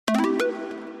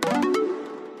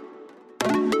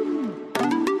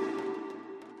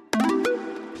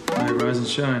right, rise and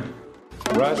shine.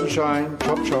 Rise and shine,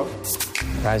 chop chop.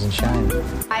 Rise and shine.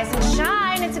 Rise and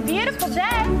shine, it's a beautiful day.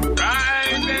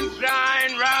 Rise and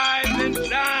shine, rise and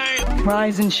shine.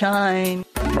 Rise and shine.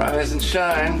 Rise and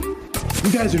shine.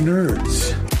 You guys are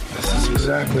nerds. This is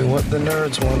exactly what the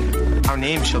nerds want. Our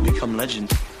name shall become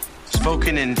legend,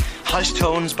 spoken in hushed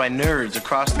tones by nerds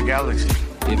across the galaxy.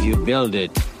 If you build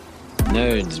it,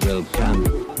 nerds will come.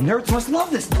 Nerds must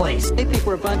love this place. They think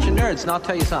we're a bunch of nerds, and I'll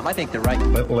tell you something, I think they're right.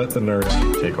 Let the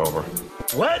nerds take over.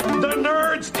 Let the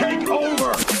nerds take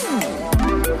over!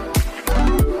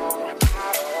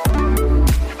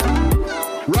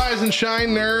 Rise and shine,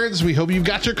 nerds. We hope you've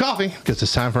got your coffee, because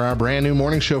it's time for our brand new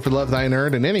morning show for Love Thy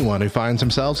Nerd and anyone who finds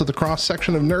themselves at the cross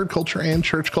section of nerd culture and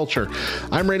church culture.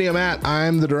 I'm Radio Matt.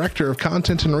 I'm the director of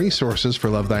content and resources for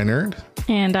Love Thy Nerd.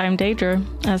 And I'm Deidra,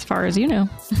 as far as you know.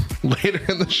 Later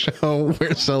in the show,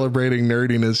 we're celebrating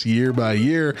nerdiness year by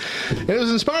year. And it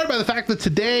was inspired by the fact that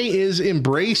today is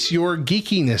Embrace Your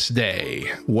Geekiness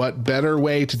Day. What better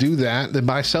way to do that than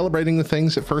by celebrating the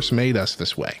things that first made us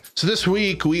this way? So this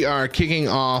week, we are kicking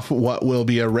off what will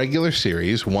be a regular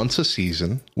series once a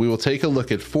season. We will take a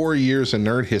look at 4 years in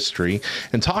nerd history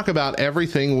and talk about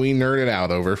everything we nerded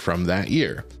out over from that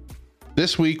year.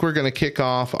 This week, we're going to kick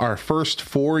off our first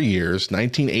 4 years,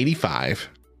 1985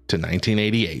 to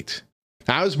 1988.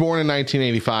 I was born in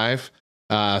 1985,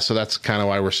 so that's kind of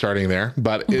why we're starting there.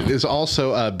 But it is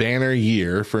also a banner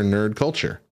year for nerd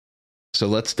culture. So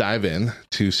let's dive in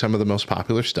to some of the most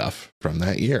popular stuff from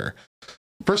that year.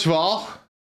 First of all,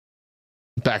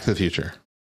 Back to the Future.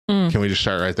 Can we just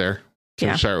start right there?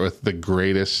 Can we start with the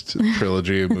greatest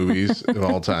trilogy of movies of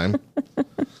all time?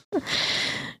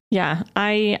 Yeah,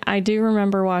 I do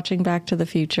remember watching Back to the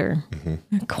Future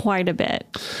quite a bit.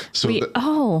 So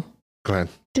go ahead.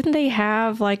 Didn't they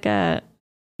have like the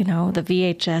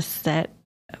VHS set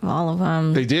of all of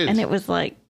them? They did. And it was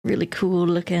like really cool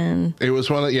looking. It was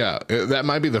one of, that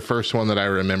might be the first one that I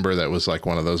remember that was like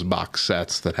one of those box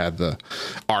sets that had the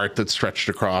art that stretched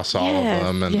across all of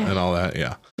them and all that.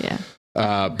 Yeah. Yeah.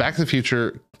 Back to the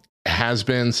Future has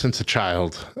been since a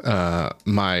child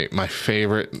my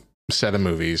favorite set of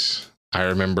movies. I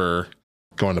remember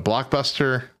going to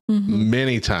Blockbuster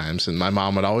many times, and my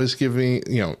mom would always give me,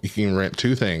 you can rent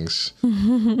two things,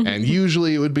 and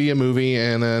usually it would be a movie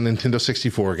and a Nintendo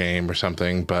 64 game or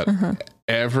something, but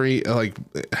every, at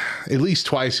least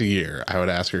twice a year, I would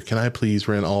ask her, can I please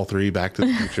rent all three Back to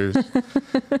the Futures?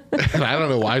 And I don't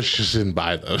know why she just didn't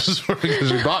buy those, because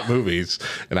she bought movies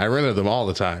and I rented them all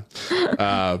the time.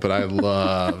 But I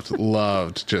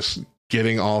loved just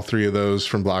getting all three of those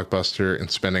from Blockbuster and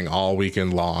spending all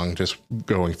weekend long just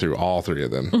going through all three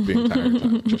of them the entire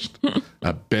time. Just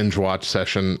a binge watch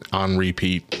session on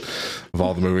repeat of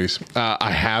all the movies.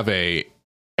 I have a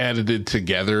edited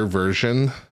together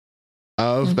version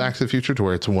of Back to the Future to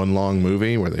where it's one long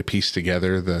movie where they piece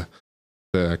together the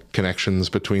connections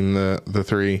between the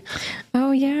three.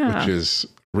 Oh yeah. Which is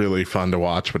really fun to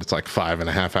watch, but it's like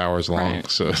 5.5 hours long.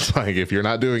 Right. So it's like, if you're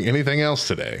not doing anything else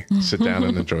today, sit down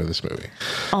and enjoy this movie.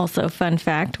 Also, fun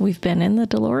fact, we've been in the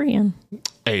DeLorean.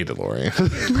 A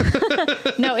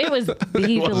DeLorean. No, it was the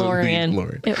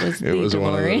DeLorean. It was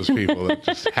one of those people that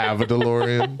just have a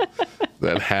DeLorean,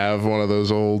 that have one of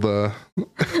those old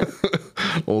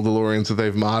DeLoreans that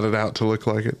they've modded out to look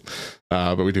like it.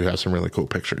 But we do have some really cool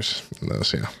pictures in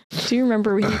those. Yeah. Do you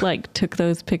remember we took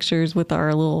those pictures with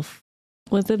our little?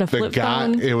 Was it a flip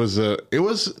phone? It was a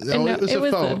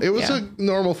phone. It was a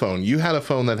normal phone. You had a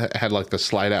phone that had like the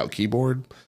slide out keyboard.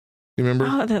 You remember?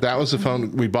 Oh, that was the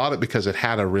phone. We bought it because it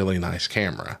had a really nice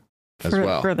camera as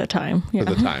well. For the time. Yeah.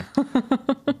 For the time.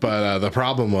 But the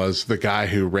problem was the guy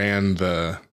who ran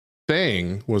the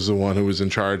thing was the one who was in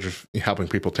charge of helping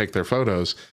people take their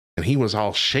photos. And he was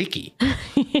all shaky.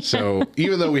 So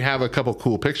even though we have a couple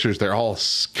cool pictures, they're all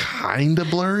kind of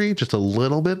blurry, just a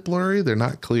little bit blurry. They're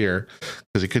not clear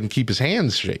because he couldn't keep his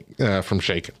hands from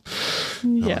shaking.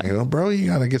 Yeah. Bro, you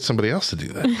got to get somebody else to do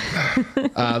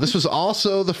that. This was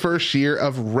also the first year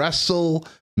of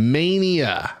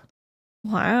WrestleMania.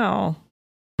 Wow.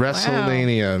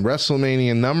 WrestleMania. Wow.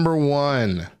 WrestleMania number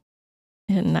 1.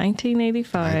 In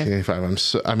 1985.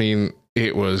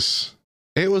 It was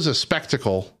a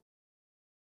spectacle.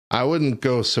 I wouldn't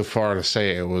go so far to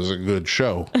say it was a good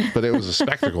show, but it was a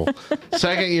spectacle.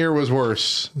 Second year was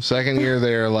worse. Second year,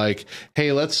 they're like,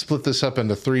 hey, let's split this up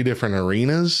into 3 different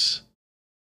arenas.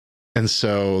 And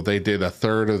so they did a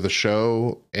third of the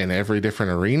show in every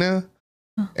different arena.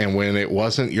 And when it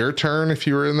wasn't your turn, if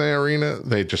you were in the arena,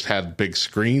 they just had big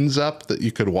screens up that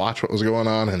you could watch what was going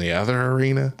on in the other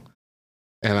arena.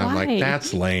 And I'm like,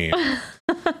 that's lame.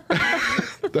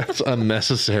 That's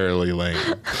unnecessarily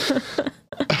lame.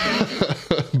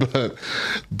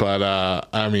 but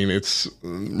I mean, it's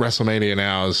WrestleMania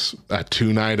now is a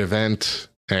 2-night event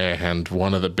and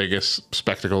one of the biggest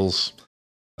spectacles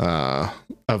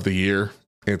of the year.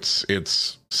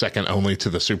 It's second only to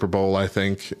the Super Bowl, I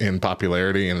think, in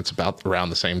popularity, and it's about around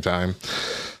the same time.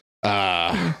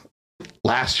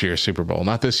 Last year's Super Bowl,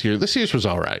 not this year. This year's was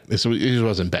all right. It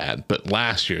wasn't bad, but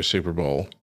last year's Super Bowl,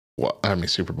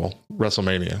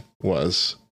 WrestleMania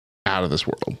was out of this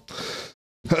world.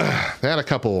 They had a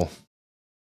couple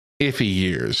iffy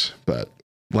years, but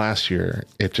last year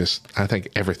I think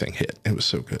everything hit. It was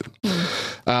so good.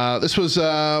 This was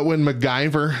when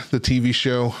MacGyver, the TV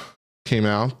show, came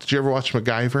out. Did you ever watch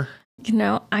MacGyver? You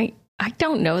know, I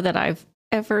don't know that I've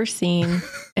ever seen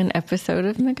an episode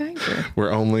of MacGyver.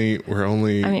 We're only.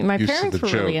 I mean, my used parents to the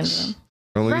were really into them.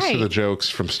 We're only used to the jokes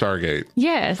from Stargate.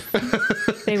 Yes,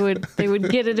 they would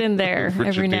get it in there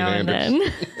every now and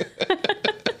then.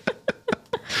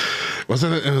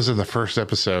 It was in the first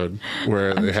episode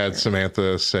where they had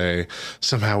Samantha say,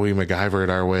 somehow we MacGyvered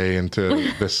our way into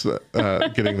this,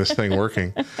 getting this thing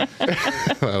working.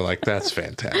 I'm like, that's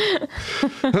fantastic.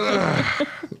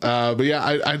 But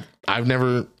yeah,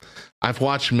 I've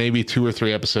watched maybe 2 or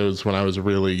 3 episodes when I was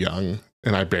really young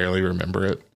and I barely remember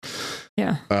it.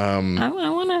 Yeah. I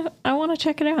want to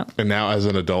check it out. And now as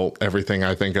an adult, everything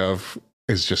I think of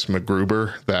is just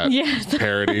MacGruber, that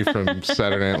parody from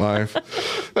Saturday Night Live.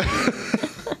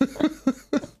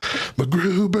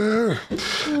 MacGruber.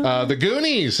 The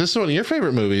Goonies. This is one of your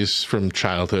favorite movies from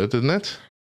childhood, isn't it?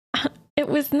 It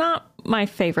was not my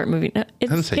favorite movie.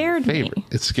 It scared me.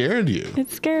 It scared you. It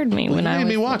scared me when I made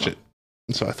me watch it.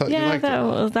 So I thought you liked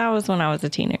it. That was when I was a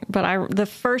teenager. But the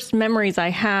first memories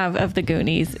I have of the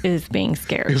Goonies is being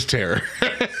scared. It's terror.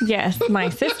 Yes, my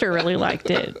sister really liked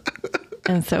it.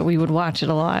 And so we would watch it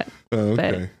a lot. Oh,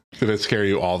 okay. Did it scare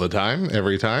you all the time,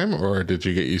 every time, or did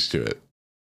you get used to it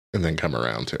and then come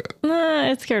around to it?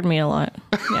 It scared me a lot.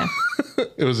 Yeah.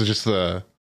 It was just I'm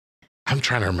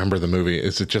trying to remember the movie.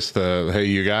 Is it just the, hey,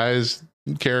 you guys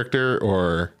character,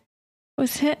 or?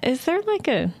 Is there like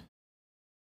a...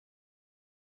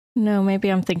 No, maybe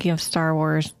I'm thinking of Star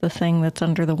Wars, the thing that's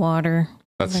under the water.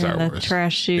 That's Star Wars. The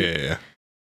trash chute. Yeah.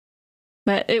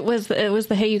 But it was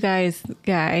the hey you guys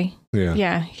guy. Yeah.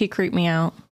 Yeah, he creeped me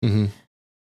out. Mm-hmm.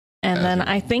 And then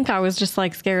I think I was just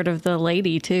like scared of the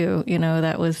lady too,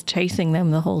 that was chasing them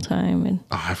the whole time. And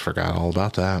I forgot all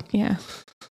about that. Yeah.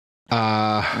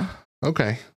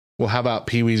 Okay. Well, how about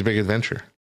Pee-wee's Big Adventure?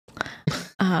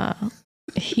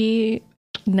 He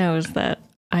knows that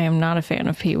I am not a fan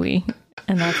of Pee-wee.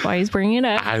 And that's why he's bringing it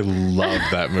up. I loved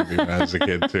that movie when I was a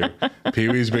kid, too.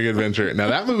 Pee-wee's Big Adventure. Now,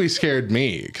 that movie scared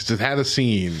me because it had a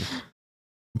scene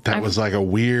that was like a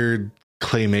weird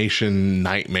claymation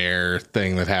nightmare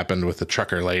thing that happened with the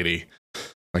trucker lady.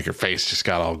 Like, her face just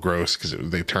got all gross because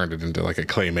they turned it into like a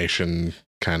claymation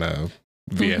kind of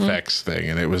VFX thing.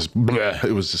 And it was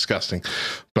disgusting.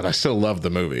 But I still loved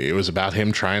the movie. It was about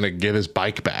him trying to get his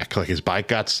bike back. Like, his bike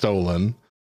got stolen.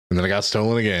 And then it got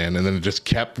stolen again. And then it just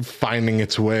kept finding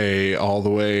its way all the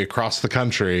way across the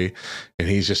country. And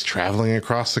he's just traveling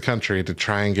across the country to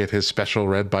try and get his special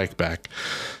red bike back.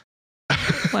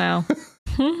 Wow.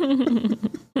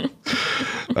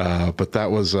 But that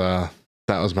was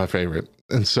my favorite.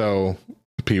 And so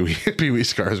Pee-wee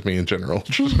scars me in general.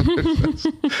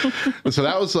 So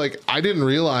that was like, I didn't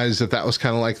realize that was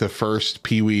kind of like the first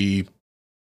Pee-wee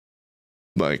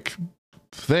like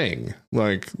thing.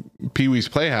 Like, Pee-wee's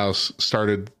Playhouse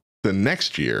started the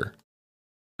next year.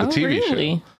 The TV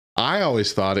show. I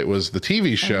always thought it was the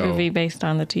TV show. A movie based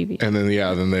on the TV show. And then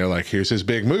then they're like, here's his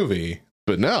big movie.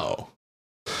 But no.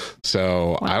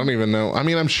 So I don't even know. I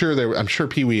mean, I'm sure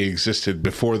Pee-wee existed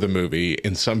before the movie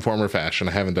in some form or fashion.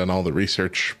 I haven't done all the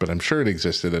research, but I'm sure it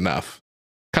existed enough.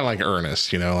 Kind of like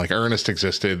Ernest, like Ernest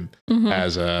existed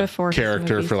as a before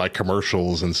character for like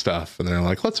commercials and stuff. And they're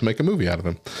like, let's make a movie out of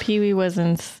him. Pee-wee was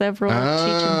in several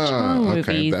Cheech and Chong movies.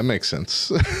 Okay, that makes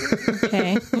sense.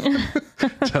 Okay.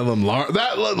 Tell him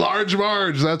Large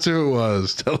Marge. That's who it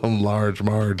was. Tell him Large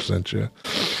Marge sent you.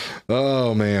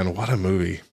 Oh man, what a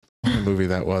movie. What a movie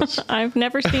that was. I've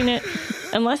never seen it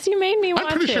unless you made me watch it.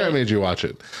 I'm pretty sure I made you watch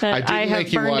it. But I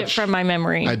have burned it from my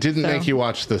memory. I didn't make you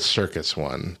watch the circus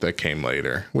one that came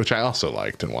later, which I also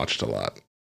liked and watched a lot.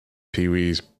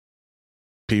 Pee-wee's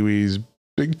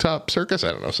Big Top Circus?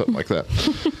 I don't know, something like that.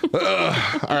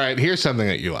 All right, here's something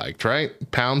that you liked, right?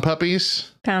 Pound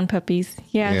Puppies? Pound Puppies,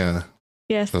 yeah. Yeah.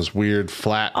 Yes. Those weird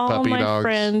flat all puppy dogs. All my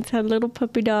friends had little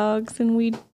puppy dogs, and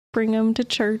we'd bring them to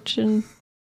church and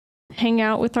hang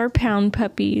out with our pound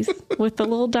puppies with the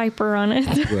little diaper on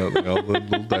it. Well, all the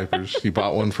little diapers. You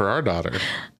bought one for our daughter.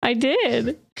 I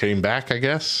did. Came back, I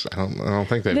guess. I don't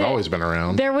think they've always been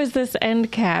around. There was this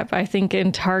end cap, I think,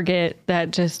 in Target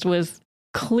that just was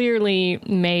clearly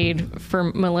made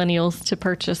for millennials to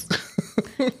purchase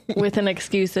with an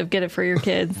excuse of get it for your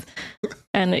kids.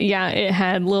 And yeah, it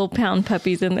had little pound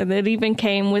puppies in there. It even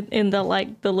came in the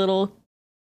little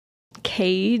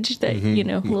cage that,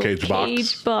 little cage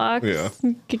box. Yeah.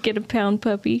 You could get a pound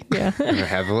puppy. Yeah. And it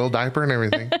had a little diaper and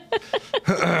everything.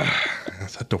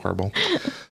 That's adorable.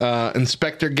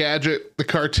 Inspector Gadget, the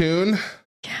cartoon.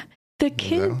 Yeah. The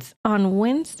kids on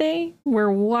Wednesday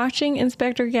were watching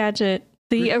Inspector Gadget,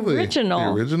 the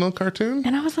original cartoon.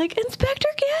 And I was like, Inspector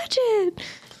Gadget.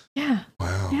 Yeah.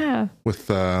 Wow. Yeah. With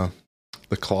the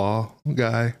claw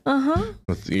guy. Uh-huh.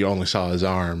 You only saw his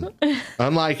arm.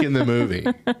 Unlike in the movie,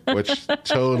 which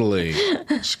totally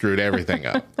screwed everything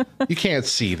up. You can't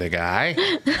see the guy.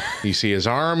 You see his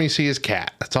arm, you see his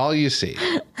cat. That's all you see.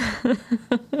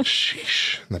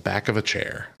 Sheesh. In the back of a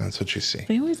chair. That's what you see.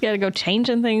 They always got to go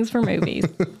changing things for movies.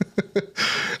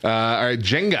 All right,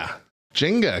 Jenga.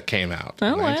 Jenga came out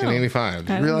in 1985.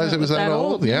 Did you realize it was that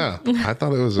old? Yeah. I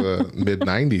thought it was a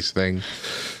mid-90s thing.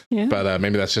 Yeah. But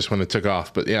maybe that's just when it took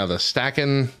off. But yeah, the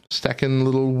stacking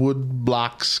little wood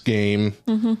blocks game,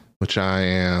 which I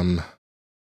am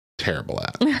terrible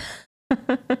at.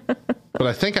 But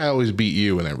I think I always beat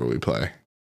you whenever we play.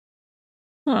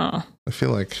 Oh. I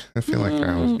feel like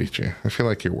I always beat you. I feel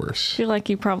like you're worse. I feel like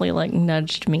you probably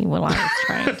nudged me while I was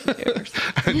trying to do it.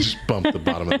 I just bumped the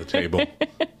bottom of the table.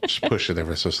 Just push it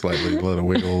ever so slightly, let it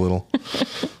wiggle a little.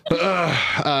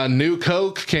 New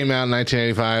Coke came out in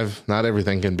 1985. Not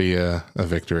everything can be a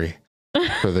victory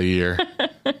for the year.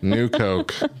 New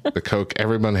Coke, the Coke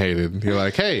everyone hated. You're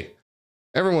like, hey,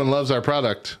 everyone loves our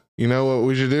product. You know what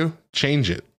we should do?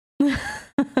 Change it.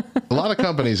 A lot of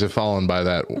companies have fallen by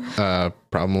that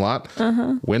problem a lot.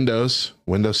 Windows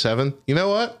 7. You know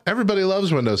what? Everybody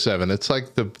loves Windows 7. It's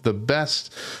like the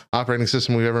best operating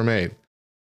system we've ever made.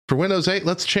 For Windows 8,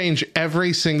 let's change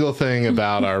every single thing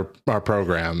about our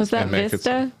program. Was that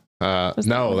Vista?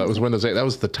 No, that was Windows 8. That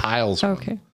was the Tiles one.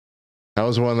 Okay. That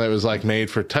was one that was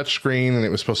made for touchscreen, and it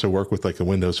was supposed to work with a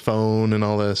Windows phone and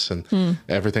all this, and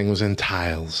everything was in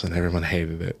tiles, and everyone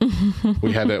hated it.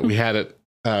 We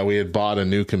had bought a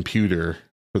new computer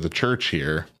for the church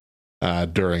here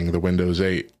during the Windows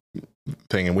 8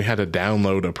 thing, and we had to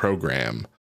download a program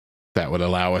that would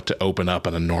allow it to open up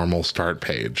on a normal start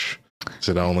page.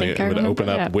 So it would open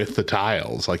up with the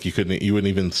tiles. You wouldn't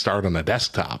even start on a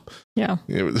desktop. Yeah.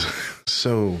 It was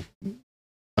so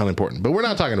unimportant. But we're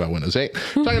not talking about Windows 8.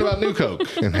 We're talking about New Coke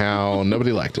and how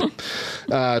nobody liked it.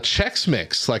 Chex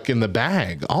Mix, in the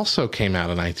bag, also came out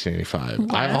in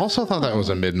 1985. Wow. I also thought that was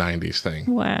a mid-90s thing.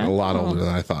 Wow. A lot older than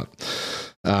I thought.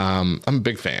 I'm a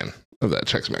big fan of that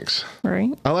Chex Mix. Right.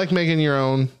 I like making your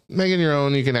own.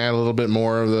 You can add a little bit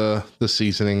more of the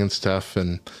seasoning and stuff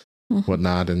and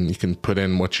whatnot, and you can put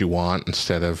in what you want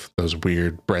instead of those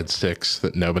weird breadsticks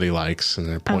that nobody likes, and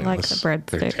they're pointless. I like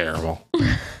the breadsticks. They're terrible.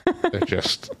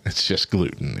 It's just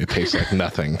gluten. It tastes like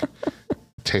nothing.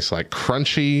 It tastes like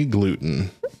crunchy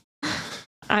gluten.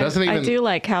 I do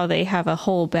like how they have a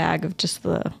whole bag of just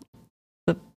the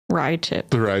rye chips.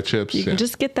 The rye chips. You can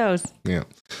just get those. Yeah.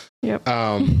 Yep.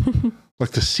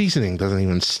 The seasoning doesn't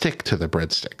even stick to the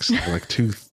breadsticks. They're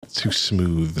too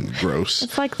smooth and gross.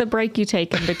 It's like the break you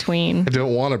take in between. I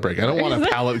don't want a break. I don't want a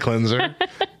palate cleanser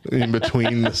in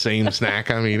between the same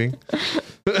snack I'm eating.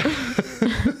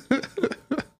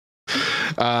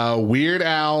 Weird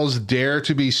Al's Dare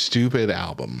to Be Stupid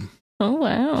album. Oh,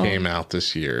 wow. Came out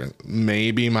this year.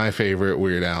 Maybe my favorite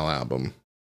Weird Al album.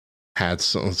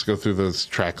 Let's go through this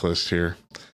track list here.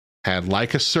 Had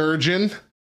Like a Surgeon,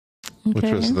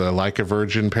 which was the Like a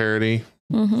Virgin parody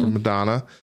from Madonna.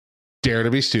 Dare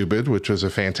to Be Stupid, which was a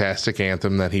fantastic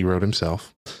anthem that he wrote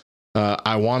himself.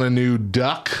 I Want a New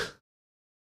Duck,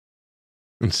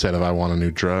 instead of I Want a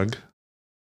New Drug.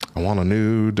 I Want a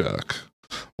New Duck,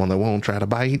 one that won't try to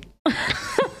bite.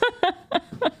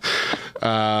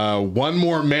 One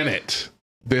More Minute.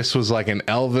 This was like an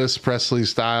Elvis Presley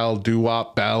style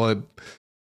doo-wop ballad,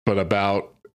 but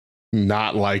about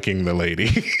not liking the lady.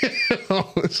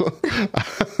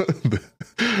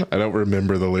 I don't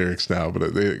remember the lyrics now, but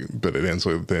it ends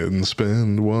with "Then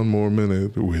spend one more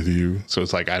minute with you." So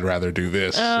it's like I'd rather do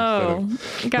this. Oh,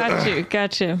 got you.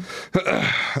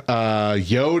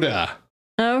 Yoda.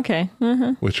 Oh, okay.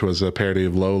 Which was a parody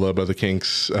of Lola by the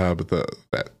Kinks, but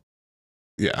that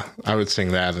Yeah, I would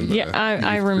sing that. In Yeah,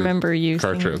 I remember you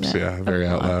car singing trips. that Yeah, very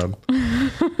out loud.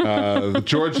 The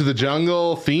George of the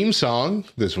Jungle theme song.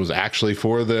 This was actually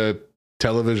for the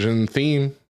television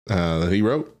theme that he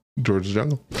wrote. George of the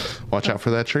Jungle. Watch out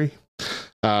for that tree.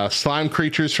 Slime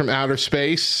Creatures from Outer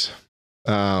Space.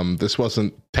 This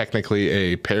wasn't technically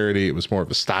a parody. It was more of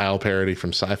a style parody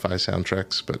from sci-fi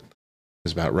soundtracks, but it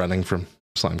was about running from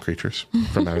slime creatures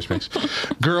from outer space.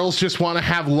 Girls Just Want to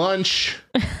Have Lunch.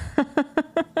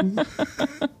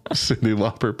 Cyndi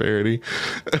Lauper parody.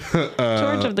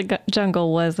 George of the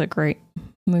Jungle was a great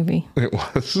movie. It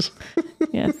was.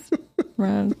 Yes.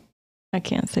 I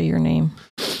can't say your name.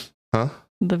 Huh?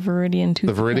 The Viridian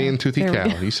Toothy The Viridian Toothy Cow.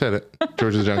 You said it.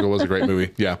 George of the Jungle was a great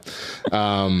movie. Yeah.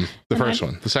 The first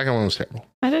one. The second one was terrible.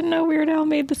 I didn't know Weird Al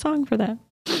made the song for that.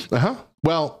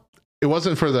 Well, it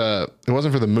wasn't for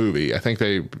the movie. I think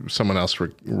someone else I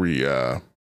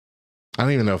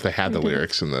don't even know if they had the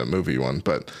lyrics in the movie one,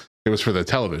 but it was for the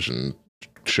television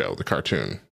show, the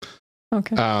cartoon.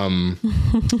 Okay.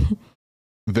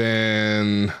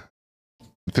 Then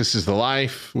This Is the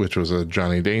Life, which was a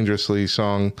Johnny Dangerously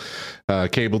song.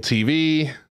 Cable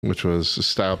TV, which was a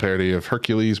style parody of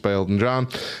Hercules by Elton John.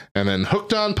 And then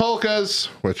Hooked on Polkas,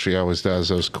 which he always does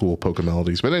those cool polka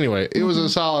melodies. But anyway, it was a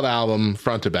solid album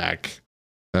front to back.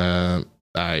 I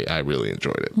really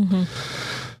enjoyed it.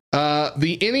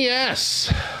 The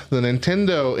NES, the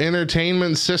Nintendo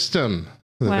Entertainment System,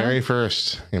 the very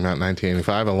first, came out in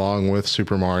 1985, along with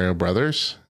Super Mario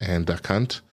Brothers and Duck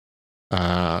Hunt.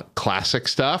 Classic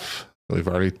stuff we've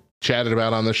already chatted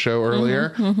about on the show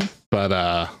earlier,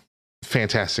 but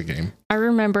fantastic game. I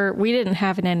remember we didn't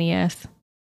have an NES,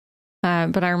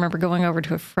 but I remember going over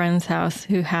to a friend's house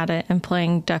who had it and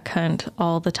playing Duck Hunt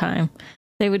all the time.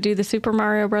 They would do the Super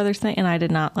Mario Brothers thing, and I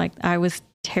did not like. I was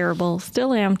terrible,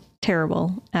 still am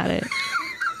terrible at it.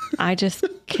 I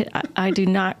do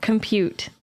not compute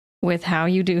with how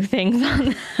you do things on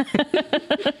that.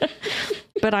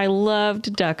 But I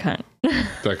loved Duck Hunt.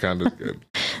 Duck Hunt is good.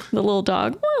 The little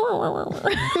dog.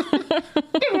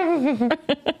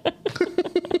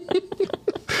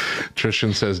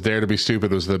 Trishan says Dare to Be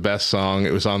Stupid was the best song.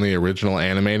 It was on the original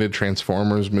animated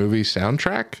Transformers movie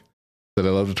soundtrack that I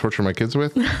love to torture my kids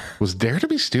with. Was Dare to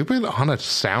Be Stupid on a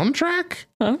soundtrack?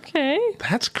 Okay.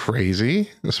 That's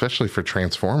crazy, especially for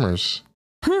Transformers.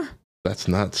 That's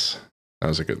nuts. That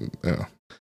was a good,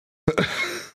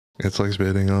 It's like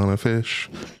spitting on a fish.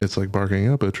 It's like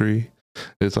barking up a tree.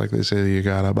 It's like they say you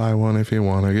gotta buy one if you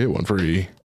want to get one free.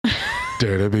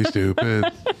 Dare to be stupid.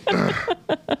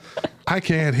 I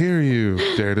can't hear you.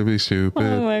 Dare to be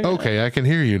stupid. Okay, I can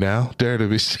hear you now. Dare to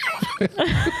be stupid.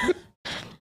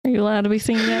 Are you allowed to be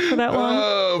singing that for that long?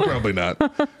 Oh, probably not.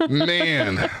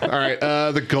 Man. All right.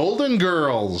 The Golden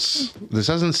Girls. This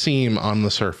doesn't seem on the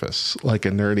surface like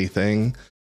a nerdy thing,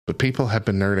 but people have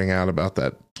been nerding out about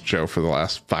that show for the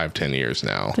last 5-10 years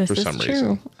now. This for is some true.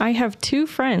 reason. I have two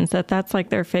friends that's like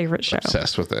their favorite show.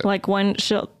 Obsessed with it. Like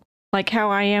like how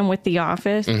I am with The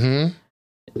Office.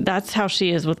 That's how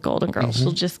she is with Golden Girls.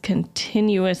 She'll just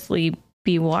continuously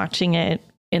be watching it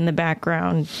in the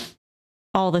background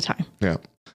all the time. Yeah.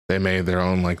 They made their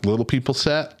own like Little People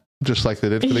set, just like they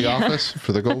did for The Office,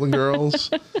 for the Golden Girls.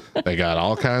 They got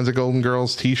all kinds of Golden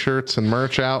Girls t-shirts and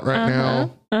merch out right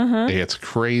now. It's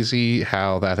crazy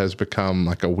how that has become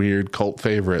like a weird cult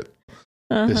favorite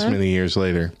this many years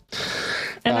later.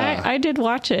 And I did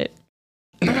watch it.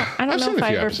 I don't know if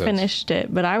I ever finished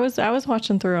it, but I was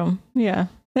watching through them. Yeah,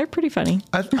 they're pretty funny.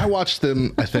 I watched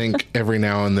them, I think, every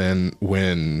now and then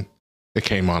when it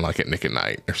came on like at Nick at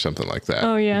Night or something like that.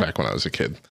 Oh, yeah. Back when I was a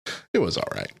kid. It was all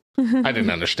right. I didn't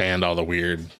understand all the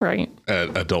weird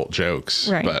adult jokes,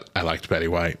 but I liked Betty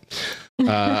White.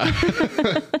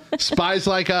 Spies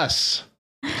Like Us.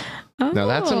 Now,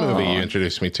 that's a movie you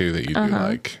introduced me to that you do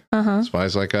like.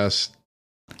 Spies Like Us.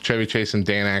 Chevy Chase and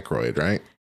Dan Aykroyd, right?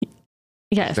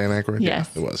 Yes. Dan Aykroyd?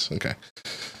 Yes. Yeah, it was. Okay.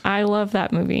 I love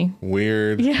that movie.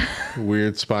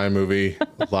 Weird spy movie.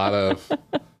 A lot of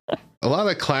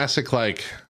classic like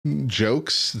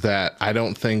jokes that I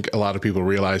don't think a lot of people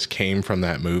realize came from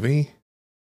that movie.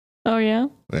 Oh yeah.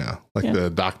 Yeah, like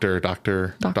the doctor. But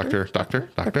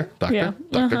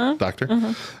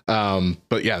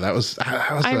yeah, that was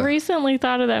I recently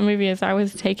thought of that movie as I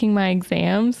was taking my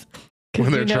exams.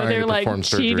 When they're trying to like perform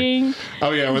cheating. Surgery.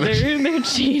 Oh yeah, when they're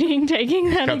cheating,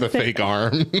 taking that. Got the fake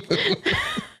arm.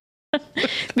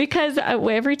 Because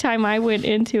every time I went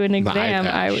into an exam,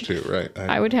 I would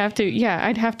have to,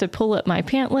 I'd have to pull up my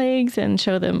pant legs and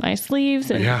show them my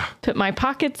sleeves and put my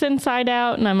pockets inside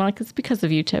out. And I'm like, it's because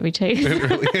of you, Chevy Chase. It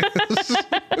really is.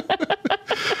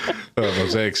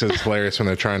 Mosaic says it's hilarious when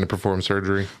they're trying to perform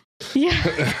surgery.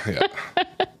 Yeah.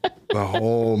 The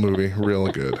whole movie.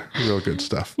 Real good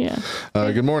stuff. Yeah.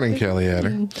 Good morning, Kelly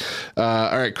Adder.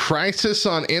 All right. Crisis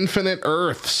on Infinite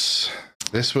Earths.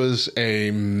 This was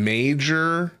a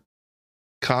major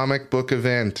comic book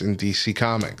event in DC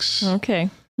Comics. Okay.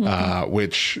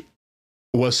 Which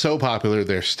was so popular,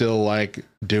 they're still like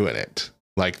doing it.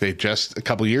 Like they just a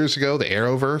couple years ago, the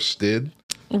Arrowverse did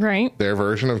their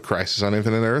version of Crisis on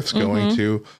Infinite Earths, going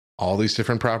to all these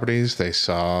different properties. They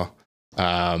saw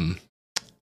both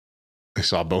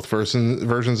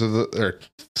versions of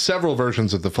several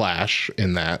versions of the Flash.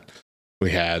 In that,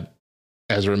 we had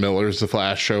Ezra Miller's The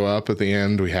Flash show up at the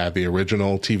end. We had the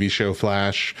original TV show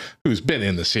Flash, who's been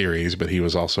in the series, but he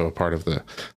was also a part of the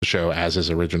show as his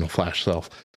original Flash self.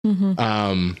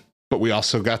 But we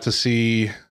also got to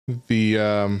see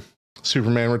the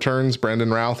Superman Returns, Brandon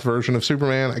Routh version of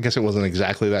Superman. I guess it wasn't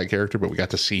exactly that character, but we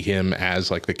got to see him as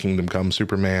like the Kingdom Come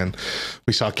Superman.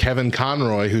 We saw Kevin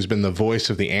Conroy, who's been the voice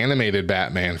of the animated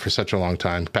Batman for such a long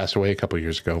time, passed away a couple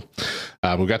years ago.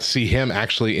 We got to see him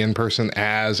actually in person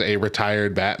as a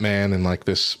retired Batman in like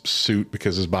this suit,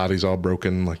 because his body's all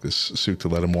broken, like this suit to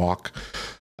let him walk.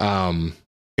 In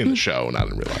the show, not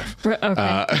in real life.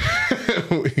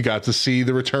 Okay. We got to see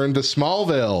the return to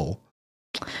Smallville.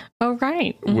 Oh,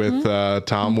 right. With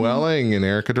Tom Welling and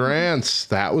Erica Durance.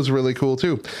 That was really cool,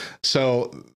 too. So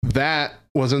that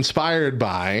was inspired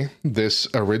by this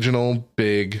original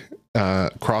big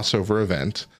crossover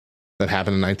event that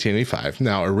happened in 1985.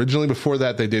 Now, originally before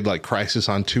that, they did like Crisis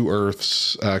on Two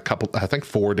Earths a couple, I think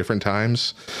 4 different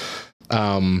times,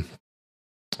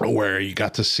 where you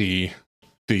got to see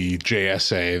the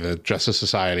JSA, the Justice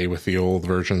Society, with the old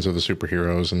versions of the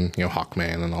superheroes and, you know,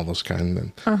 Hawkman and all those kind,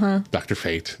 and Dr.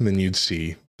 Fate. And then you'd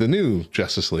see the new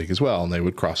Justice League as well, and they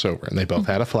would cross over, and they both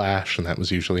had a Flash, and that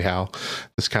was usually how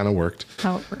this kind of worked.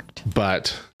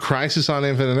 But Crisis on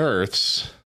Infinite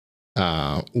Earths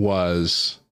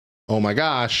was, oh my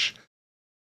gosh,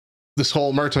 this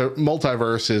whole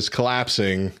multiverse is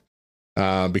collapsing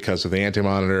because of the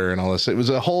Anti-Monitor and all this. It was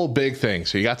a whole big thing.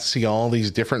 So you got to see all these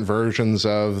different versions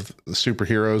of the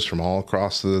superheroes from all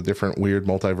across the different weird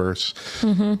multiverse.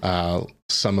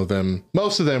 Some of them,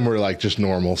 most of them were like just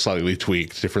normal, slightly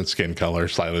tweaked, different skin color,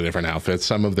 slightly different outfits.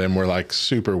 Some of them were like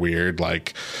super weird,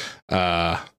 like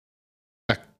a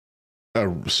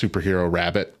superhero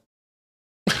rabbit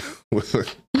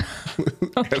with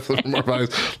more bodies,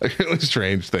 like really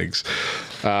strange things.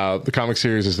 The comic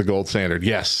series is the gold standard.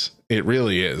 Yes, it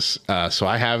really is. So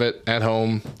I have it at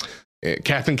home.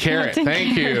 Captain Carrot.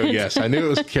 Thank you. Yes, I knew it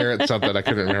was Carrot something. I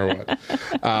couldn't remember what.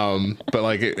 But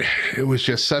like it was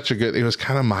just such a good. It was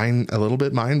kind of a little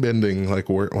bit mind bending. Like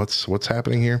what's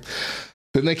happening here?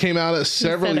 Then they came out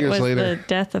several years later. The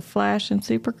death of Flash and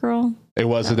Supergirl. It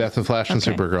was the death of Flash and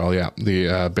Supergirl. Yeah,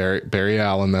 the Barry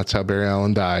Allen. That's how Barry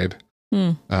Allen died.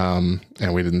 And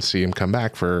we didn't see him come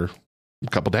back for a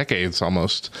couple decades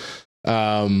almost.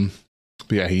 But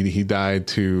yeah, he died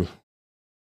too.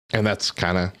 And that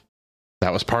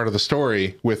was part of the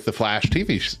story with the Flash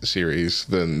TV series,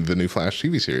 the new Flash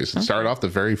TV series. It started off, the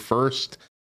very first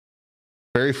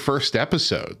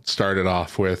episode started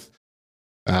off with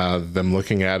them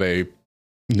looking at a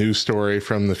news story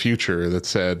from the future that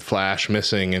said Flash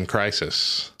missing in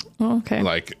crisis. Okay.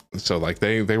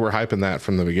 They were hyping that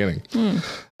from the beginning.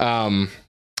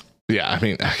 Yeah, I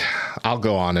mean, I'll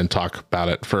go on and talk about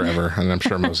it forever, and I'm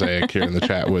sure Mosaic here in the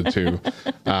chat would too.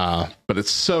 But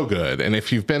it's so good. And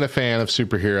if you've been a fan of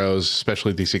superheroes,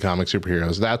 especially DC Comics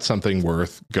superheroes, that's something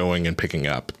worth going and picking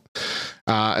up.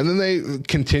 And then they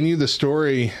continue the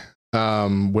story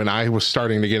when I was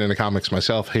starting to get into comics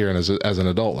myself here, and as an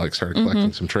adult, like started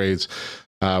collecting some trades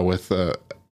with a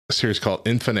series called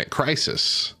Infinite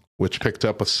Crisis, which picked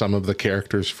up with some of the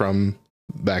characters from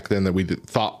back then that we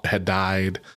thought had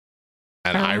died.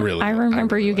 And I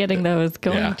remember you getting those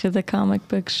going to the comic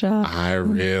book shop. I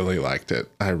really liked it.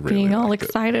 Being all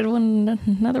excited when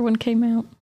another one came out.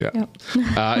 Yeah. Yep.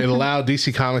 It allowed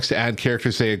DC Comics to add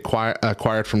characters they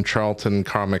acquired from Charlton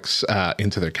Comics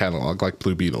into their catalog, like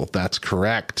Blue Beetle. That's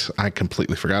correct. I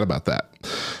completely forgot about that.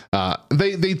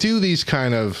 They do these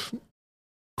kind of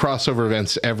crossover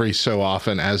events every so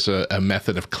often as a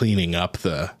method of cleaning up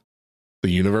the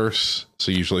universe.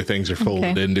 So usually things are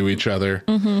folded into each other.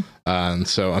 And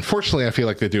so unfortunately, I feel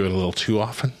like they do it a little too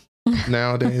often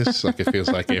nowadays. Like it feels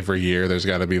like every year there's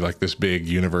got to be like this big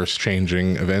universe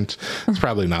changing event. It's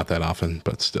probably not that often,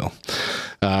 but still.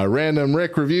 Random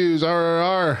Rick reviews,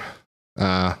 RRR.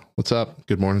 What's up?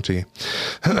 Good morning to you.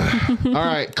 All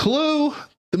right. Clue,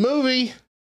 the movie.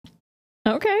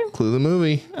 Okay. Clue, the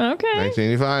movie. Okay.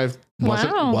 1985.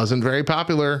 Wasn't very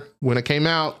popular when it came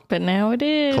out, but now it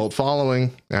is. Cult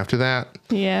following after that.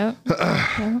 Yeah.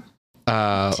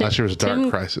 Last year was Dark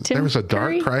Crisis. There was a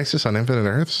Dark Crisis on Infinite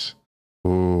Earths.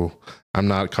 Ooh, I'm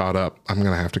not caught up. I'm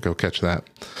going to have to go catch that.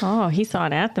 Oh, he saw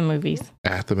it at the movies.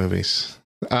 At the movies.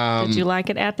 Did you like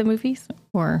it at the movies,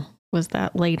 or was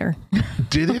that later?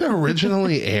 Did it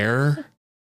originally air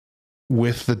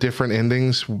with the different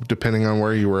endings depending on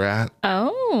where you were at?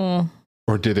 Oh.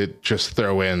 Or did it just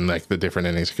throw in like the different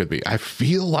endings could be? I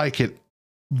feel like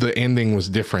the ending was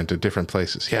different at different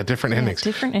places. Yeah, different endings.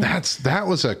 Different endings. That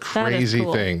was a crazy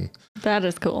thing. That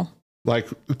is cool. Like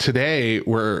today,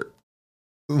 where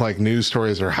like news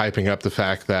stories are hyping up the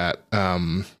fact that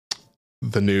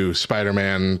the new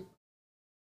Spider-Man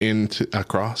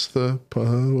across the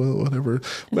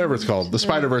whatever it's called, the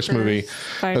Spider-Verse movie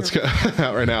that's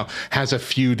out right now has a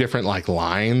few different like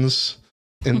lines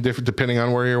in different depending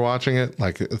on where you're watching it.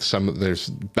 Like there's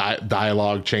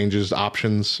dialogue changes,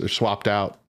 options are swapped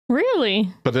out. Really?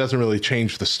 But it doesn't really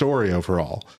change the story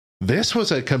overall. This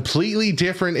was a completely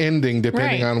different ending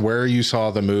depending on where you saw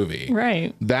the movie.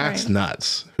 Right. That's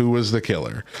nuts. Who was the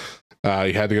killer?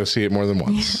 You had to go see it more than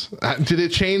once. Did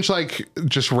it change like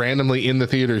just randomly in the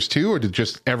theaters too, or did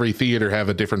just every theater have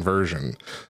a different version?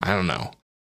 I don't know,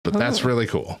 but that's really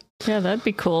cool. Yeah, that'd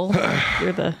be cool.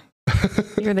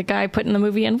 You're the guy putting the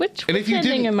movie in. Which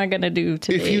ending am I going to do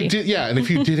today? If you did, and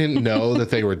if you didn't know that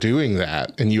they were doing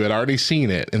that, and you had already seen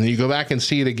it, and then you go back and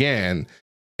see it again,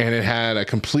 and it had a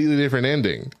completely different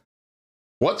ending,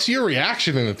 what's your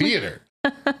reaction in the theater?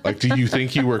 Like, do you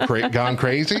think you were gone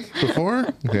crazy before?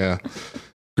 Yeah.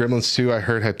 Gremlins 2, I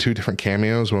heard, had 2 different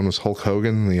cameos. One was Hulk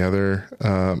Hogan, and the other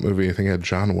movie, I think, had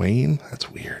John Wayne. That's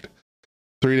weird.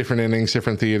 3 different endings,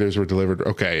 different theaters were delivered.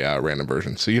 Okay, random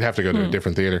version. So you'd have to go to a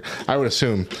different theater, I would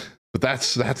assume. But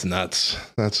that's nuts.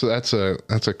 That's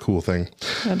a cool thing.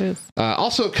 That is.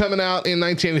 Also coming out in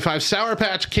 1985, Sour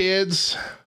Patch Kids.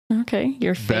 Okay,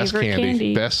 your favorite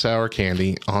candy. Best sour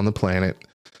candy on the planet.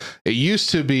 It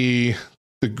used to be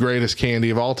the greatest candy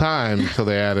of all time until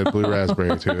they added blue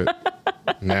raspberry to it.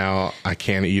 Now I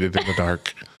can't eat it in the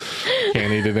dark.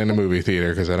 Can't eat it in a movie theater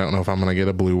because I don't know if I'm going to get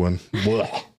a blue one.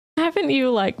 Blah. Haven't you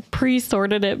like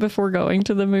pre-sorted it before going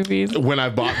to the movies? When I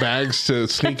bought bags to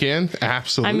sneak in?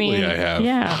 Absolutely, I have.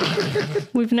 Yeah.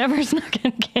 We've never snuck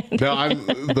in candy.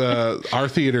 No, our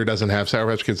theater doesn't have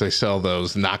Sour Patch Kids. They sell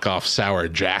those knockoff Sour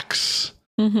Jacks,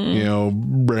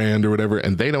 brand or whatever,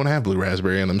 and they don't have blue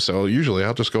raspberry in them. So usually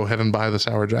I'll just go ahead and buy the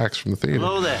Sour Jacks from the theater.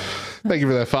 Hello there. Thank you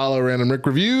for that follow, Random Rick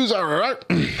Reviews. All right.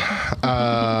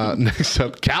 Next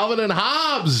up, Calvin and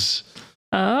Hobbes.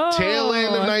 Oh. Tail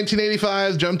end of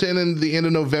 1985, jumped in the end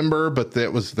of November, but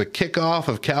that was the kickoff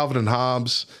of Calvin and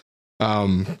Hobbes.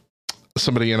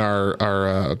 Somebody in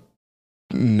our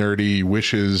nerdy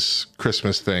wishes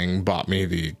Christmas thing bought me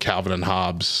the Calvin and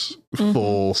Hobbes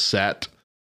full set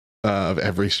of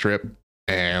every strip,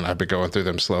 and I've been going through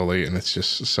them slowly, and it's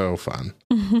just so fun.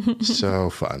 So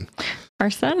fun.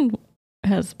 Our son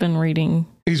has been reading.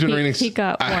 He's been reading. He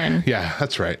got one. Yeah,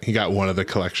 that's right. He got one of the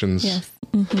collections. Yes.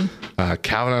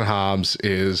 Calvin and Hobbes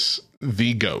is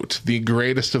the GOAT, the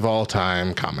greatest of all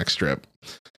time comic strip.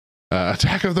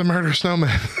 Attack of the Murder Snowman.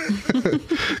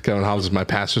 Calvin and Hobbes is my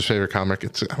pastor's favorite comic.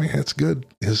 It's good.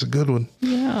 It's a good one.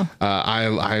 Yeah.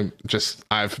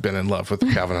 I've been in love with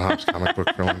the Calvin and Hobbes comic book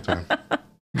for a long time.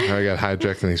 I got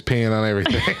hijacked and he's peeing on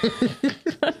everything.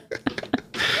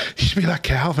 He should be like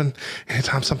Calvin.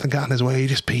 Anytime something got in his way, he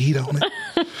just peed on it.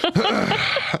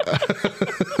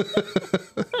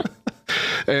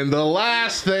 And the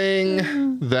last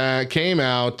thing that came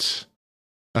out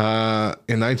in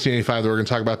 1985 that we're going to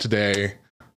talk about today,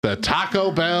 the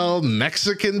Taco Bell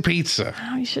Mexican pizza.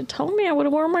 Oh, you should have told me. I would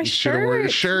have worn my shirt. Should have worn your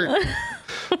shirt.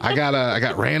 I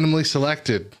got randomly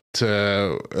selected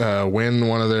to win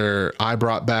one of their I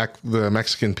Brought Back the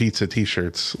Mexican Pizza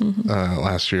t-shirts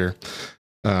last year.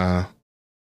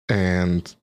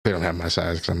 And they don't have my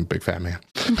size because I'm a big fat man.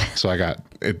 So I got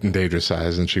it in Deidra's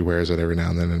size, and she wears it every now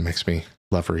and then, and it makes me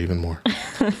love her even more.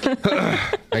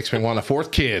 Makes me want a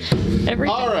 4th kid.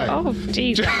 All right. Oh,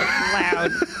 geez,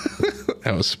 that was loud.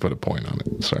 That was to put a point on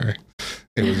it. Sorry.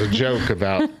 It was a joke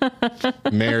about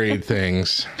married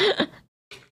things.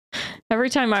 Every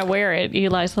time I wear it,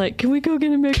 Eli's like, can we go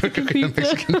get a Mexican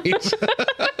pizza?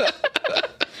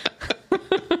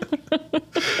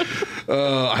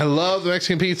 I love the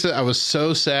Mexican pizza. I was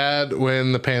so sad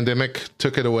when the pandemic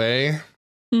took it away.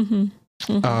 It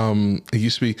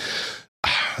used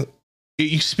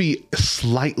to be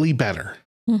slightly better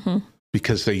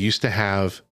because they used to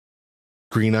have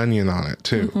green onion on it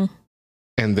too.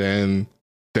 And then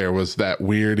there was that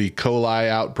weird E. coli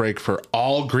outbreak for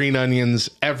all green onions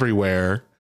everywhere.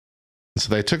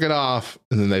 So they took it off,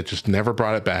 and then they just never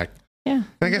brought it back. Yeah.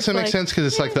 I guess that makes sense because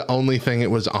it's like the only thing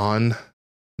it was on.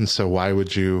 And so why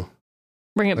would you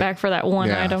bring it back for that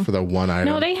one item? For the one item.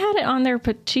 No, they had it on their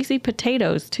cheesy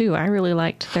potatoes too. I really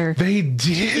liked their They did.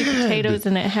 cheesy potatoes,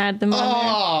 and it had them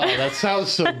on there. Oh, that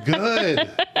sounds so good.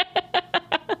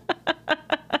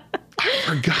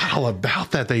 I forgot all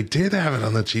about that. They did have it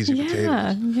on the cheesy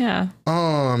potatoes. Yeah.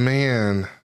 Oh man.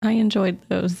 I enjoyed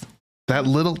those. That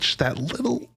little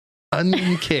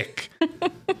onion kick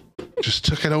just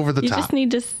took it over the top. You just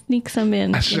need to sneak some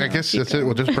in. I guess that's it.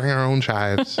 We'll just bring our own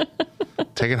chives.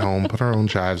 Take it home. Put our own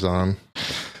chives on.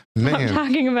 Man, I'm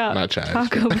talking about not chives.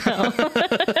 Taco Bell.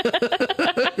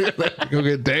 Go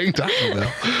get dang Taco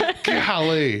Bell.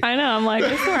 Golly. I know. I'm like,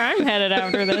 this is where I'm headed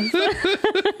after this.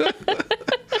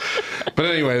 But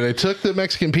anyway, they took the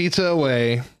Mexican pizza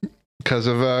away because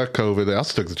of COVID. They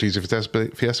also took the cheesy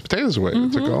fiesta potatoes away. They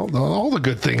took all the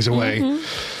good things away.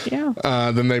 Yeah.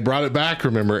 Then they brought it back,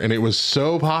 remember, and it was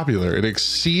so popular. It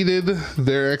exceeded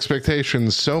their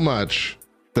expectations so much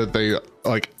that they,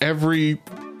 like, every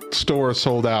store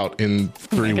sold out in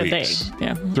 3 weeks.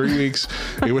 Yeah. 3 weeks.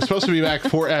 It was supposed to be back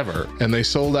forever, and they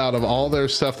sold out of all their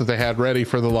stuff that they had ready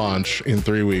for the launch in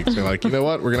 3 weeks. They're like, you know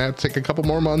what? We're gonna have to take a couple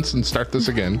more months and start this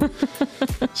again.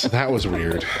 So that was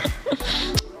weird.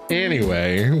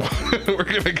 Anyway, we're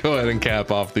gonna go ahead and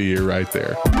cap off the year right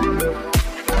there.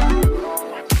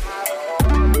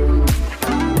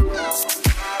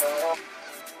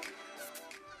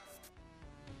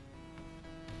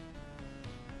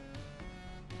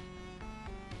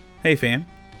 Hey fam,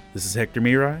 this is Hector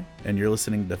Mirai, and you're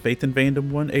listening to Faith and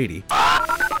Fandom 180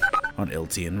 on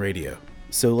LTN Radio.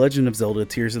 So Legend of Zelda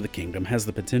Tears of the Kingdom has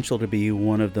the potential to be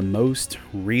one of the most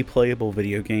replayable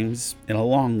video games in a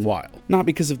long while. Not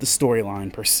because of the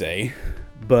storyline per se,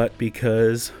 but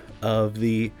because of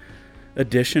the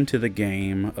addition to the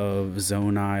game of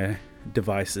Zonai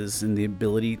devices and the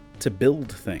ability to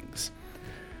build things.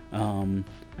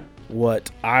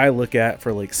 What I look at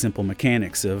for like simple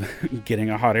mechanics of getting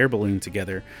a hot air balloon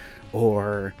together,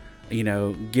 or, you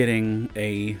know, getting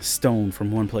a stone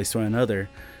from one place to another,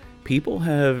 people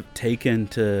have taken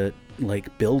to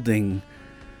like building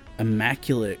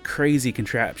immaculate, crazy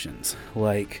contraptions,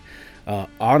 like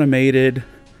automated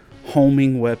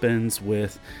homing weapons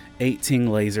with 18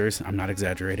 lasers. I'm not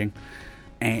exaggerating.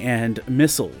 And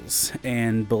missiles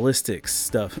and ballistics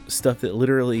stuff that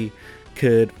literally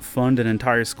could fund an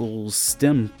entire school's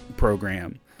STEM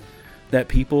program, that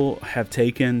people have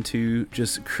taken to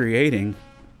just creating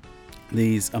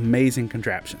these amazing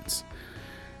contraptions.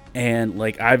 And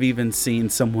like, I've even seen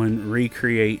someone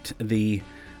recreate the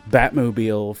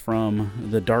Batmobile from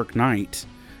The Dark Knight,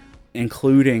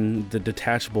 including the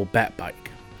detachable Bat bike.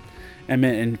 And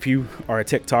if you are a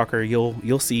TikToker,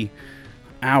 you'll see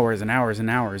hours and hours and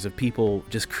hours of people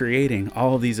just creating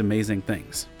all of these amazing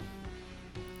things.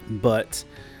 But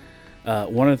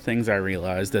one of the things I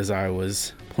realized as I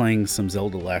was playing some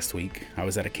Zelda last week, I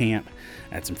was at a camp,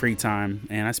 I had some free time,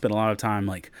 and I spent a lot of time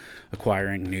like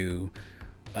acquiring new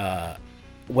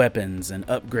weapons and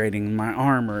upgrading my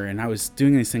armor. And I was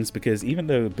doing these things because even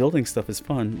though building stuff is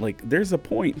fun, like there's a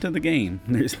point to the game.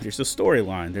 There's a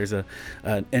storyline. There's an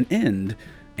end.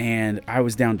 And I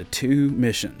was down to 2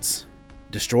 missions: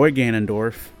 destroy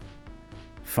Ganondorf,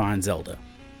 find Zelda.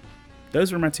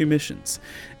 Those were my 2 missions.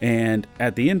 And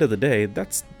at the end of the day,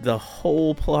 that's the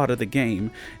whole plot of the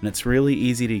game. And it's really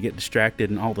easy to get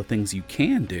distracted in all the things you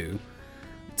can do,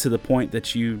 to the point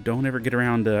that you don't ever get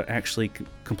around to actually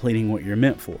completing what you're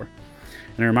meant for.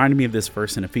 And it reminded me of this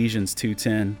verse in Ephesians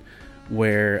 2:10,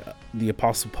 where the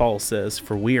Apostle Paul says,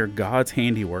 "For we are God's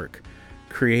handiwork,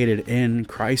 created in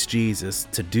Christ Jesus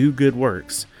to do good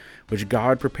works, which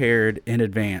God prepared in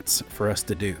advance for us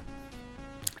to do."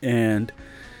 And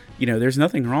you know, there's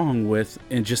nothing wrong with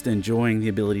just enjoying the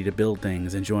ability to build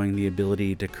things, enjoying the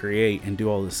ability to create and do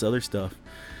all this other stuff,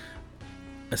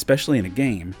 especially in a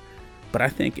game. But I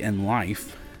think in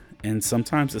life, and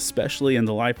sometimes especially in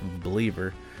the life of a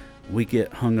believer, we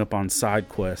get hung up on side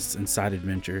quests and side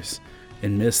adventures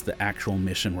and miss the actual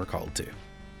mission we're called to.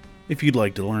 If you'd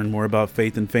like to learn more about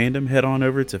Faith and Fandom, head on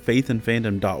over to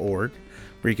faithandfandom.org,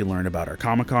 where you can learn about our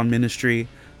Comic-Con ministry,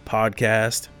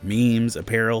 podcast, memes,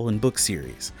 apparel, and book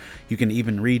series. You can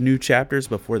even read new chapters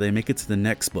before they make it to the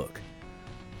next book.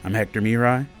 I'm Hector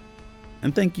Mirai,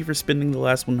 and thank you for spending the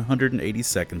last 180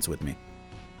 seconds with me.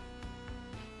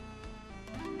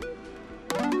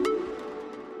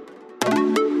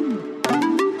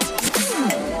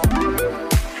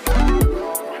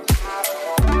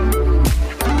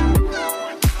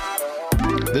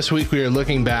 This week we are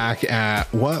looking back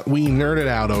at what we nerded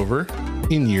out over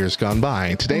in years gone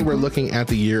by. Today we're looking at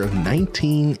the year of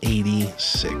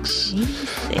 1986.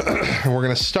 We're going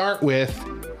to start with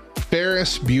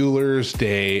Ferris Bueller's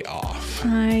Day Off.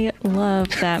 I love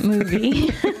that movie.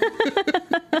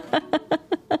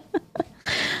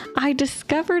 I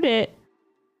discovered it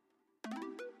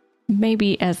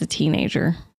maybe as a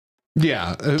teenager.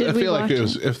 Yeah, I feel like it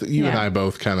was, if you and I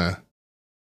both kind of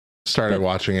started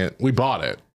watching it, we bought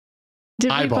it.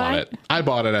 I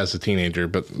bought it as a teenager,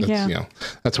 but that's,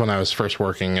 that's when I was first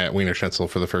working at Wiener Schnitzel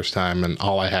for the first time, and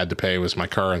all I had to pay was my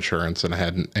car insurance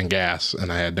and gas,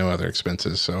 and I had no other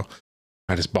expenses. So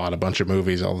I just bought a bunch of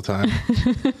movies all the time.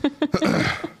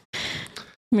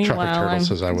 Meanwhile, I'm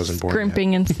says I wasn't born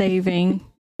scrimping and saving,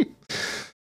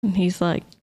 and he's like,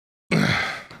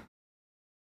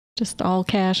 just all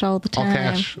cash all the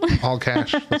time. All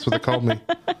cash. That's what they called me.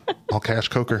 All cash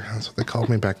Coker. That's what they called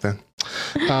me back then.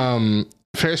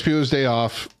 Ferris Bueller's Day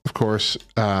Off, of course.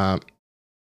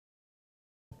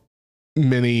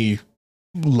 Many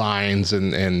lines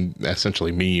and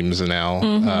essentially memes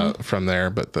now from there,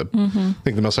 but I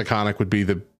think the most iconic would be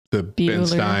the Ben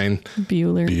Stein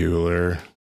Bueller.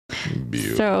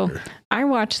 So I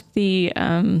watched the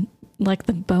like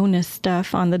the bonus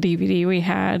stuff on the DVD we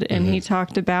had, and he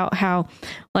talked about how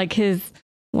like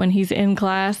when he's in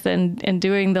class and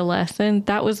doing the lesson,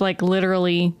 that was like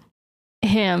literally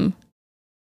him,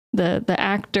 the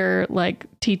actor, like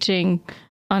teaching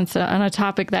on a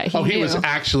topic that he was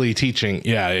actually teaching.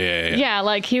 Yeah.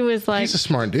 Like he was like, he's a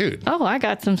smart dude. Oh, I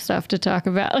got some stuff to talk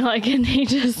about. Like, and he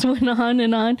just went on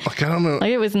and on. Like, I don't know.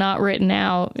 Like it was not written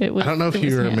out. I don't know if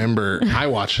you remember. I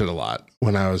watched it a lot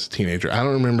when I was a teenager. I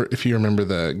don't remember if you remember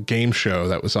the game show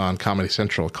that was on Comedy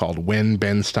Central called Win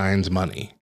Ben Stein's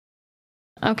Money.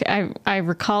 Okay, I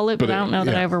recall it, but I don't know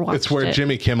that I ever watched it. It's where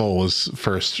Jimmy Kimmel was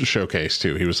first showcased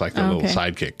too. He was like the little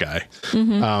sidekick guy.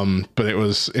 But it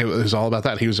was all about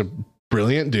that. He was a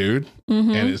brilliant dude,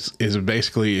 and is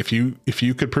basically if you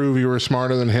could prove you were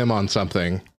smarter than him on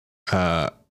something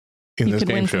in this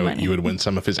game show, you would win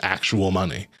some of his actual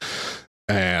money.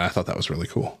 And I thought that was really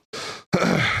cool.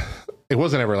 It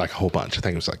wasn't ever like a whole bunch. I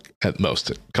think it was like at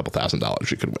most a couple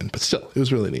 $1,000 you could win, but still, it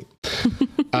was really neat.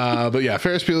 But yeah,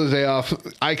 Ferris Bueller's Day Off,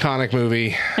 iconic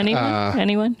movie.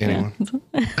 Anyone?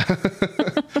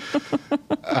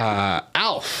 Yeah.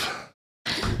 Alf.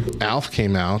 Alf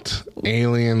came out.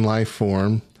 Alien life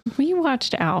form. We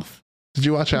watched Alf. Did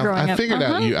you watch Alf? I figured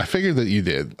I figured that you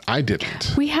did. I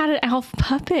didn't. We had an Alf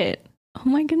puppet. Oh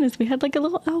my goodness, we had like a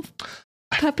little Alf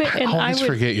puppet, and I always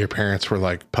forget your parents were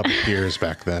like puppeteers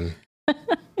back then.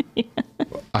 Yeah.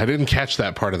 I didn't catch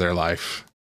that part of their life.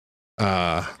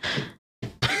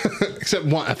 Except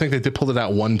one, I think they pulled it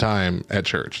out one time at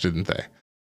church, didn't they?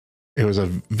 It was a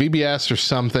VBS or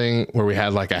something where we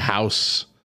had like a house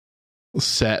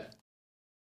set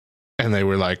and they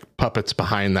were like puppets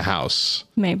behind the house.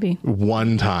 Maybe.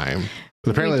 One time.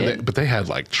 But apparently they had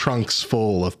like trunks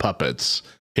full of puppets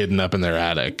hidden up in their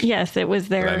attic. Yes, it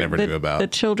was I never knew about the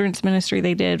children's ministry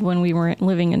they did when we were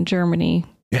living in Germany.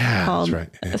 Yeah, called that's right.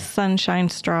 Yeah. Sunshine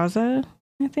Straße,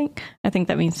 I think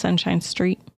that means Sunshine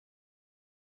Street.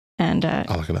 And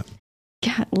I'll look it up.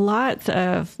 Yeah, lots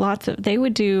of they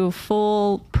would do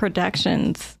full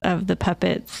productions of the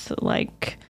puppets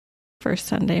like first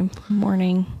Sunday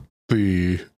morning.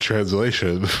 The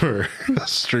translation for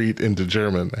street into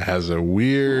German has a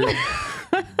weird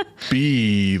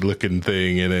bee looking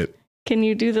thing in it. Can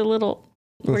you do the little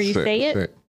where you say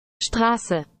it?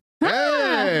 Straße.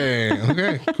 Hey,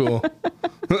 okay, cool.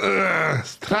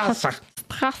 Straße.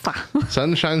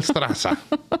 Sunshine Straße.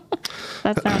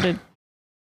 That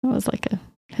was like a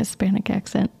Hispanic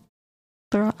accent.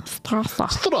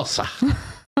 Straße.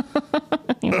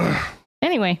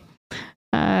 Anyway,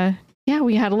 yeah,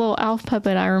 we had a little Alf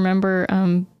puppet. I remember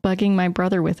bugging my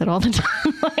brother with it all the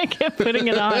time, like putting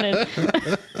it on.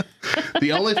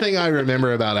 The only thing I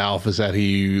remember about Alf is that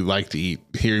he wanted to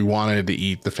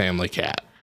eat the family cat.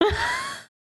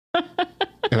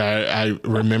 And I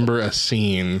remember a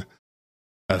scene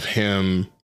of him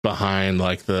behind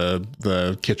like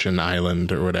the kitchen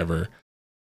island or whatever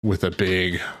with a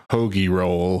big hoagie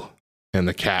roll, and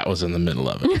the cat was in the middle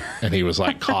of it, and he was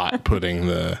like caught putting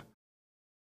the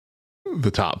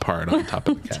top part on top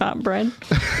of the cat. Top bread.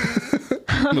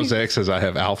 Mosaic says I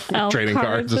have Alf trading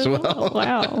cards as well.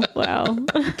 Wow.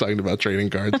 Talking about trading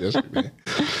cards yesterday.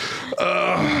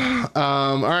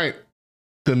 All right.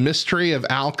 The Mystery of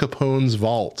Al Capone's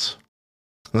Vault.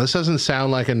 Now, this doesn't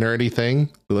sound like a nerdy thing,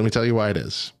 but let me tell you why it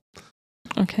is.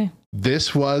 Okay.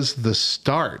 This was the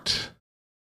start,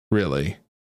 really,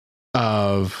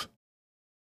 of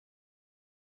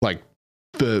like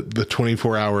the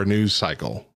 24-hour news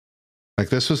cycle. Like,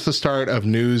 this was the start of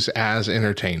news as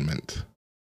entertainment.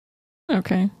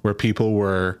 Okay. Where people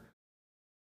were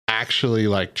actually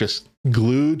like just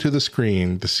glued to the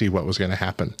screen to see what was going to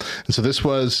happen. And so this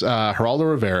was Geraldo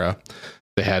Rivera.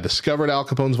 They had discovered Al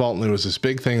Capone's vault, and it was this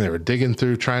big thing. They were digging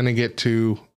through, trying to get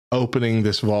to opening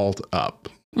this vault up.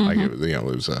 Like, it was, it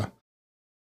was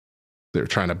they were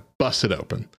trying to bust it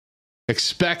open,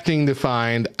 expecting to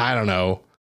find, I don't know,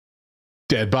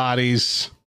 dead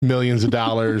bodies, millions of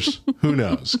dollars, who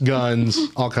knows, guns,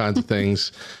 all kinds of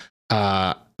things.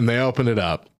 And they opened it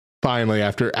up finally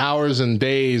after hours and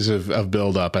days of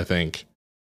build up, I think.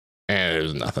 And there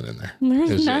was nothing in there.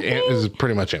 It was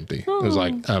pretty much empty. Oh. It was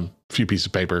like a few pieces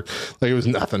of paper. Like, it was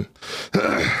nothing.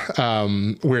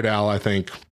 Weird Al, I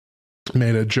think,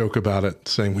 made a joke about it,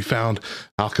 saying, "We found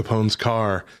Al Capone's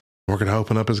car. We're going to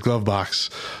open up his glove box.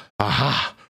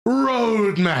 Aha!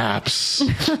 Road maps."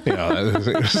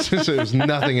 There was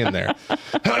nothing in there.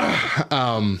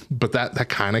 But that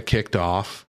kind of kicked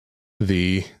off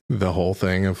the whole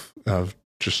thing of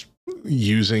just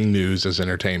using news as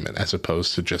entertainment as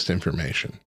opposed to just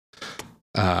information.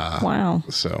 Wow.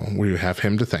 So we have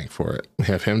him to thank for it. We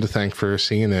have him to thank for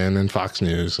CNN and Fox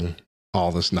News and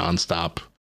all this nonstop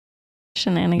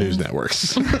shenanigans news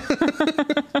networks.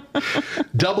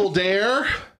 Double Dare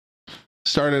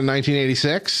started in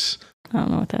 1986. I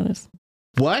don't know what that is.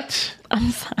 What?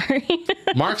 I'm sorry.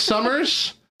 Mark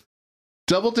Summers?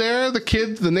 Double Dare, the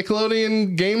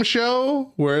Nickelodeon game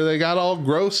show where they got all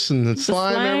gross and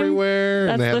slime everywhere.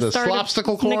 That's and they had the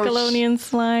slopsicle course. Nickelodeon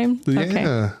slime. Yeah. Okay.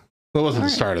 Well, it wasn't the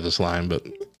start of the slime, but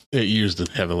it used it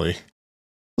heavily.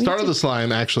 Start of the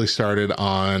Slime actually started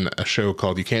on a show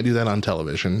called You Can't Do That on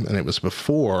Television, and it was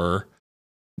before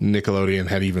Nickelodeon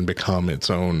had even become its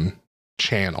own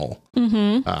channel.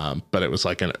 But it was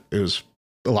like it was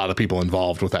a lot of people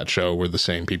involved with that show were the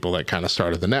same people that kind of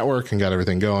started the network and got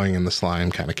everything going, and the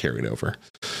Slime kind of carried over.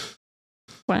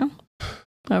 Wow.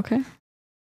 Okay. You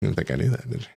didn't think I knew that,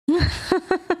 did you?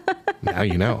 Now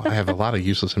you know. I have a lot of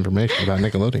useless information about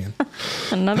Nickelodeon.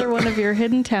 Another one of your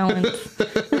hidden talents.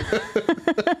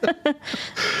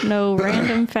 No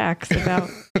random facts about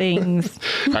things.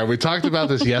 All right, we talked about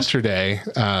this yesterday.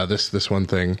 This one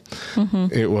thing.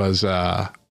 It was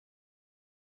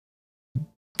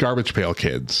Garbage Pail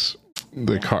Kids,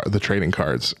 the trading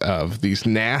cards of these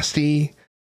nasty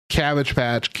Cabbage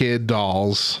Patch Kid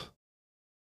dolls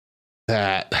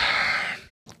that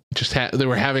just they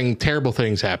were having terrible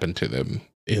things happen to them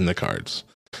in the cards.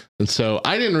 And so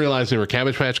I didn't realize they were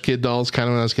Cabbage Patch Kid dolls. Kind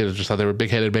of when I was a kid, I just thought they were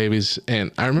big-headed babies.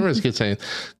 And I remember as a kid saying,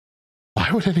 why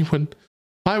would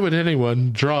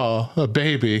anyone draw a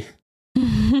baby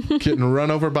getting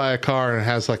run over by a car and it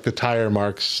has like the tire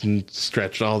marks and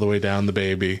stretched all the way down the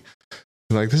baby?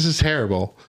 I'm like, this is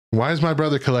terrible. Why is my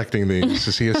brother collecting these?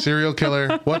 Is he a serial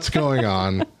killer? What's going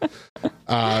on?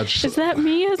 Is that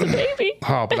me as a baby?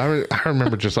 Oh, but I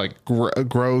remember just like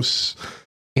gross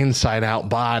inside out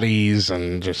bodies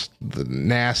and just the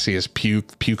nastiest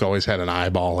puke. Puke always had an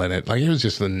eyeball in it. Like, it was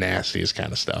just the nastiest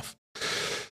kind of stuff.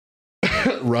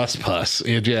 Rust pus.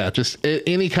 Yeah, just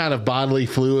any kind of bodily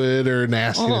fluid or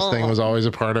nastiness thing was always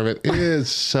a part of it. It is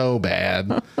so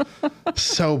bad.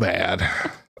 So bad.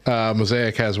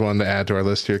 Mosaic has one to add to our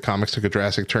list here. Comics took a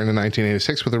drastic turn in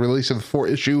 1986 with the release of the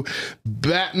 4-issue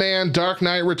Batman Dark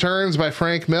Knight Returns by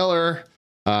Frank Miller.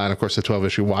 And of course, the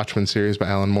 12-issue Watchmen series by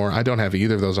Alan Moore. I don't have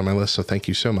either of those on my list, so thank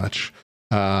you so much.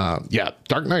 Dark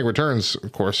Knight Returns,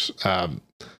 of course,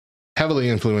 heavily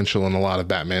influential in a lot of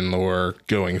Batman lore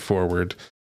going forward.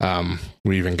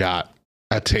 We even got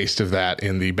a taste of that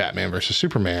in the Batman versus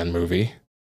Superman movie,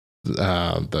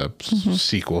 the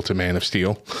sequel to Man of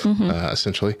Steel,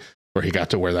 essentially, where he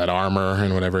got to wear that armor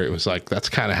and whatever. It was like, that's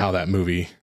kind of how that movie,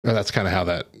 or that's kind of how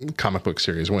that comic book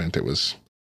series went. It was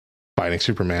fighting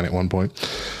Superman at one point.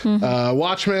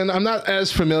 Watchmen, I'm not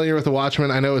as familiar with the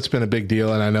Watchmen. I know it's been a big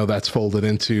deal, and I know that's folded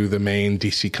into the main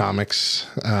DC Comics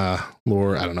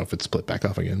lore. I don't know if it's split back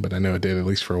off again, but I know it did, at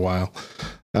least for a while,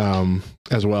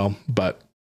 as well. But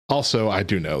also, I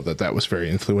do know that was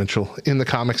very influential in the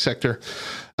comic sector.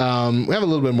 We have a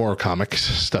little bit more comic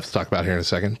stuff to talk about here in a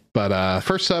second. But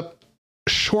first up,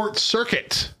 Short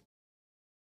Circuit.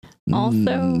 Also,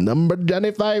 number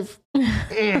 25.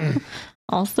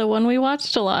 Also one we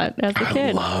watched a lot as a kid.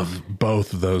 I love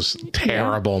both of those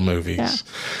terrible movies. Yeah.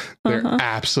 They're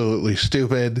absolutely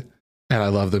stupid, and I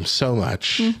love them so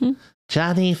much.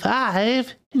 Johnny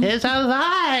Five is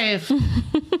alive.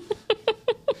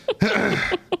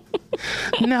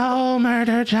 No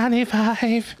murder, Johnny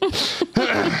Five.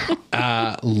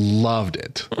 Loved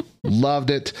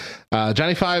it.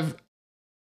 Johnny Five,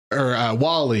 or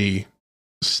Wally,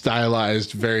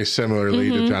 stylized very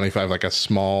similarly to Johnny Five, like a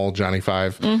small Johnny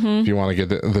Five, if you want to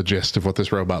get the gist of what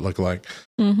this robot looked like.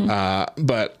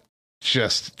 But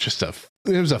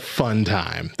it was a fun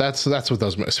time. That's what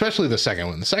those, especially the second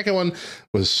one. The second one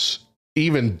was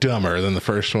even dumber than the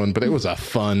first one, but it was a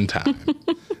fun time.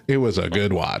 It was a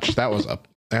good watch. That was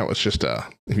just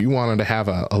if you wanted to have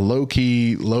a low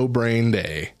key, low brain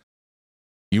day,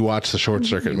 you watch the Short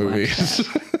Circuit movies.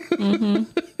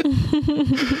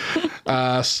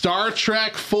 Star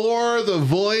Trek IV: The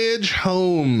Voyage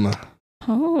Home.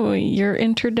 Oh, your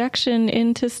introduction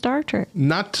into Star Trek.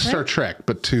 Not to Star Trek,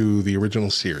 but to the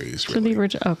original series. Really. To the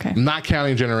original, okay. I'm not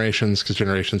counting Generations, because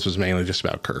Generations was mainly just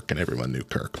about Kirk and everyone knew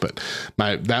Kirk. But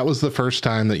that was the first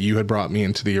time that you had brought me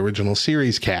into the original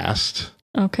series cast.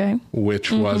 Okay.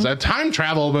 Which was a time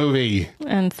travel movie.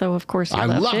 And so, of course, I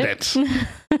loved it.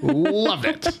 Loved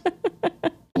it.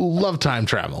 Love time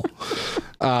travel.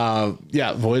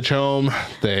 Voyage Home.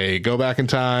 They go back in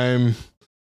time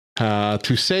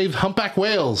to save humpback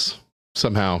whales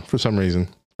somehow, for some reason,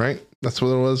 right? That's what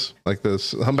it was. Like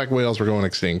this, humpback whales were going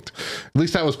extinct. At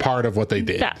least that was part of what they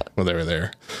did when they were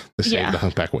there. They saved the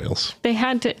humpback whales. They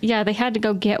had to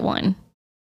go get one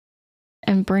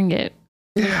and bring it.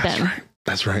 Yeah,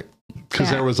 that's right.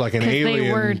 Because there was like an alien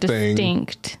they were thing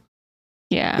distinct.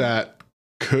 Yeah. That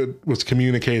was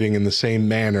communicating in the same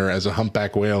manner as a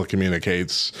humpback whale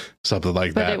communicates, something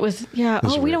like that. But it was,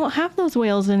 we don't have those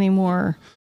whales anymore.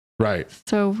 Right.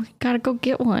 So we got to go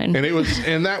get one.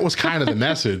 And that was kind of the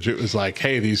message. It was like,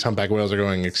 hey, these humpback whales are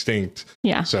going extinct.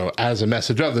 Yeah. So as a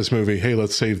message of this movie, hey,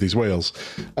 let's save these whales.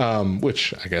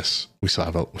 Which I guess we still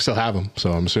have them.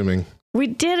 So I'm assuming we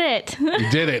did it. We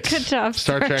did it. Good job.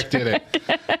 Star Trek did it.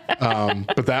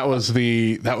 But that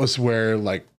was where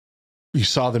like you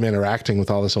saw them interacting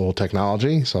with all this old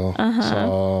technology. So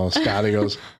Scotty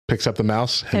picks up the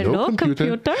mouse. Hello,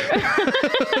 computer.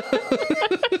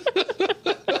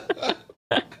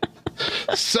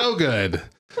 So good.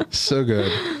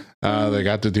 They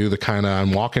got to do the kind of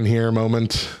I'm walking here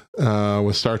moment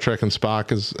with Star Trek and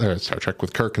Spock Star Trek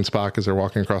with Kirk and Spock as they're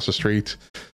walking across the street.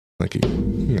 Like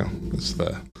it's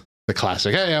the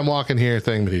classic "Hey, I'm walking here"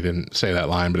 thing, but he didn't say that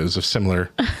line, but it was a similar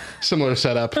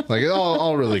setup. Like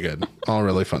all really good, all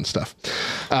really fun stuff.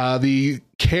 The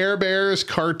Care Bears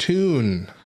cartoon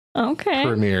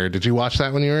premiere. Did you watch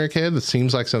that when you were a kid? It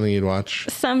seems like something you'd watch.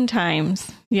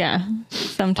 Sometimes. Yeah.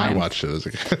 Sometimes. I watched it as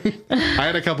a kid. I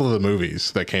had a couple of the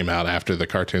movies that came out after the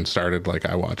cartoon started. Like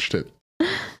I watched it.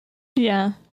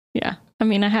 Yeah. Yeah. I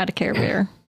mean, I had a Care Bear.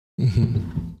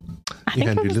 I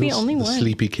think I was the only one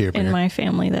sleepy Care Bear in my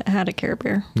family that had a Care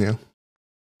Bear. Yeah.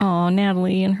 Oh,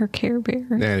 Natalie and her Care Bear.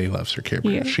 Natalie loves her Care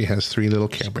Bear. Yeah. She has 3 little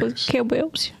Care Bears. Care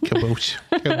Bears.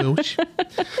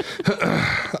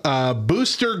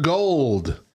 Booster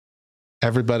Gold.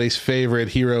 Everybody's favorite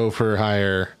hero for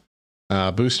hire.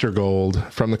 Booster Gold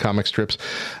from the comic strips.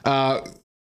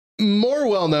 More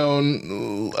well known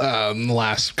in the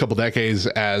last couple decades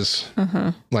as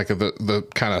like the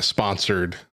kind of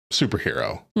sponsored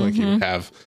superhero. Like you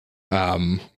have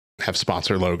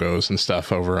sponsor logos and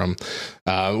stuff over them.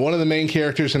 One of the main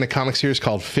characters in a comic series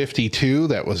called 52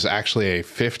 that was actually a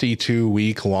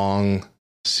 52-week long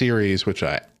series, which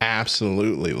I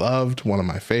absolutely loved. One of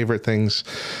my favorite things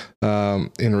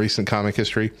in recent comic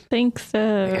history. Thanks,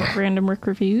 Random Rick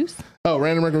Reviews. Oh,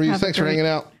 Random Rick Reviews. Thanks for hanging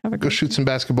out. Go shoot some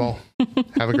basketball.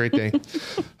 Have a great day.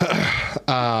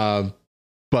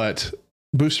 But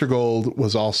Booster Gold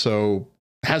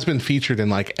has been featured in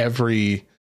like every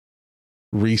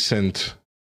recent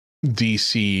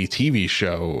DC TV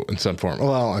show in some form.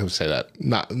 Well, I would say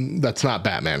that's not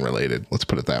Batman related. Let's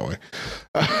put it that way.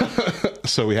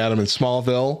 So we had him in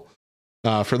Smallville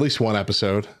for at least one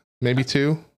episode, maybe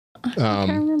 2.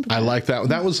 I like that.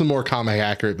 That was the more comic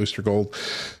accurate Booster Gold.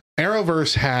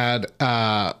 Arrowverse had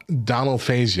Donald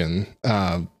Faison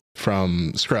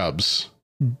from Scrubs,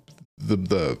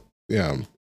 the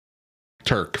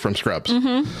Turk from Scrubs,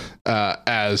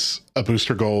 as a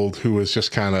Booster Gold who was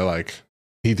just kind of like,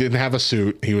 he didn't have a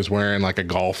suit. He was wearing like a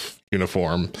golf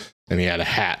uniform and he had a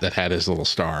hat that had his little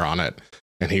star on it.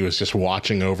 And he was just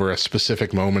watching over a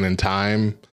specific moment in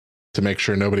time to make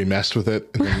sure nobody messed with it.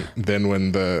 And then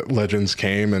when the legends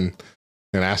came and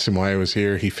asked him why he was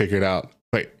here, he figured out,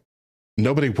 wait,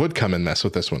 nobody would come and mess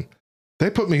with this one. They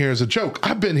put me here as a joke.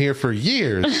 I've been here for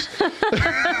years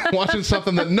watching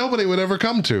something that nobody would ever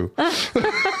come to.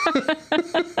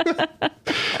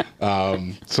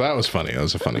 So that was funny. It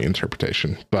was a funny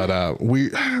interpretation. But I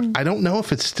don't know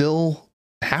if it's still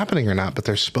happening or not, but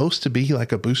there's supposed to be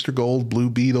like a Booster Gold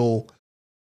Blue Beetle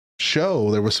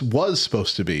show. There was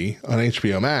supposed to be on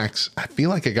HBO Max. I feel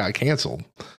like it got canceled.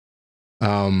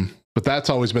 But that's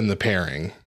always been the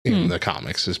pairing in the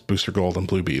comics, is Booster Gold and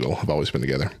Blue Beetle have always been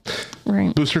together.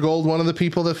 Right. Booster Gold, one of the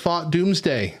people that fought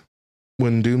Doomsday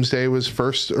when Doomsday was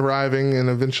first arriving and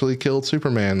eventually killed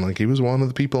Superman. Like, he was one of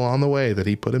the people on the way that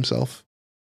he put himself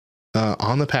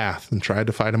on the path and tried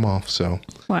to fight him off. So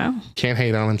wow, can't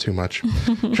hate on him too much.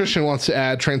 Tristan wants to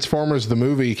add, Transformers the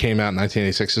movie came out in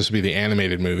 1986. This would be the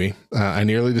animated movie. I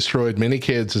nearly destroyed many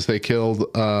kids as they killed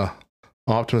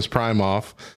Optimus Prime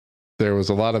off. There was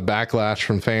a lot of backlash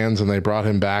from fans, and they brought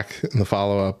him back in the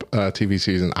follow-up TV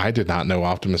season. I did not know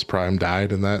Optimus Prime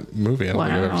died in that movie. I don't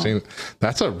think I've ever seen it.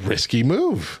 That's a risky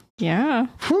move. Yeah.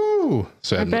 Whew.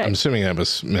 So I'm assuming that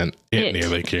was meant it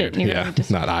nearly killed. Yeah,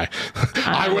 not I.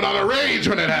 I went on a rage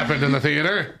when it happened in the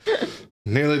theater.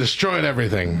 Nearly destroyed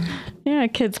everything. Yeah,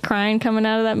 kids crying coming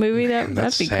out of that movie. That'd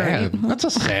be sad. Great. That's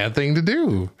a sad thing to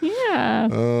do. Yeah.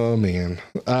 Oh, man.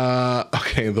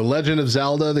 Okay, The Legend of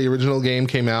Zelda, the original game,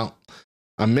 came out.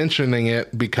 I'm mentioning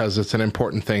it because it's an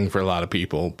important thing for a lot of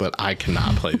people, but I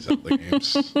cannot play Zelda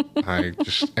games. I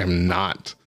just am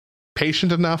not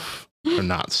patient enough or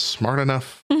not smart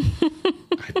enough. I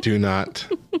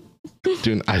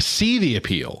see the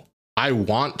appeal. I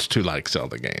want to like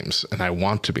Zelda games and I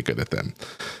want to be good at them.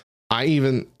 I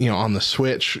even, on the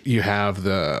Switch, you have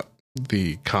the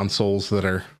consoles that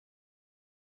are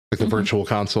like the virtual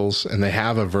consoles, and they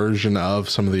have a version of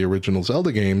some of the original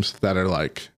Zelda games that are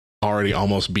like already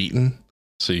almost beaten,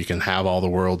 so you can have all the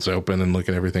worlds open and look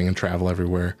at everything and travel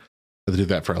everywhere. They do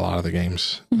that for a lot of the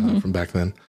games from back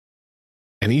then,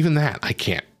 and even that I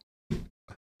can't.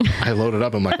 I load it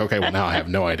up, I'm like, okay, well, now I have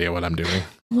no idea what I'm doing.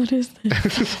 What is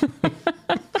this?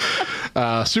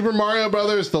 Super Mario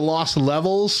Brothers The Lost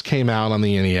Levels came out on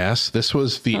the NES. This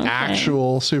was the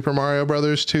actual Super Mario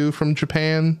Brothers 2 from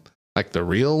Japan, like the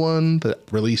real one that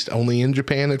released only in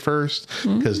Japan at first,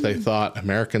 because they thought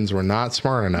Americans were not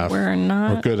smart enough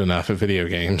or good enough at video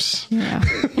games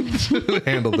to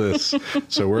handle this.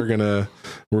 So we're gonna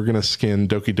skin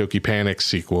Doki Doki Panic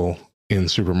sequel in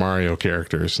Super Mario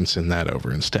characters and send that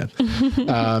over instead.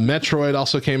 Metroid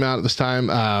also came out at this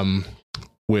time,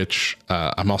 which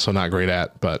I'm also not great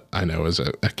at, but I know is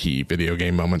a key video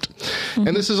game moment.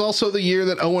 And this is also the year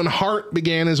that Owen Hart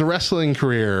began his wrestling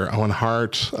career. Owen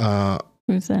Hart.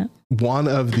 Who's that? One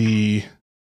of the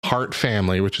Hart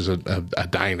family, which is a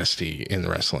dynasty in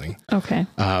wrestling. Okay.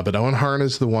 But Owen Hart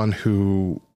is the one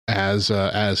who, as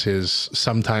his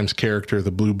sometimes character,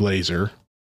 the Blue Blazer,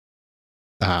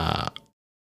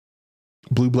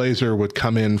 Blue Blazer would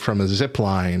come in from a zip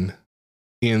line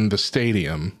in the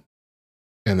stadium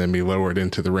and then be lowered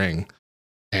into the ring.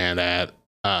 And at,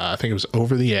 I think it was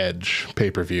Over the Edge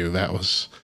pay-per-view, that was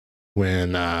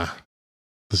when the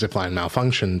zip line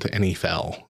malfunctioned and he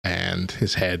fell and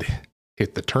his head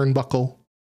hit the turnbuckle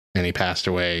and he passed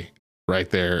away right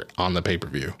there on the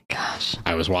pay-per-view. Gosh.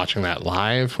 I was watching that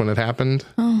live when it happened.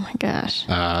 Oh my gosh.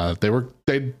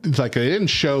 They didn't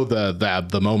show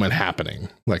the moment happening.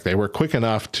 Like, they were quick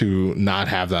enough to not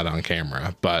have that on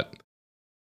camera, but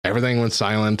everything went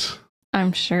silent.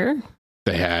 I'm sure.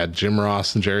 They had Jim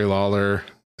Ross and Jerry Lawler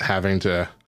having to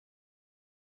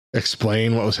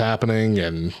explain what was happening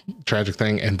and tragic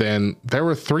thing. And then there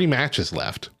were 3 matches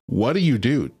left. What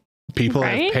do? People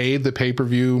have paid the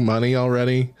pay-per-view money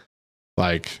already.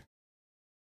 Like,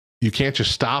 you can't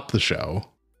just stop the show.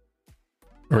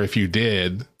 Or if you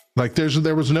did, like,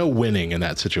 there was no winning in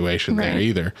that situation there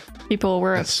either. People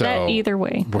were upset either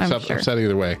way. Upset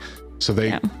either way. So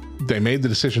they made the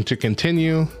decision to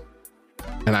continue.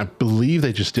 And I believe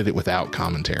they just did it without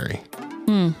commentary.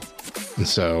 And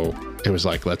so it was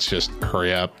like, let's just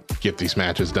hurry up, get these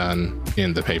matches done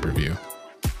in the pay-per-view.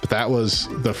 But that was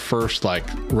the first like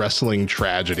wrestling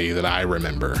tragedy that I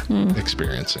remember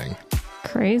experiencing.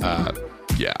 Crazy.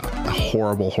 Yeah, a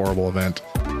horrible, horrible event.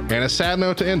 And a sad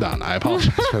note to end on. I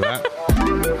apologize for that.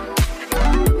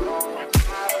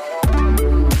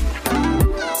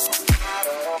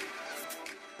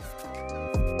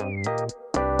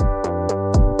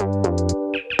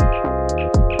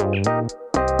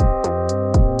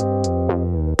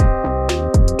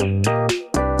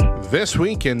 This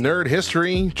week in nerd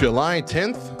history, July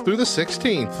 10th through the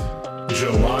 16th.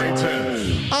 July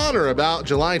 10th. On or about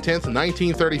July 10th,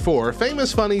 1934,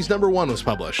 Famous Funnies #1 was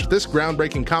published. This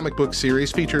groundbreaking comic book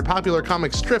series featured popular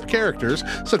comic strip characters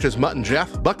such as Mutt and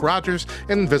Jeff, Buck Rogers,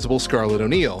 and Invisible Scarlet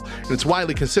O'Neil, and it's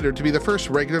widely considered to be the first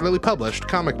regularly published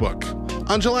comic book.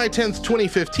 On July 10th,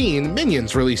 2015,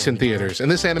 Minions released in theaters. In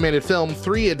this animated film,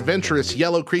 3 adventurous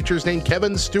yellow creatures named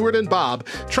Kevin, Stuart, and Bob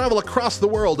travel across the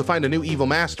world to find a new evil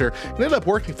master and end up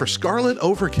working for Scarlet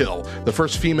Overkill, the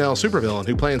first female supervillain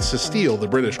who plans to steal the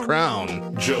British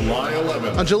crown. July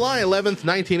 11th. On July 11th,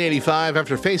 1985,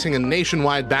 after facing a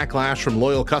nationwide backlash from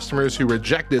loyal customers who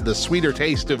rejected the sweeter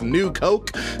taste of new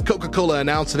Coke, Coca-Cola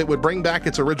announced that it would bring back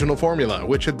its original formula,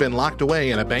 which had been locked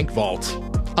away in a bank vault.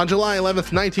 On July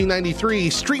 11th, 1993,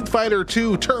 Street Fighter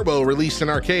II Turbo released in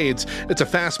arcades. It's a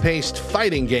fast-paced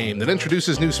fighting game that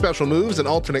introduces new special moves and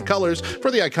alternate colors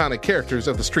for the iconic characters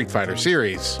of the Street Fighter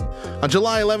series. On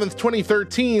July 11th,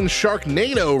 2013,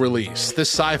 Sharknado released. This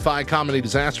sci-fi comedy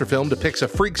disaster film depicts a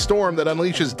freak storm that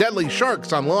unleashes deadly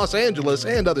sharks on Los Angeles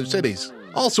and other cities.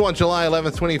 Also on July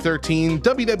 11th, 2013,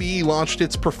 WWE launched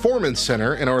its Performance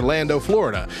Center in Orlando,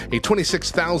 Florida, a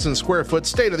 26,000 square foot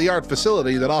state-of-the-art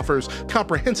facility that offers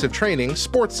comprehensive training,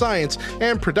 sports science,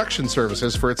 and production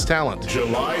services for its talent.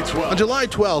 July 12th. On July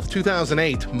 12th,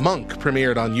 2008, Monk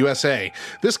premiered on USA.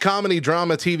 This comedy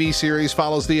drama TV series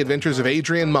follows the adventures of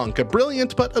Adrian Monk, a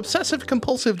brilliant but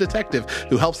obsessive-compulsive detective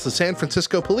who helps the San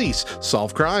Francisco police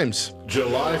solve crimes.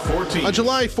 July 14th. On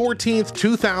July 14th,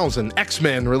 2000,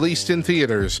 X-Men released in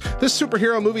theaters. This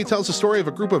superhero movie tells the story of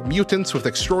a group of mutants with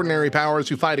extraordinary powers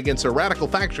who fight against a radical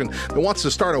faction that wants to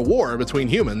start a war between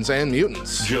humans and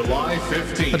mutants. July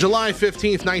 15th. On July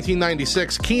 15th,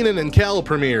 1996, Kenan and Kel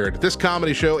premiered. This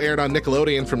comedy show aired on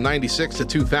Nickelodeon from 96 to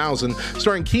 2000,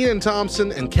 starring Kenan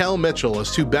Thompson and Kel Mitchell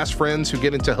as 2 best friends who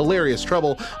get into hilarious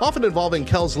trouble, often involving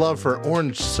Kel's love for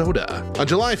orange soda. On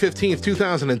July 15th,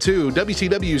 2002,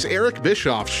 WCW's Eric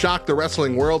Bischoff shocked the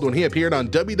wrestling world when he appeared on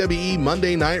WWE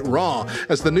Monday Night Raw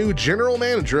as the new general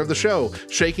manager of the show,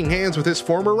 shaking hands with his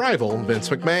former rival, Vince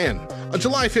McMahon. On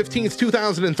July 15th,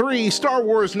 2003, Star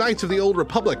Wars Knights of the Old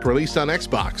Republic released on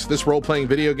Xbox. This role-playing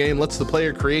video game lets the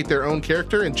player create their own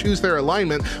character and choose their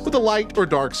alignment with the light or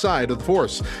dark side of the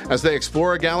Force, as they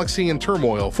explore a galaxy in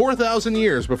turmoil 4,000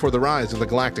 years before the rise of the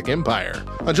Galactic Empire.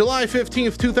 On July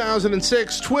 15th,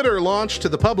 2006, Twitter launched to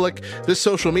the public. This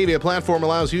social media platform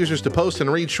allows users to post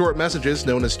and read short messages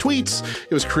known as tweets.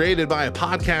 It was created by a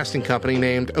podcasting company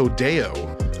named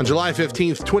Odeo. On July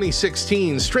 15th,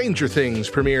 2016, Stranger Things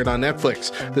premiered on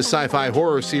Netflix. This sci-fi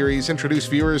horror series introduced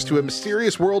viewers to a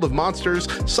mysterious world of monsters,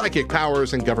 psychic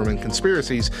powers, and government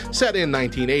conspiracies set in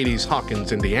 1980s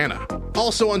Hawkins, Indiana.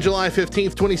 Also on July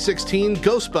 15th, 2016,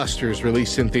 Ghostbusters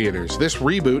released in theaters. This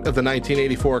reboot of the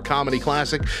 1984 comedy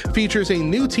classic features a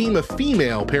new team of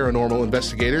female paranormal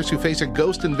investigators who face a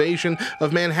ghost invasion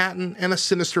of Manhattan and a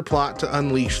sinister plot to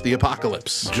unleash the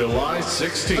apocalypse. July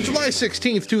 16th. On July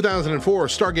 16th, 2004,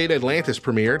 Stargate Atlantis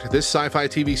premiered. This sci-fi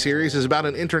TV series is about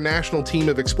an international team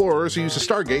of explorers who use a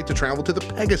Stargate to travel to the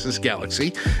Pegasus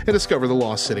Galaxy and discover the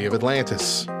lost city of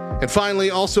Atlantis. And finally,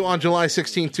 also on July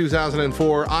 16,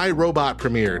 2004, I, Robot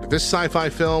premiered. This sci-fi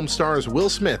film stars Will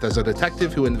Smith as a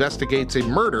detective who investigates a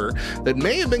murder that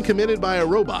may have been committed by a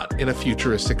robot in a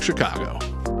futuristic Chicago.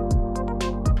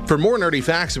 For more nerdy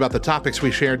facts about the topics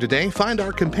we shared today, find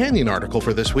our companion article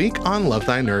for this week on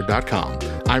lovethynerd.com.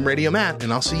 I'm Radio Matt,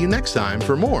 and I'll see you next time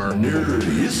for more Nerd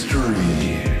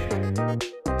History.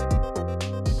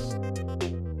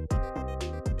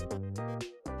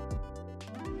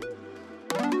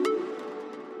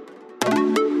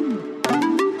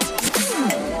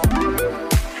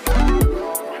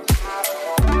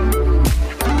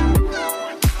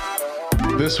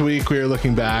 This week, we are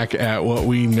looking back at what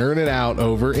we nerded out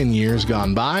over in years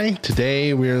gone by.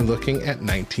 Today, we are looking at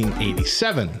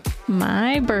 1987.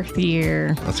 My birth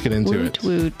year. Let's get into Woot it.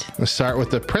 woot. Let's start with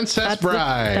The Princess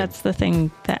Bride. That's the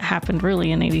thing that happened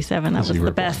really in 87. That was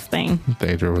the best thing.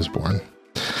 Deidra was born.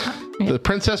 The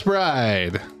Princess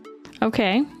Bride.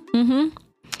 Okay.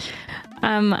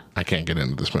 I can't get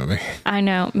into this movie. I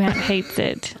know. Matt hates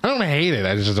it. I don't hate it.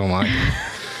 I just don't like it.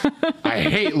 I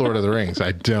hate Lord of the Rings.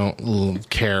 I don't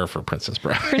care for Princess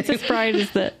Bride. Princess Bride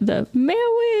is the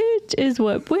marriage is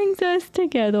what brings us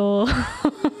together.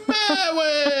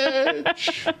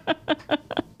 Marriage.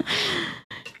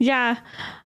 Yeah,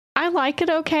 I like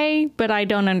it okay, but I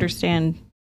don't understand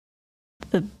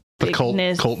the cult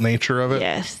nature of it.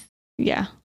 Yes, yeah,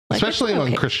 like, especially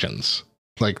among Christians,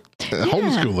 like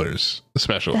homeschoolers,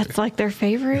 especially. That's like their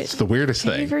favorite. It's the weirdest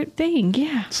thing.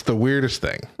 Yeah, it's the weirdest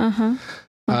thing.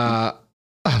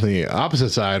 On the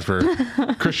opposite side for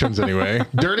Christians anyway,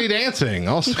 Dirty Dancing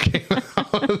also came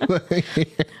out.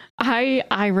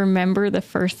 I remember the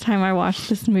first time I watched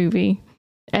this movie,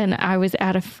 and I was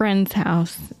at a friend's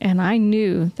house, and I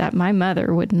knew that my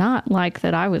mother would not like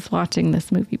that I was watching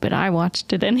this movie, but I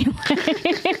watched it anyway.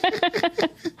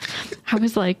 I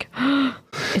was like, oh,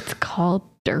 it's called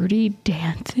Dirty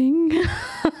Dancing.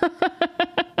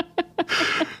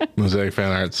 Mosaic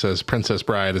Fan Art says Princess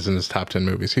Bride is in his top 10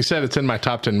 movies. He said it's in my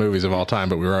top 10 movies of all time,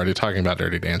 but we were already talking about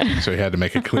Dirty Dancing, so he had to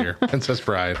make it clear. Princess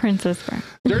Bride. Princess Bride.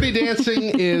 Dirty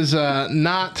Dancing is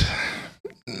not.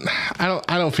 I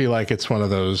don't feel like it's one of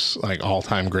those like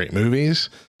all-time great movies,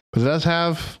 but it does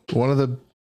have one of the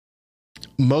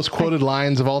most quoted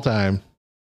lines of all time.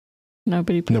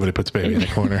 Nobody puts baby in the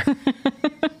corner.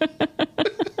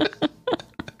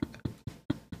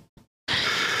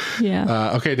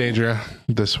 Yeah. Okay, Deidra,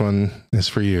 this one is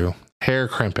for you. Hair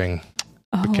crimping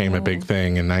became a big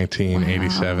thing in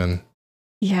 1987. Wow.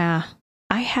 Yeah,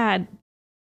 I had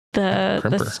the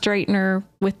straightener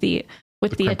with the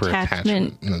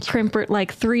attachment crimper,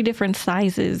 like 3 different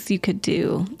sizes you could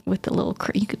do with the little.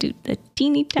 You could do the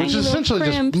teeny tiny, which is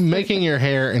essentially just making your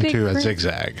hair into a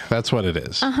zigzag. That's what it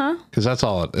is. Because that's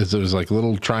all it is. It was like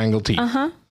little triangle teeth.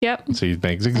 Yep. So you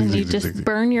make zigzag. And you just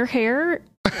burn your hair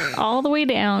all the way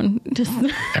down, just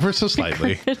ever so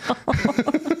slightly.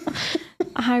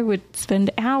 I would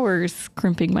spend hours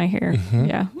crimping my hair.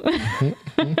 Yeah.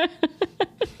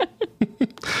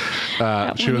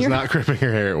 She was not crimping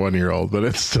her hair at 1 year old, but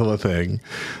it's still a thing.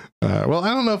 Well,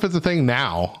 I don't know if it's a thing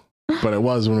now, but it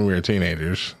was when we were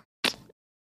teenagers.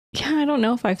 Yeah, I don't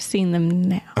know if I've seen them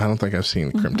now. I don't think I've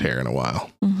seen crimped hair in a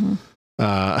while.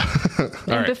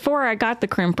 And before I got the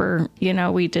crimper,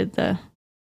 we did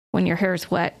when your hair's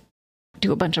wet,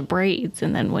 do a bunch of braids,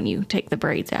 and then when you take the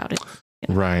braids out,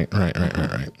 Right.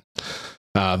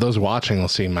 Those watching will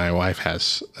see my wife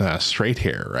has straight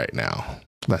hair right now.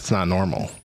 That's not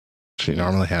normal. She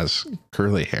normally has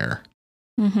curly hair.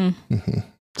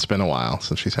 It's been a while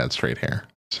since she's had straight hair.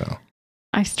 So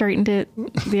I straightened it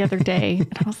the other day,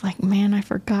 and I was like, man, I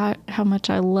forgot how much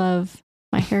I love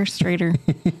my hair straighter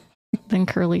than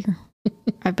curlier.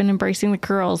 I've been embracing the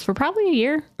curls for probably a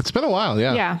year. It's been a while,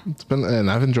 yeah. Yeah.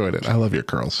 And I've enjoyed it. I love your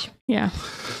curls. Yeah.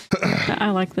 I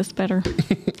like this better.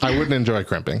 I wouldn't enjoy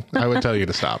crimping. I would tell you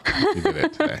to stop if you did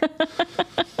it today.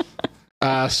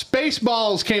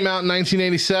 Spaceballs came out in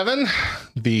 1987.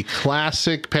 The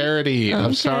classic parody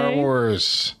of Star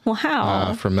Wars.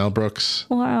 Wow. From Mel Brooks.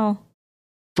 Wow.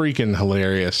 Freaking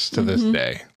hilarious to this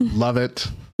day. Love it.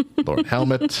 Lord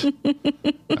Helmet.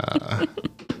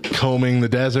 Combing the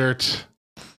desert.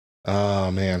 Oh,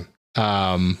 man.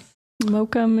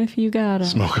 Smoke 'em if you got 'em.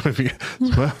 Smoke 'em if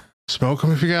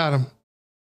you got 'em.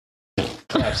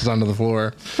 Collapses onto the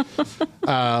floor.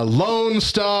 Lone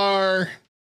Star.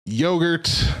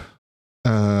 Yogurt.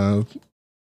 Mel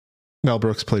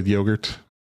Brooks played Yogurt.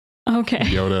 Okay.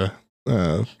 Yoda.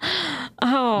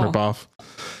 Ripoff.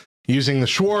 Using the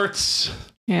Schwartz.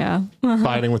 Yeah.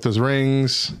 Fighting with his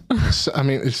rings. I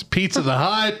mean, it's Pizza the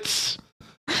Hut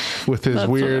with his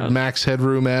weird Max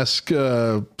Headroom-esque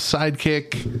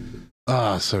sidekick.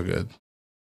 Oh, so good.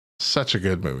 Such a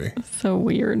good movie. So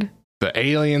weird. The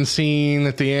alien scene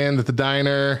at the end at the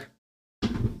diner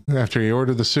after he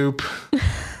ordered the soup.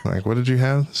 Like, what did you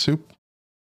have? Soup?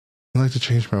 I'd like to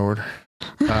change my order.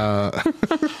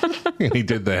 And he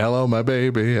did the hello, my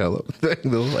baby, hello thing,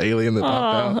 the little alien that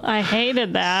popped out. I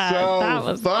hated that. So that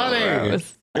was funny.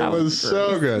 It was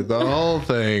so good. The whole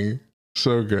thing,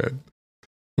 so good.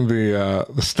 The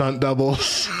stunt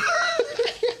doubles.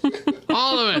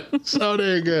 All of it. So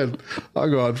dang good. I'll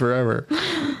go on forever.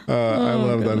 I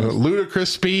love that.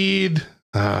 Ludicrous Speed.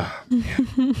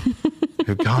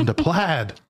 You've gone to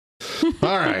plaid.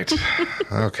 All right.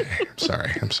 Okay.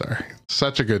 I'm sorry.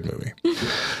 Such a good movie.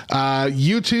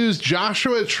 U2's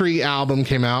Joshua Tree album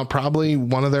came out. Probably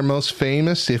one of their most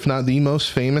famous, if not the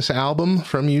most famous album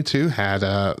from U2. Had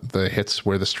the hits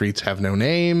Where the Streets Have No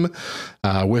Name,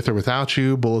 With or Without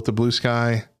You, Bullet the Blue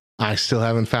Sky. I Still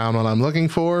Haven't Found What I'm Looking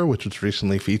For, which was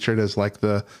recently featured as like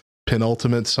the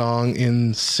penultimate song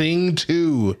in Sing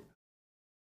 2.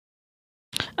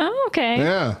 Oh, okay.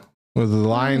 Yeah. With the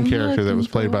lion character that was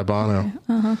played by Bono.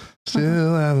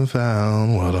 Still haven't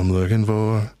found what I'm looking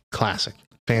for. Classic.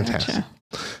 Fantastic.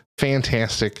 Gotcha.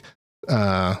 Fantastic.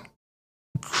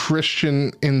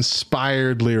 Christian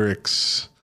inspired lyrics.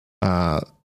 Though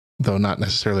not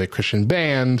necessarily a Christian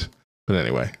band. But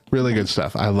anyway, really good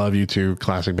stuff. I love U2,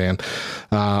 classic band.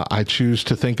 I choose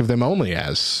to think of them only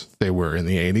as they were in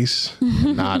the 80s,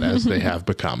 not as they have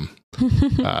become.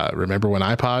 Remember when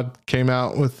iPod came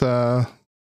out with... or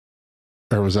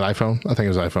was it iPhone? I think it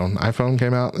was iPhone. iPhone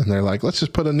came out and they're like, let's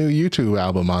just put a new U2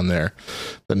 album on there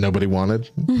that nobody wanted.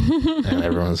 And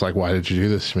everyone's like, why did you do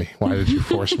this to me? Why did you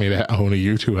force me to own a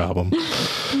U2 album?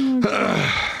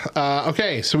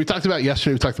 Okay, so we talked about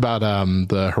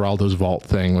the Geraldo's Vault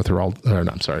thing with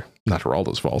not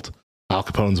Geraldo's Vault. Al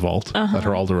Capone's vault that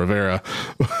Geraldo Rivera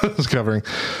was covering.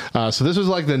 So this was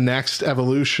like the next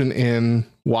evolution in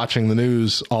watching the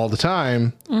news all the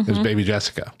time. It was Baby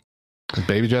Jessica.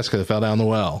 Baby Jessica that fell down the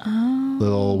well.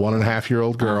 Little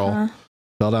 1.5-year-old girl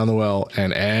fell down the well,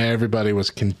 and everybody was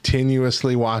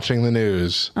continuously watching the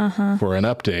news for an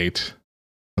update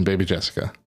on Baby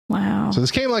Jessica. Wow. So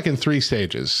this came like in 3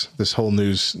 stages. This whole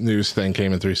news thing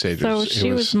came in 3 stages. So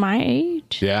she was my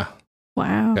age? Yeah.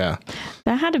 Wow. Yeah.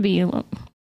 That had to be like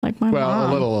my mom.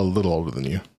 Well, a little older than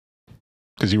you.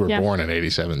 Because you were born in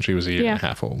 87. She was a year and a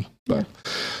half old. But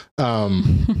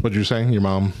what you saying? Your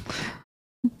mom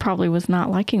probably was not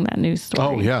liking that news story.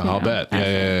 Oh, yeah, I'll bet.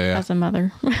 Yeah. As a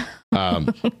mother.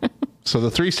 So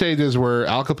the 3 stages were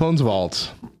Al Capone's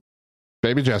vault,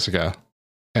 Baby Jessica,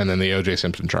 and then the O.J.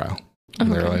 Simpson trial in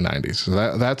the early 90s.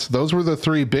 So those were the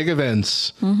 3 big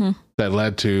events that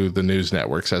led to the news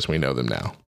networks as we know them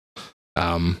now.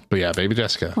 But yeah, Baby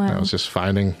Jessica. I was just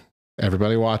finding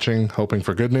everybody watching, hoping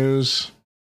for good news.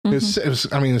 It was,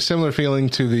 I mean, a similar feeling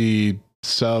to the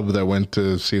sub that went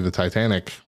to see the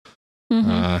Titanic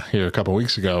here a couple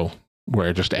weeks ago,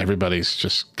 where just everybody's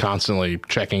just constantly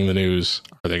checking the news.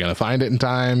 Are they going to find it in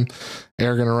time?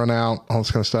 Air going to run out? All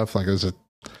this kind of stuff. Like, it was a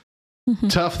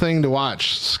tough thing to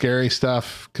watch. Scary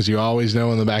stuff, because you always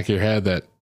know in the back of your head that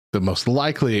the most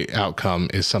likely outcome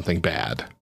is something bad.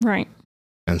 Right.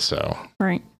 And so,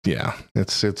 yeah,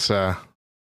 it's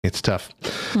tough.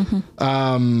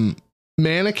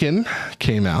 Mannequin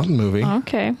came out in movie.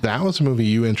 Okay. That was a movie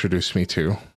you introduced me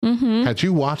to. Had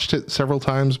you watched it several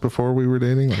times before we were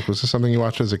dating? Like, was this something you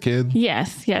watched as a kid?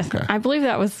 Yes. Okay. I believe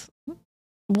that was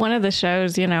one of the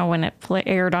shows, when it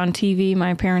aired on TV,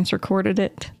 my parents recorded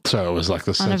it. So it was like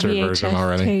the censored version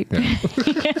already.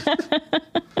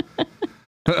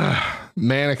 Yeah.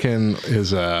 Mannequin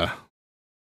is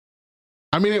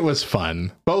I mean, it was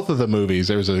fun. Both of the movies,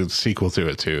 there was a sequel to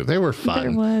it too. They were fun.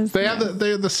 There was. They had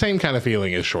the same kind of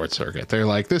feeling as Short Circuit. They're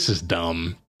like, this is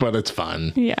dumb, but it's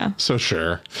fun. Yeah. So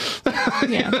sure.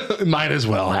 Yeah. It might as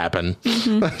well happen.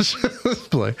 Let's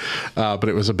play. But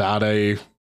it was about a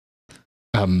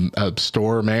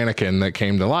store mannequin that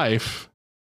came to life.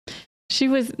 She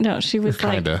was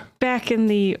like back in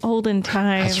the olden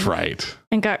times. That's right.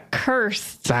 And got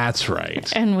cursed. That's right.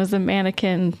 And was a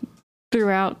mannequin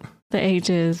throughout the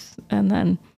ages. And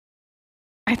then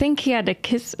I think he had to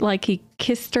he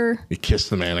kissed her. He kissed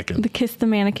the mannequin. Kissed the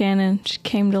mannequin and she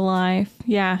came to life.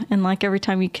 Yeah. And like every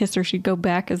time you kiss her, she'd go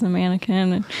back as a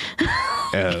mannequin. And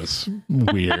it was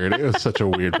weird. It was such a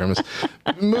weird premise.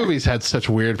 Movies had such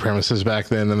weird premises back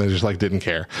then, and they just didn't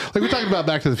care. Like we talked about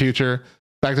Back to the Future.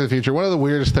 Back to the Future. One of the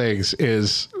weirdest things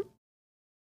is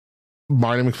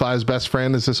Marty McFly's best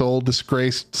friend is this old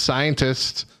disgraced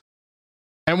scientist,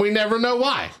 and we never know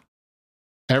why.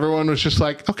 Everyone was just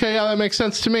like, okay, yeah, that makes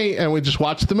sense to me. And we just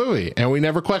watched the movie and we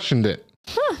never questioned it.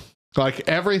 Like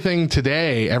everything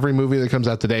today, every movie that comes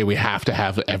out today, we have to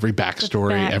have every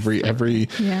backstory,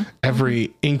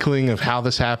 every inkling of how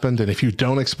this happened. And if you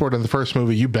don't explore it in the first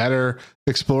movie, you better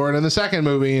explore it in the second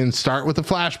movie and start with the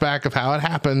flashback of how it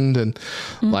happened. And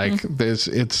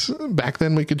it's back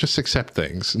then we could just accept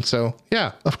things. And so,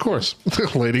 yeah, of course, the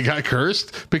lady got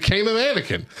cursed, became a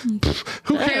mannequin.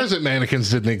 Who cares that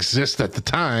mannequins didn't exist at the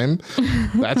time?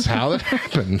 That's how that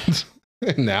happened.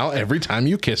 And now every time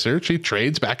you kiss her, she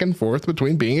trades back and forth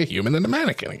between being a human and a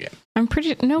mannequin again.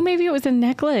 Maybe it was a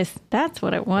necklace. That's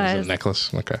what it was. It was a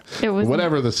necklace? Okay. It was.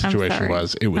 Whatever the situation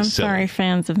was, it was silly. Sorry,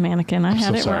 fans of Mannequin. I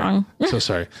had it wrong. I'm so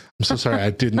sorry. I'm so sorry. I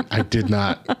did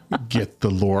not get the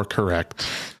lore correct.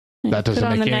 That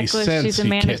doesn't make any sense. She's a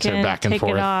mannequin. Kiss her back and forth.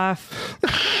 Take it off.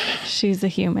 She's a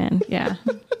human. Yeah.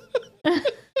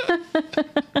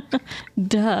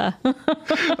 Duh.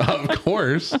 Of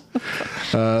course.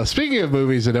 Speaking of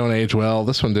movies that don't age well,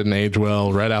 this one didn't age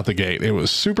well right out the gate. It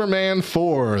was Superman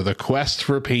 4, The Quest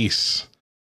for Peace.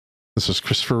 This was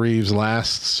Christopher Reeve's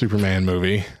last Superman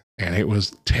movie, and it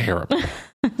was terrible.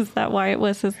 Is that why it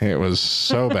was his? It was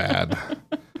so bad.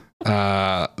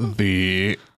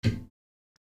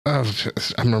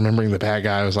 I'm remembering the bad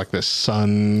guy was like this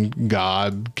sun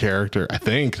god character. I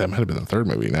think that might have been the third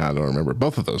movie. Now I don't remember.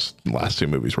 Both of those last 2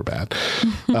 movies were bad.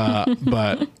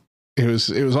 But it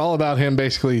was all about him.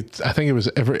 Basically, I think it was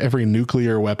every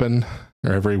nuclear weapon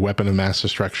or every weapon of mass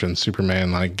destruction.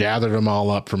 Superman gathered them all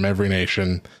up from every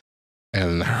nation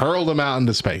and hurled them out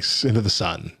into space, into the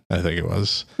sun. I think it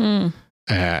was.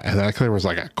 And then there was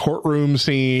a courtroom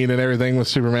scene and everything with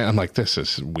Superman. I'm like, this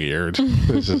is weird.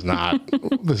 This is not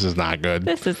good. This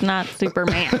is not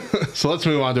Superman. So let's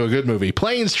move on to a good movie.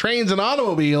 Planes, Trains, and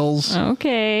Automobiles.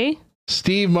 Okay.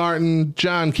 Steve Martin,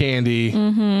 John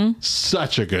Candy.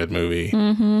 Such a good movie.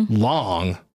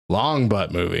 Long Long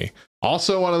Butt movie.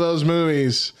 Also one of those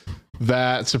movies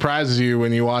that surprises you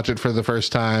when you watch it for the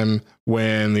first time,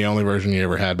 when the only version you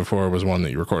ever had before was one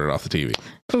that you recorded off the TV.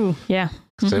 Ooh, yeah.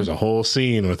 So there's a whole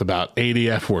scene with about 80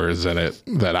 F words in it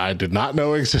that I did not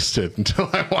know existed until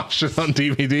I watched it on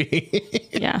DVD.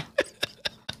 Yeah.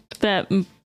 That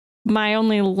my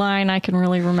only line I can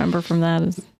really remember from that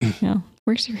is,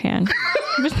 where's your hand?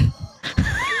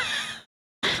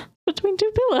 Between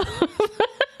two pillows.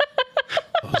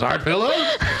 Those are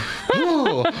pillows?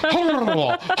 Oh,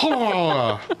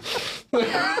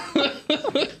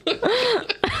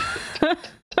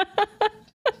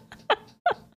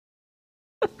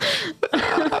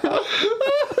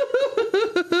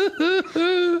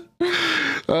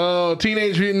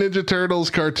 Teenage Mutant Ninja Turtles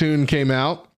cartoon came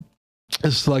out.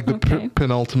 It's like the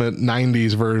penultimate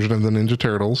 90s version of the Ninja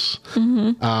Turtles.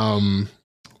 Mm-hmm.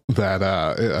 That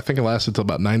I think it lasted till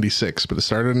about 96, but it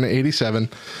started in 87.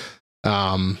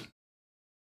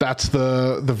 That's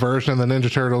the version of the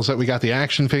Ninja Turtles that we got the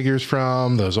action figures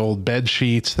from, those old bed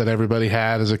sheets that everybody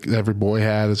had every boy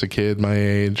had as a kid my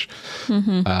age.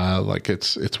 Mm-hmm. Like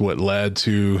it's what led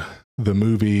to the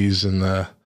movies and the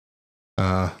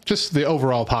just the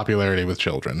overall popularity with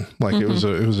children. Like it was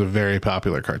a very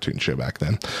popular cartoon show back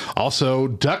then. Also,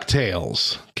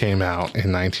 DuckTales came out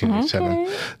in 1987.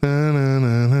 Okay.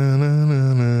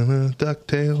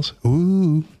 DuckTales.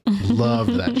 Ooh,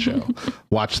 loved that show.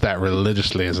 Watched that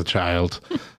religiously as a child.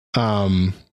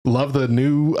 Love the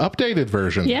new updated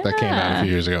version that came out a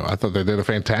few years ago. I thought they did a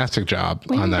fantastic job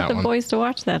on that one. The boys to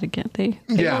watch that again. They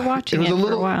were watching it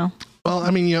for a while. Well,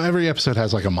 I mean, every episode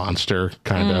has like a monster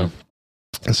kind of.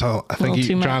 And so I think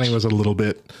Johnny was a little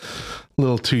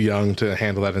too young to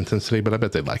handle that intensity, but I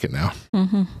bet they'd like it now.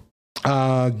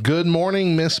 Mm-hmm. Good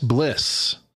Morning, Miss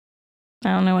Bliss. I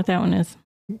don't know what that one is.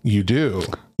 You do.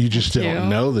 You just don't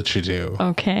know that you do.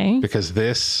 Okay. Because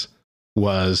this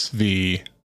was the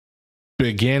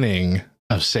beginning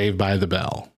of Saved by the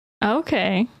Bell.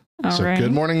 Okay. All right.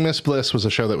 Good Morning, Miss Bliss was a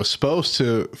show that was supposed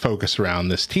to focus around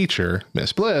this teacher,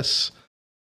 Miss Bliss,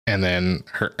 and then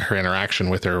her interaction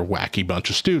with her wacky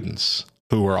bunch of students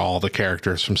who were all the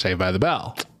characters from Saved by the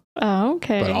Bell. Oh,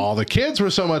 okay. But all the kids were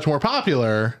so much more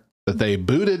popular that they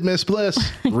booted Miss Bliss,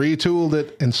 retooled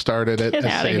it, and started it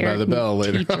as Saved by the Bell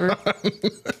later on.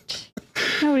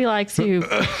 Nobody likes you,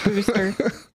 Booster.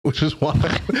 Which is why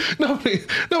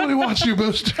nobody wants you,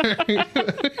 Booster.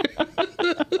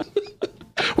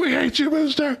 We hate you,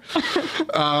 Booster.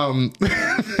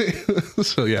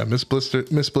 So yeah, Miss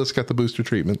Bliss got the Booster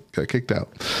treatment, got kicked out.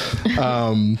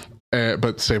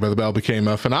 But Saved by the Bell became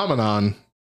a phenomenon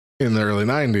in the early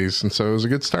 90s, and so it was a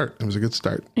good start.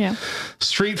 Yeah.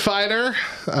 Street Fighter,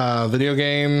 video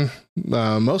game.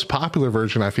 Most popular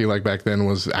version I feel like back then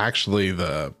was actually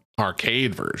the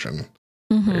arcade version.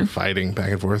 Mm-hmm. You're fighting back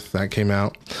and forth. That came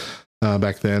out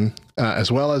back then,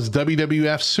 as well as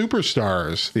WWF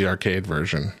Superstars, the arcade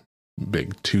version,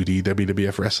 big 2D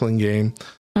WWF wrestling game.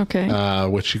 Okay.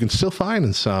 Which you can still find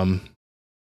in some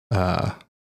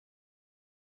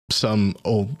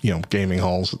old, gaming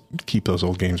halls. Keep those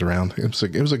old games around.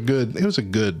 It was a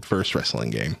good first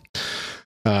wrestling game.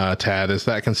 Tad, is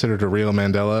that considered a real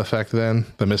Mandela effect then?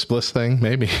 The Miss Bliss thing?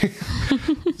 Maybe.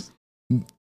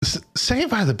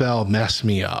 Saved by the Bell messed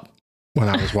me up when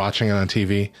I was watching it on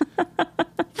TV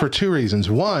for two reasons.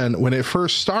 One, when it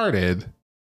first started,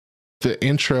 the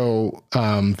intro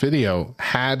video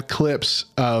had clips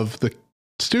of the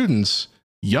students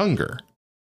younger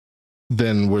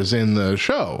than was in the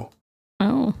show.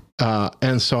 Oh.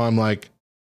 And so I'm like,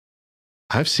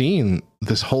 I've seen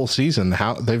this whole season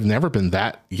how they've never been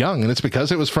that young, and it's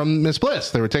because it was from Miss Bliss.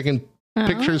 They were taking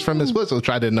pictures from Miss Bliss, which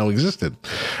I didn't know existed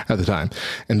at the time.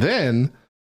 And then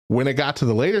when it got to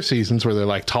the later seasons where they're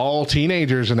like tall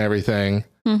teenagers and everything,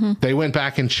 they went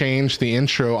back and changed the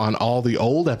intro on all the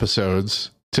old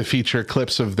episodes to feature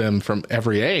clips of them from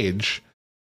every age.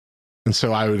 And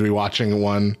so I would be watching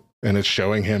one and it's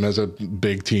showing him as a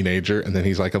big teenager, and then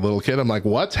he's like a little kid. I'm like,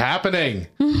 what's happening?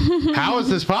 How is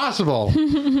this possible?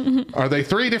 Are they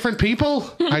three different people?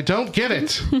 I don't get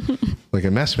it. Like, it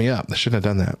messed me up. I shouldn't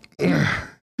have done that.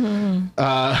 And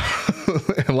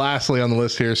lastly on the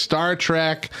list here, Star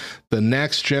Trek The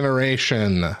Next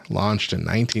Generation launched in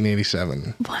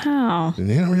 1987. Wow. You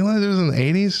didn't realize it was in the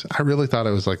 80s? I really thought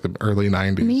it was like the early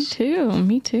 90s. Me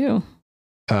too.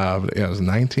 But yeah, it was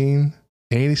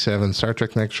 1987. Star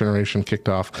Trek Next Generation kicked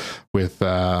off with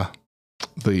the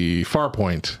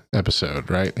Farpoint episode,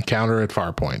 right? Encounter at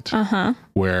Farpoint,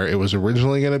 where it was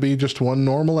originally going to be just one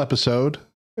normal episode,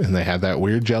 and they had that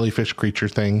weird jellyfish creature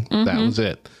thing. That was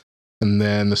it. And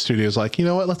then the studio's like, you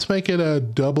know what? Let's make it a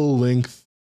double length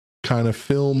kind of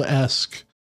film-esque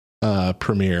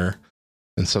premiere.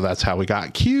 And so that's how we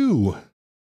got Q.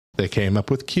 They came up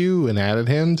with Q and added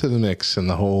him to the mix and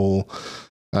the whole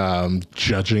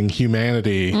judging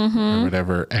humanity or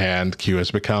whatever. And Q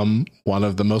has become one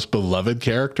of the most beloved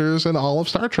characters in all of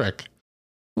Star Trek.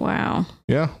 Wow.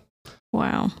 Yeah.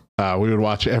 Wow. We would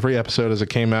watch every episode as it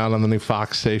came out on the new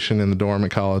Fox station in the dorm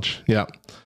at college. Yeah.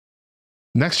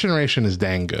 Next Generation is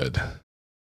dang good.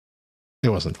 It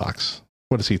wasn't Fox.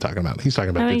 What is he talking about? He's talking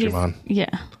about Digimon. Yeah.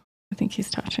 I think he's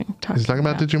talking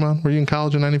about Digimon. Were you in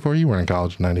college in 94? You were in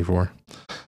college in 94.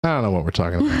 I don't know what we're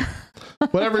talking about.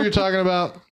 Whatever you're talking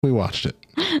about, we watched it.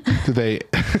 Did they?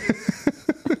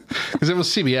 Because it was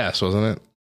CBS, wasn't it?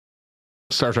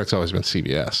 Star Trek's always been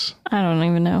CBS. I don't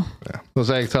even know. Yeah.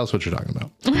 Mosaic, tell us what you're talking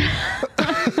about.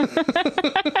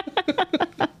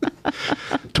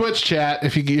 Twitch chat,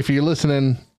 if you're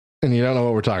listening and you don't know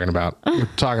what we're talking about, we're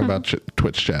talking about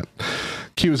Twitch chat.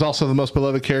 Q is also the most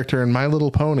beloved character in My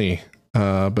Little Pony,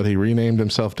 but he renamed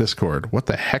himself Discord. What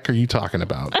the heck are you talking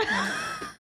about?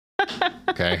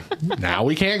 Okay, now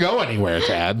we can't go anywhere,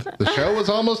 Tad. The show was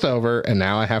almost over, and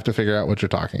now I have to figure out what you're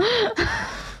talking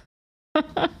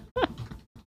about.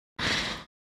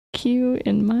 Q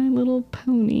in My Little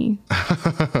Pony.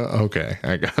 Okay,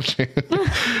 I got you.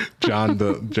 John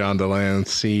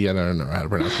Delancey, I don't know how to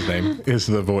pronounce his name, is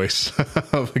the voice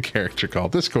of a character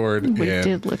called Discord. We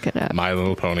did look it up. My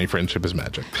Little Pony, Friendship is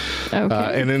Magic.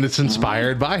 Okay. And then it's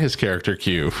inspired by his character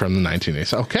Q from the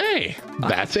 1980s. Okay,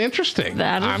 that's interesting.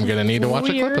 I'm going to need to watch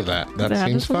a clip of that. That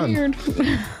seems fun. Weird.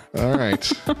 All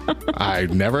right. I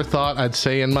never thought I'd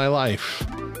say in my life,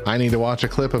 I need to watch a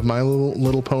clip of My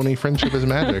Little Pony, Friendship is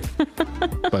Magic.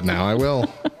 But now I will.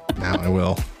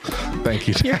 Thank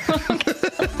you. You're welcome.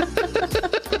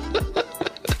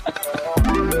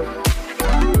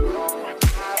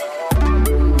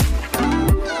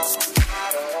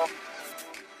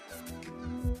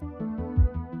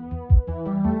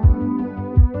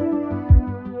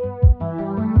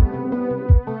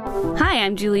 Hi,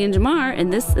 I'm Julian Jamar,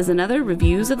 and this is another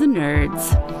Reviews of the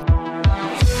Nerds.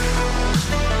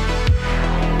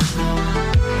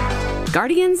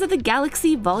 Guardians of the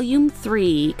Galaxy Volume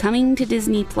 3, coming to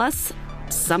Disney Plus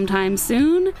sometime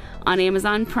soon on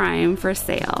Amazon Prime for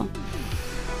sale.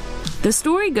 The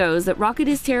story goes that Rocket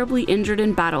is terribly injured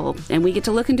in battle, and we get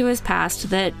to look into his past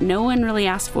that no one really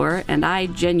asked for, and I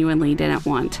genuinely didn't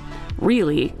want.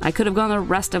 Really, I could have gone the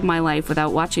rest of my life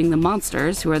without watching the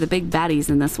monsters, who are the big baddies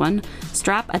in this one,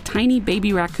 strap a tiny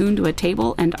baby raccoon to a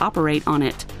table and operate on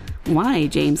it. Why,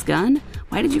 James Gunn?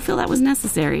 Why did you feel that was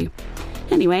necessary?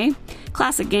 Anyway,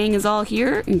 Classic Gang is all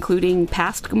here, including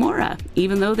past Gamora,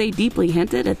 even though they deeply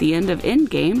hinted at the end of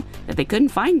Endgame that they couldn't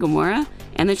find Gamora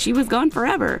and that she was gone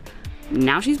forever.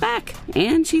 Now she's back,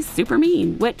 and she's super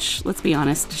mean, which, let's be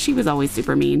honest, she was always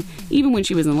super mean. Even when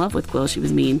she was in love with Quill, she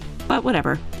was mean. But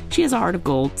whatever. She has a heart of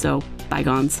gold, so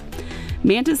bygones.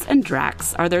 Mantis and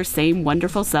Drax are their same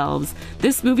wonderful selves.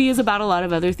 This movie is about a lot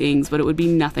of other things, but it would be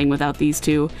nothing without these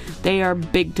two. They are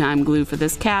big-time glue for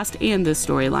this cast and this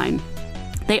storyline.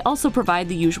 They also provide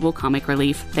the usual comic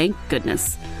relief, thank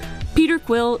goodness. Peter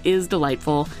Quill is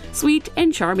delightful, sweet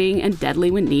and charming and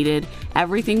deadly when needed,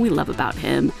 everything we love about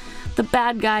him. The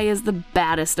bad guy is the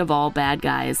baddest of all bad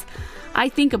guys. I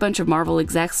think a bunch of Marvel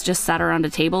execs just sat around a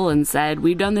table and said,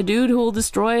 we've done the dude who will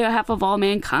destroy half of all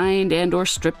mankind and or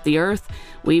strip the earth.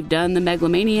 We've done the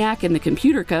megalomaniac in the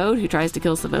computer code who tries to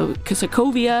kill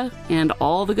Sokovia and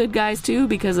all the good guys too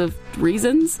because of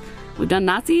reasons. We've done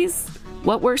Nazis.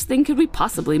 What worse thing could we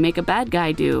possibly make a bad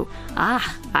guy do?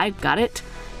 Ah, I've got it.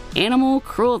 Animal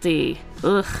cruelty.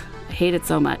 Ugh, I hate it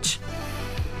so much.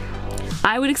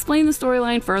 I would explain the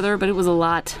storyline further, but it was a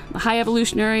lot. The High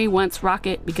Evolutionary wants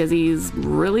Rocket because he's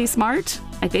really smart,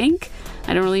 I think.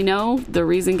 I don't really know. The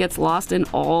reason gets lost in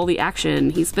all the action.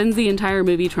 He spends the entire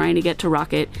movie trying to get to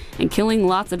Rocket and killing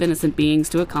lots of innocent beings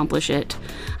to accomplish it.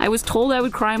 I was told I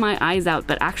would cry my eyes out,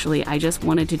 but actually I just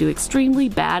wanted to do extremely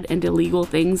bad and illegal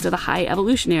things to the High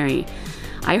Evolutionary.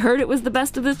 I heard it was the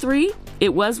best of the three.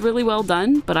 It was really well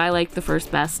done, but I liked the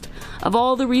first best. Of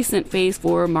all the recent Phase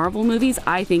 4 Marvel movies,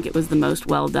 I think it was the most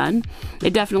well done.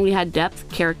 It definitely had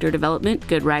depth, character development,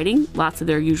 good writing, lots of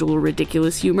their usual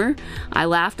ridiculous humor. I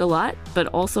laughed a lot, but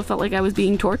also felt like I was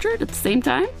being tortured at the same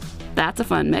time. That's a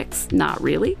fun mix. Not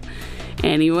really.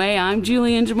 Anyway, I'm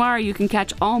Julian Jamar. You can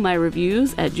catch all my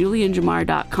reviews at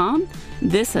julianjamar.com.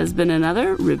 This has been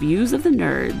another Reviews of the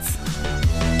Nerds.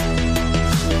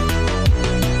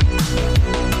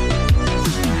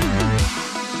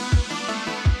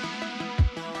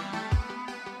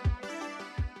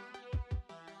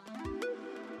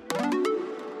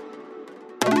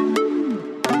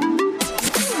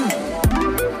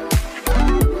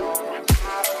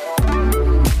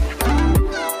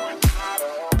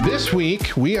 This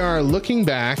week, we are looking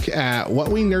back at what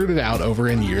we nerded out over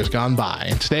in years gone by.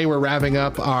 And today, we're wrapping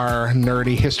up our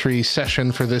nerdy history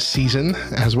session for this season,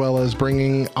 as well as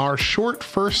bringing our short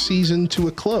first season to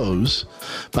a close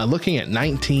by looking at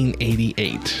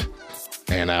 1988.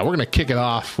 And we're going to kick it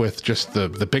off with just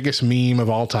the biggest meme of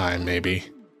all time, maybe.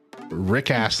 Rick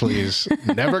Astley's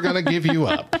Never Gonna Give You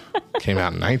Up came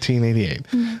out in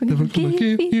 1988. Never gonna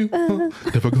give you up.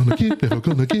 Never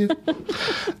gonna give.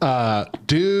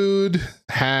 Dude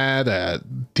had a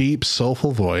deep,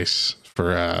 soulful voice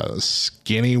for a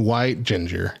skinny white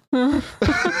ginger.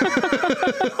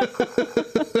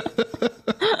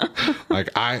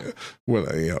 Like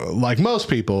most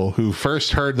people who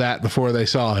first heard that before they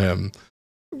saw him,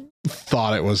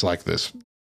 thought it was like this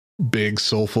big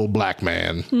soulful black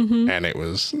man, and it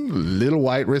was little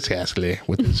white Rick Astley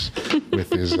with his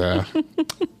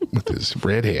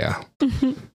red hair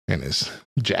and his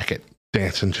jacket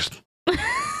dancing just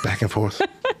back and forth.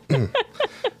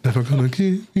 Never gonna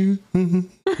give you.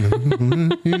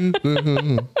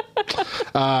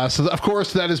 So of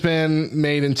course that has been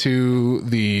made into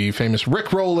the famous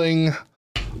Rickrolling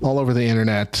all over the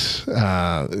internet.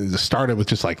 It started with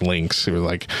just like links. It was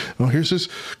like, oh, here's this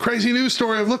crazy news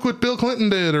story of look what Bill Clinton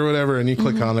did or whatever. And you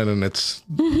click on it and it's,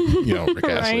 Rick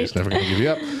Astley's Never Gonna Give You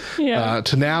Up. Yeah.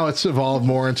 To now it's evolved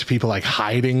more into people like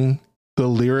hiding the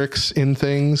lyrics in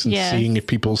things and seeing if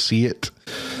people see it.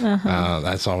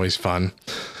 That's always fun.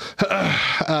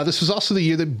 This was also the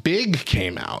year that Big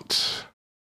came out.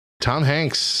 Tom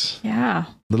Hanks. Yeah.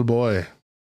 Little boy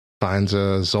finds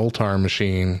a Zoltar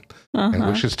machine and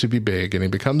wishes to be big, and he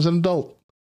becomes an adult.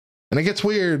 And it gets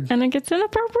weird. And it gets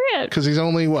inappropriate. Because he's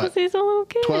only, what? Because he's a little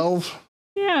kid. 12?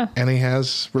 Yeah. And he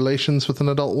has relations with an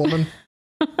adult woman.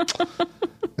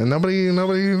 And nobody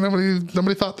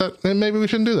thought that maybe we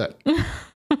shouldn't do that.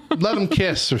 Let him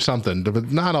kiss or something, but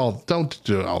don't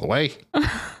do it all the way.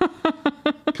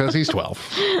 Because he's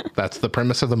 12. That's the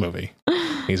premise of the movie.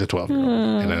 He's a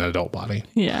 12-year-old in an adult body.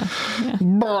 Yeah.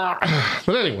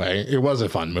 But anyway, it was a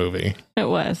fun movie. It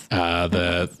was.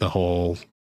 The whole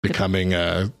becoming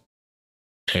an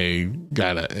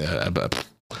adult.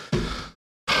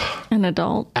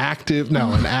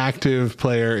 An active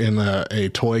player in a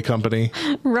toy company.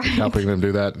 Right. Helping them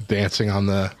do that, dancing on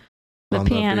the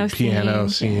piano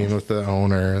scene with the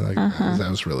owner. That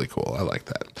was really cool. I like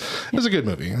that. It was a good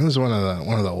movie. It was one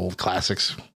of the old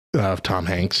classics of Tom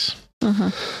Hanks.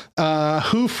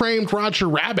 Who Framed Roger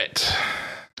Rabbit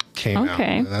came out.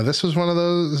 Now, this was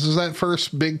that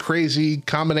first big crazy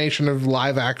combination of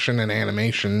live action and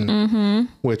animation,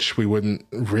 which we wouldn't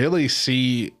really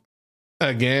see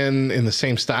again in the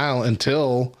same style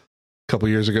until a couple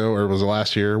years ago, or was it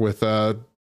last year with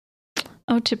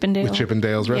Chippendale. With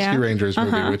Chippendale's Rescue Rangers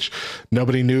movie, which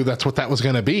nobody knew that's what that was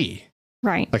going to be.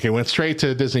 Right. Like it went straight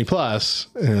to Disney Plus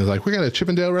and it was like, we got a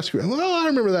Chippendale Rescue. Well, I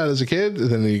remember that as a kid.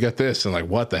 And then you got this and like,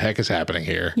 what the heck is happening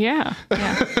here? Yeah.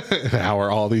 How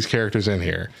are all these characters in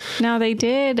here? Now they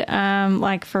did,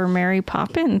 like for Mary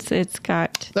Poppins, it's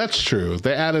got. That's true.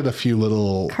 They added a few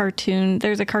little cartoon.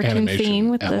 There's a cartoon scene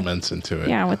with elements into it.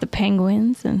 Yeah. With the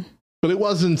penguins but it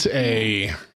wasn't the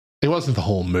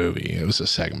whole movie. It was a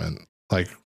segment. Like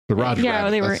the Roger Rabbit. Yeah,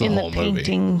 they were in the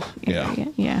painting area.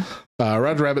 Yeah.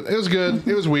 Roger Rabbit, it was good.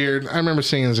 It was weird. I remember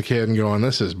seeing it as a kid and going,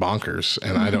 this is bonkers,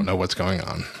 and I don't know what's going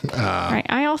on. Right.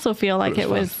 I also feel like it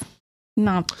was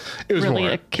not really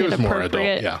a kid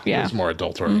appropriate. Adult, it was more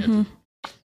adult oriented.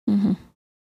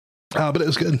 But it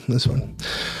was good. This one.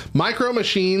 Micro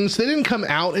Machines, they didn't come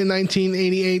out in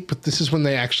 1988, but this is when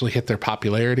they actually hit their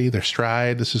popularity, their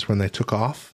stride. This is when they took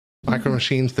off. Micro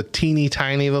Machines, the teeny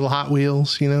tiny little Hot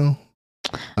Wheels,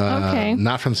 okay.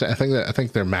 Not from, I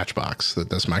think they're Matchbox that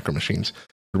does Micro Machines.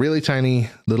 Really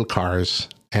tiny little cars,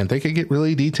 and they could get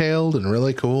really detailed and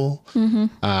really cool.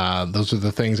 Those are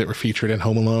the things that were featured in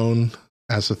Home Alone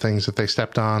as the things that they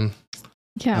stepped on.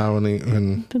 Yeah.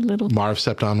 When the little Marv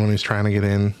stepped on when he was trying to get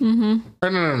in. Or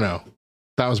no.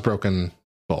 That was broken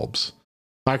bulbs.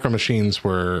 Micro Machines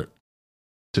were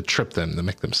to trip them, to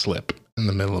make them slip in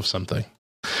the middle of something.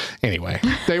 Anyway,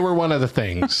 they were one of the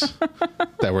things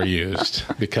that were used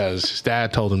because his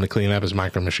dad told him to clean up his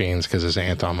Micro Machines because his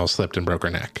aunt almost slipped and broke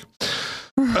her neck.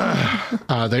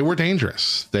 They were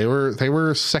dangerous. They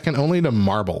were second only to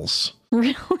marbles.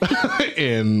 Really?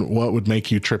 In what would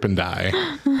make you trip and die.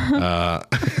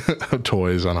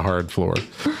 Toys on a hard floor.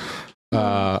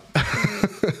 But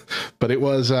it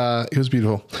was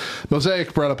beautiful.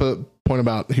 Mosaic brought up a point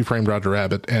about Who Framed Roger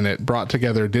Rabbit, and it brought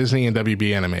together Disney and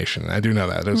WB Animation. I do know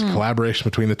that. There's a collaboration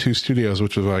between the two studios,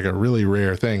 which was like a really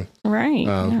rare thing. Right. It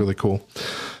was really cool.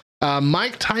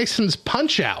 Mike Tyson's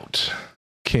Punch-Out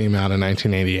came out in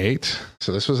 1988.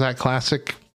 So this was that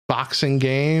classic boxing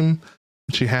game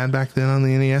that you had back then on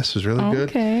the NES. It was really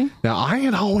good. Now, I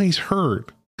had always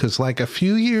heard, because like a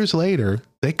few years later,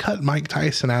 they cut Mike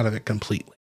Tyson out of it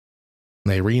completely.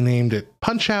 They renamed it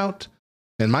Punch-Out,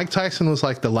 and Mike Tyson was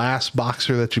like the last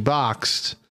boxer that you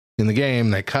boxed in the game.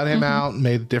 They cut him out and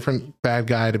made a different bad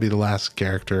guy to be the last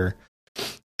character.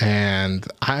 And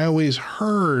I always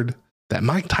heard that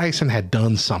Mike Tyson had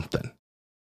done something.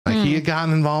 Like he had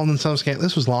gotten involved in some scandal.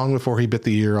 This was long before he bit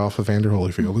the ear off of Vander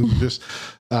Holyfield. It was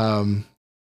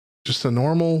just a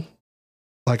normal,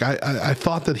 like I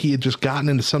thought that he had just gotten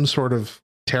into some sort of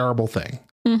terrible thing.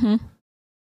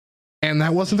 And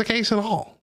that wasn't the case at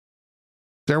all.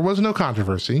 There was no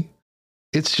controversy.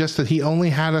 It's just that he only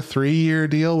had a 3-year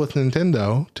deal with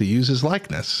Nintendo to use his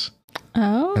likeness.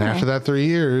 Oh. And after that 3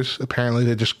 years, apparently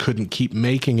they just couldn't keep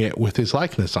making it with his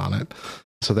likeness on it.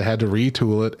 So they had to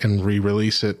retool it and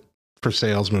re-release it for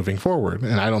sales moving forward.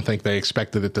 And I don't think they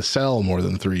expected it to sell more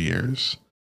than 3 years.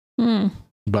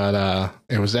 But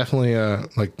it was definitely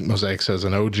like Mosaic says,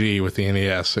 an OG with the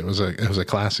NES. It was a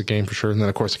classic game for sure. And then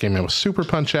of course it came out with Super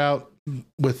Punch-Out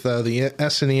with the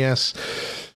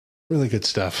SNES. Really good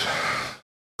stuff.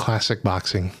 Classic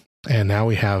boxing. And now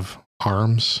we have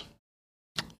ARMS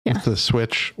with the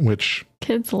Switch, which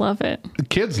kids love it.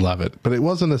 Kids love it, but it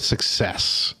wasn't a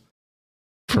success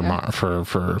for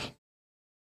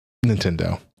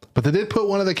Nintendo. But they did put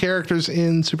one of the characters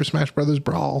in Super Smash Brothers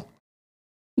Brawl.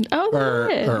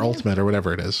 Or Ultimate or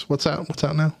whatever it is. What's out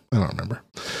now? I don't remember.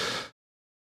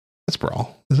 It's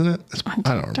Brawl, isn't it? I don't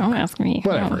remember. Don't ask me.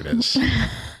 Whatever it is.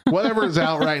 Whatever is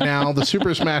out right now, the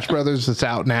Super Smash Brothers that's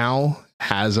out now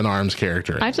has an ARMS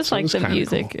character. I just like the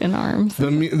music in ARMS. The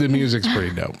music's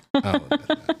pretty dope.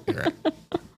 You're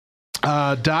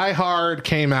right. Die Hard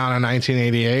came out in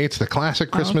 1988. The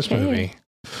classic Christmas movie.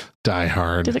 Die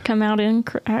Hard. Did it come out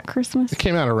at Christmas? It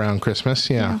came out around Christmas,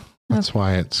 yeah. That's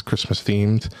why it's Christmas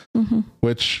themed,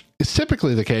 which is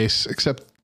typically the case, except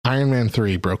Iron Man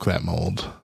 3 broke that mold.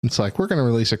 It's like, we're going to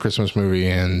release a Christmas movie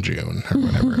in June or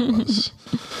whatever it was.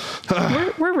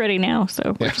 we're ready now,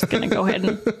 so we're just going to go ahead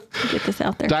and get this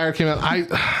out there. Die Hard came out.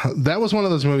 That was one of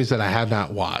those movies that I had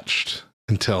not watched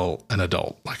until an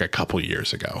adult, like a couple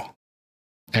years ago.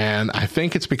 And I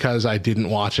think it's because I didn't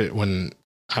watch it when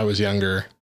I was younger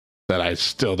that I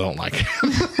still don't like it.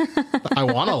 I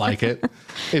want to like it.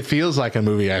 It feels like a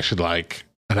movie I should like,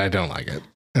 and I don't like it.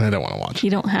 And I don't want to watch it.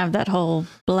 You don't have that whole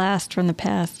blast from the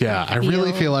past. Yeah, I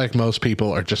really feel like most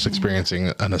people are just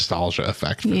experiencing a nostalgia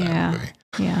effect for that movie.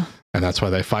 Yeah. And that's why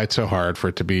they fight so hard for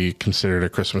it to be considered a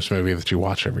Christmas movie that you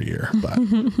watch every year. But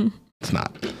it's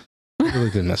not. I really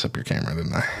did mess up your camera,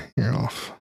 didn't I? You're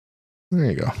off. There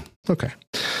you go. Okay.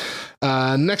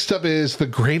 Next up is The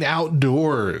Great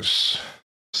Outdoors,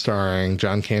 starring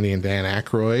John Candy and Dan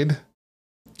Aykroyd.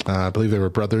 I believe they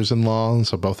were brothers-in-law, and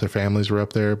so both their families were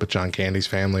up there, but John Candy's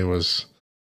family was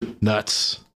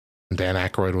nuts, and Dan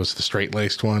Aykroyd was the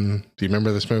straight-laced one. Do you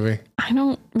remember this movie? I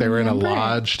don't They were in a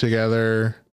lodge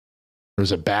together. There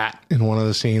was a bat in one of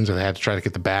the scenes, and they had to try to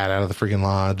get the bat out of the freaking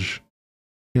lodge.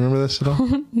 You remember this at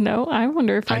all? No, I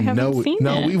wonder if I haven't seen it.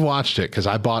 No, we watched it, because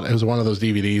it was one of those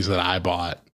DVDs that I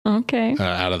bought. Okay.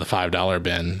 Out of the $5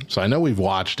 bin. So I know we've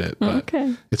watched it, but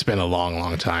it's been a long,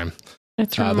 long time.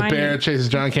 It's the bear chases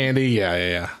John Candy.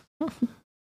 Yeah.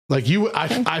 Like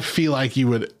I feel like you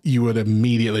would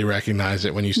immediately recognize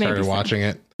it when you started watching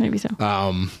it. Maybe so.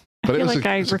 But I feel like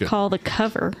I recall the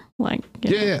cover, like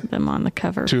them on the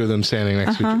cover. Two of them standing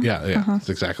next to each other. Yeah. That's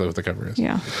exactly what the cover is.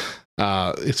 Yeah.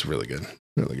 It's really good.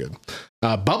 Really good.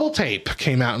 Bubble Tape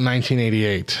came out in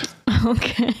 1988.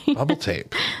 Okay. Bubble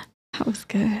Tape. That was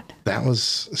good. That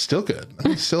was still good. I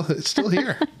mean, it's still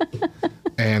here.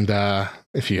 And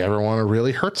if you ever want to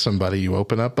really hurt somebody, you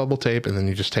open up Bubble Tape and then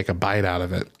you just take a bite out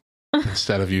of it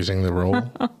instead of using the roll.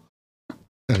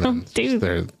 And then do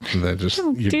that.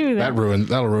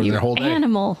 That'll ruin their whole day.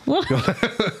 Animal.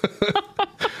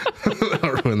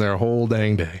 That'll ruin their whole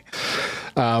dang day.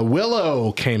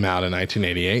 Willow came out in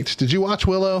 1988. Did you watch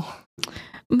Willow?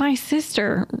 My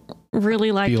sister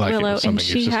really liked Willow, and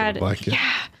she had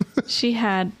she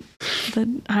had I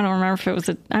don't remember if it was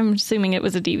I'm assuming it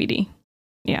was a DVD.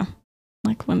 Yeah.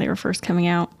 Like when they were first coming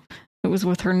out. It was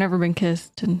with Her Never Been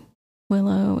Kissed and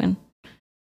Willow and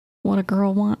What a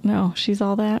Girl Want. No, She's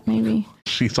All That, maybe.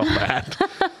 She's All That.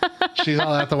 She's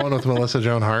All That, the one with Melissa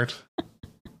Joan Hart.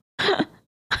 I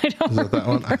don't know. Is that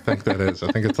one? I think that is.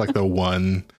 I think it's like the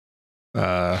one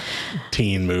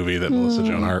teen movie that Melissa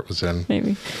Joan Hart was in.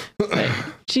 Maybe. But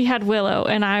she had Willow,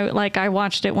 and I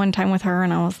watched it one time with her,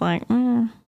 and I was like,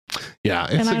 Yeah,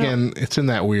 it's in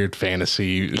that weird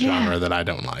fantasy genre that I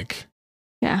don't like.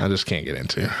 Yeah. I just can't get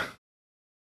into.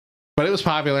 But it was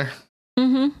popular.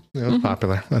 Mm-hmm. It was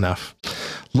popular enough.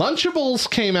 Lunchables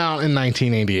came out in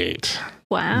 1988.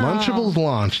 Wow. Lunchables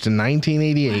launched in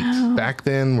 1988. Wow. Back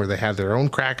then, where they had their own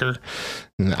cracker,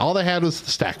 and all they had was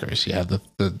the stackers. You had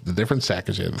the different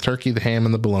stackers. You had the turkey, the ham,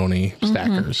 and the bologna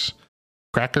stackers.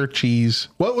 Cracker, cheese.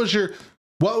 What was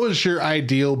your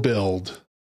ideal build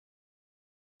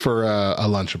for a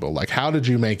Lunchable? Like, how did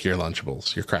you make your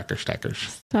Lunchables, your cracker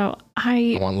stackers? So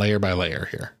I want layer by layer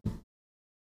here.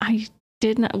 I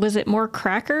did not. Was it more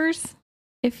crackers?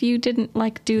 If you didn't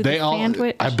like do the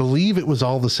sandwich, I believe it was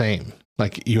all the same.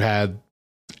 Like you had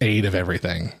 8 of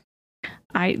everything.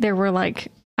 There were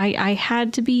like I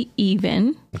had to be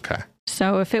even. Okay.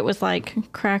 So if it was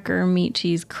like cracker, meat,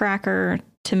 cheese, cracker,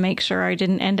 to make sure I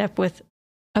didn't end up with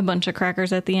a bunch of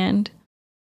crackers at the end,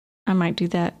 I might do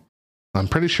that. I'm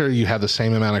pretty sure you had the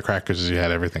same amount of crackers as you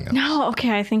had everything else. No,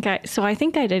 okay. I think I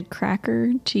did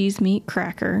cracker, cheese, meat,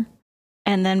 cracker.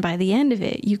 And then by the end of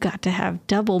it, you got to have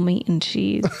double meat and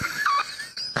cheese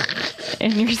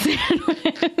in your sandwich.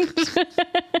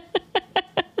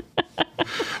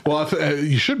 Well,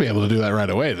 you should be able to do that right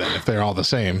away then, if they're all the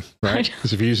same, right?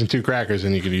 Because if you're using 2 crackers,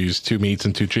 then you could use 2 meats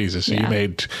and 2 cheeses. So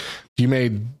you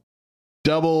made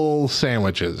double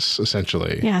sandwiches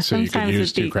essentially. Yeah, so you could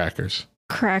use 2 crackers.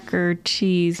 Cracker,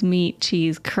 cheese, meat,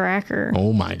 cheese, cracker.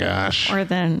 Oh my gosh!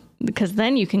 Because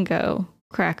then you can go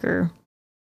cracker,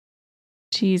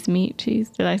 cheese, meat, cheese.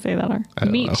 Did I say that?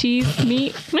 Meat, cheese,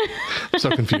 meat. I'm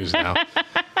so confused now.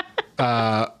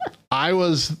 I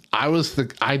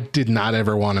did not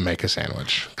ever want to make a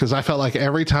sandwich because I felt like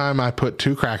every time I put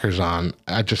 2 crackers on,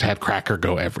 I just had cracker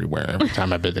go everywhere every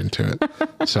time I bit into it.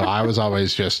 So I was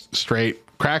always just straight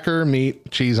cracker,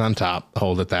 meat, cheese on top.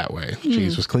 Hold it that way.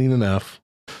 Cheese was clean enough.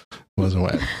 Wasn't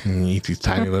wet. And you eat these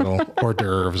tiny little hors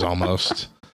d'oeuvres almost.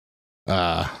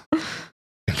 In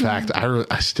fact,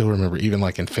 I still remember even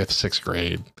like in 5th, 6th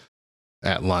grade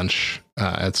at lunch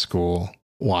at school,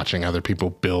 watching other people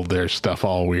build their stuff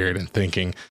all weird and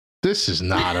thinking, this is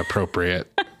not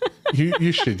appropriate.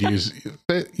 You should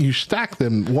you stack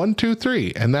them 1, 2,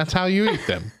 3, and that's how you eat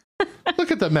them.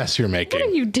 Look at the mess you're making. What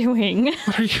are you doing?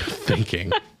 What are you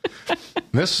thinking?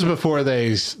 This is before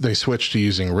they switched to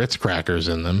using Ritz crackers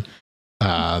in them.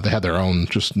 They had their own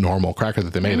just normal cracker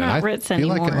that they made. They're not Ritz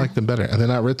anymore. Like I like them better. Are they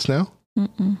not Ritz now?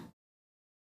 Mm-mm.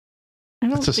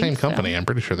 It's the same company. I'm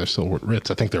pretty sure they're still Ritz.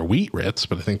 I think they're wheat Ritz,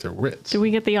 but I think they're Ritz. Do we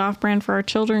get the off-brand for our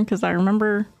children? Because I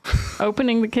remember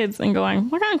opening the kids and going,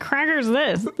 what kind of cracker is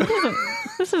this?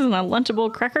 This isn't a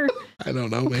Lunchable cracker. I don't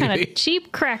know. What maybe. kind of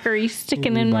cheap cracker are you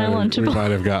sticking in my Lunchable? We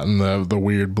might have gotten the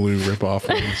weird blue rip-off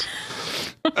ones.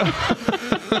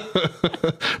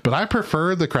 But I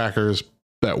preferred the crackers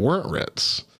that weren't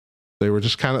Ritz. They were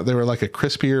just they were like a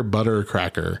crispier butter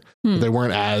cracker. They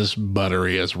weren't as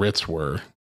buttery as Ritz were.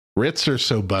 Ritz are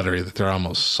so buttery that they're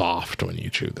almost soft when you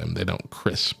chew them. They don't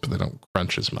crisp. They don't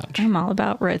crunch as much. I'm all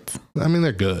about Ritz. I mean,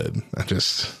 they're good.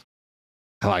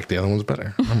 I like the other ones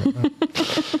better.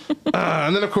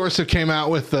 And then, of course, it came out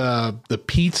with the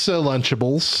pizza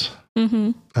Lunchables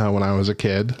when I was a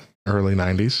kid, early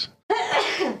 90s.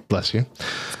 Bless you.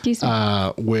 Excuse me.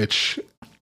 Which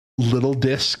little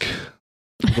disc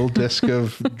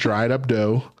of dried up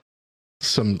dough,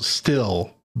 some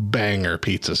still banger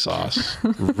pizza sauce,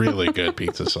 really good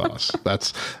pizza sauce.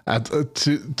 That's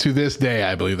to this day,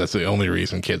 I believe that's the only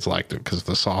reason kids liked it, because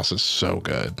the sauce is so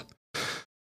good.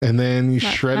 And then you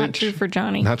shred it. Not true for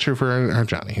Johnny. Not true for our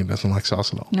Johnny. He doesn't like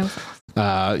sauce at all. No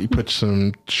sauce. You put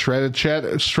some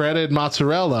shredded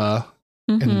mozzarella,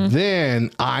 and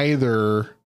then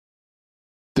either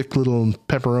thick little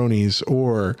pepperonis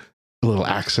or a little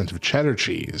accent of cheddar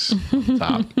cheese on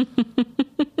top.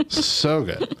 So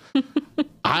good.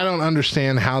 I don't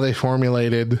understand how they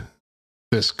formulated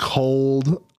this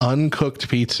cold, uncooked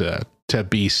pizza to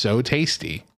be so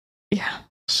tasty. Yeah.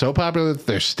 So popular that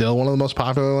they're still one of the most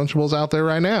popular Lunchables out there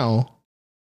right now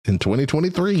in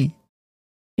 2023.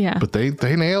 Yeah. But they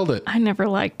nailed it. I never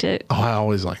liked it. Oh, I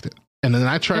always liked it. And then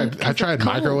I tried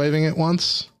microwaving it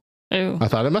once. Ooh. I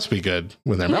thought it must be good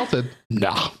when they're melted.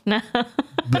 No.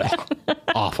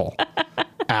 Awful.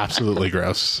 Absolutely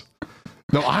gross.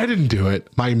 No, I didn't do it.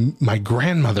 My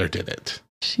grandmother did it.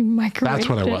 She microwaved That's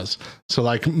what it was. So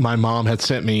like my mom had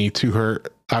sent me to her.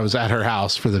 I was at her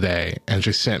house for the day and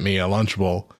she sent me a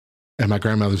Lunchable, and my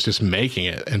grandmother's just making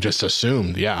it and just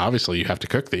assumed, yeah, obviously you have to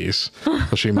cook these.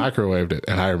 So she microwaved it,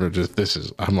 and I remember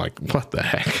I'm like, what the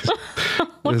heck?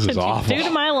 This is awful. Do to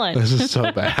my lunch. This is so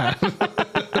bad.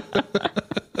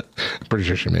 Pretty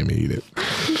sure she made me eat it.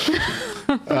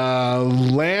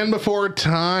 Land Before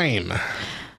Time.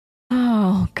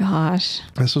 Oh gosh.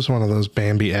 This was one of those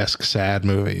Bambi-esque sad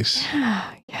movies.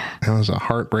 Yeah. It was a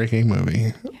heartbreaking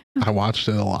movie. Yeah. I watched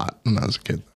it a lot when I was a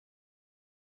kid.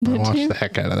 I watched the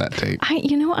heck out of that tape.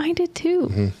 I did too.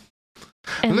 Mm-hmm.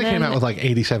 And they came out with like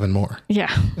 87 more.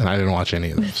 Yeah. And I didn't watch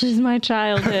any of those. This is my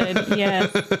childhood.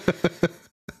 Yes.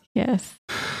 Yes.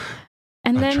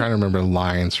 And I'm then trying to remember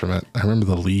lines from it. I remember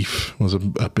the leaf was a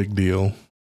big deal.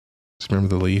 Just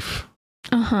remember the leaf?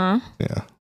 Uh-huh. Yeah.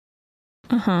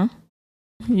 Uh-huh.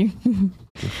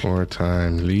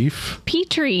 Four-time leaf.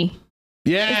 Petrie.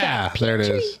 Yeah, there it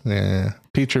is. Yeah.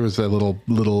 Petrie was the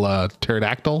little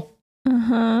pterodactyl.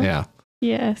 Uh-huh. Yeah.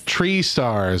 Yes. Tree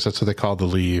stars. That's what they call the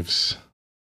leaves.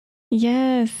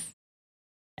 Yes.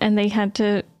 And they had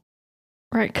to,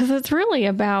 right, because it's really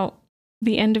about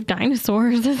the end of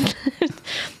dinosaurs, isn't it?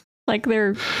 Like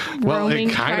they're roaming,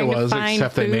 it kind of trying to was, find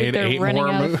except food. they made They're 8 running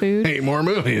more out of food. 8 more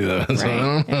movies. Though, so right. I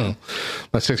don't know.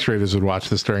 My 6th graders would watch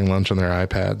this during lunch on their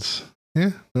iPads.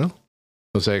 Yeah, well,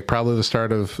 it was like probably the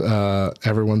start of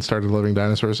everyone started loving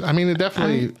dinosaurs. I mean, it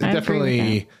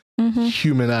definitely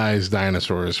humanized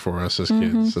dinosaurs for us as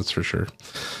kids. That's for sure.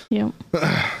 Yep.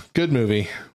 Good movie.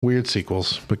 Weird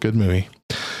sequels, but good movie.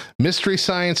 Mystery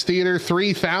Science Theater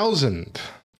 3000.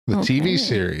 The TV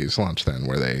series launched then,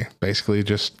 where they basically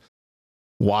just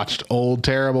watched old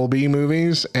terrible B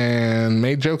movies and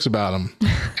made jokes about them.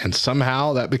 And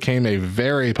somehow that became a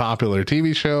very popular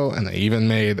TV show, and they even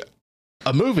made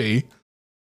a movie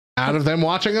out of them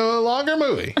watching a longer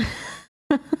movie.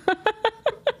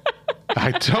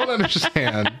 I don't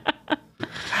understand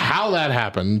how that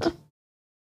happened,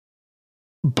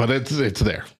 but it's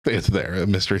there. It's there.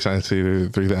 Mystery Science Theater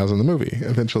 3000, the movie,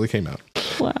 eventually came out.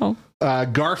 Wow.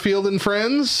 Garfield and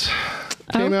Friends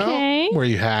came out, where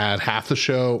you had half the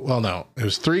show. Well, no, it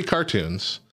was 3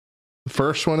 cartoons. The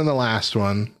first one and the last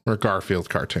one were Garfield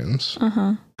cartoons.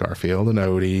 Uh-huh. Garfield and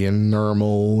Odie and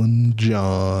Nermal and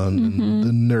John and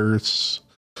the nurse.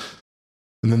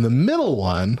 And then the middle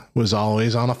one was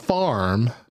always on a farm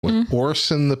with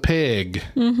Orson the pig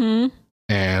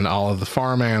and all of the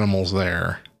farm animals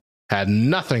there. Had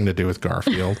nothing to do with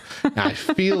Garfield. I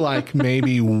feel like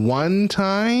maybe one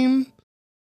time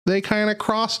they kind of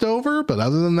crossed over, but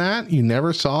other than that, you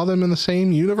never saw them in the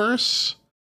same universe.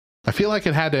 I feel like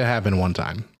it had to happen one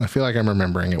time. I feel like I'm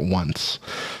remembering it once.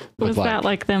 Was that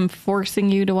like them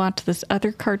forcing you to watch this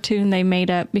other cartoon they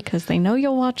made up because they know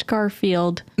you'll watch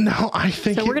Garfield? No, I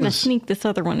think so. We're going to sneak this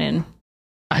other one in.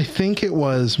 I think it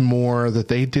was more that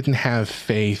they didn't have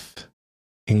faith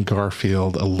in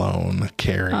Garfield alone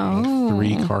carrying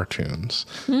 3 cartoons.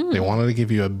 They wanted to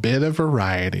give you a bit of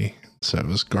variety. So it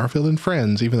was Garfield and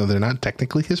Friends, even though they're not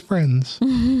technically his friends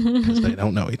because they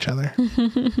don't know each other.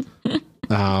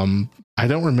 I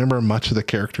don't remember much of the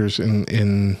characters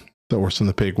in the Orson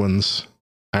the Pig ones.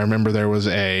 I remember there was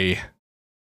a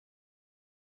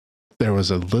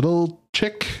little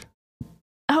chick.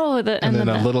 Oh, and then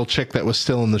a little chick that was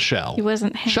still in the shell. He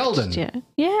wasn't hatched Sheldon yet.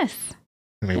 Yes.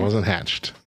 And he wasn't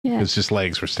hatched. Yeah. His just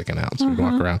legs were sticking out, so he'd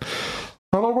walk around.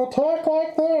 And he would talk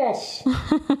like this.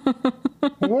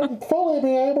 You wouldn't fully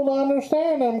be able to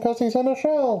understand him because he's in a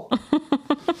shell.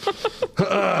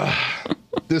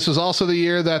 This was also the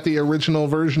year that the original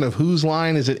version of Whose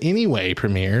Line Is It Anyway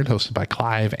premiered, hosted by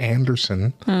Clive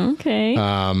Anderson. Okay.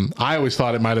 I always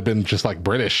thought it might have been just like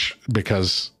British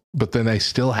but then they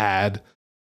still had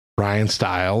Ryan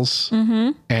Stiles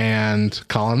and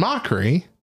Colin Mockery,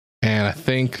 and I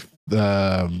think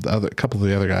the couple of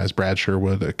the other guys, Brad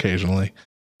Sherwood occasionally.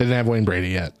 They didn't have Wayne Brady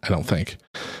yet, I don't think.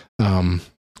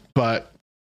 But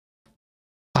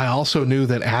I also knew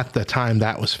that at the time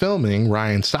that was filming,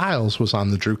 Ryan Stiles was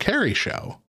on the Drew Carey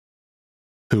show,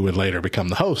 who would later become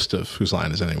the host of Whose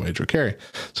Line Is It Anyway, Drew Carey.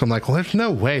 So I'm like, well, there's no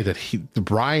way that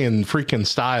Ryan freaking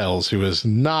Stiles, who is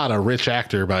not a rich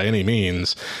actor by any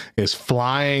means, is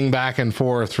flying back and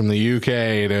forth from the UK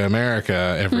to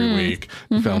America every week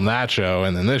to film that show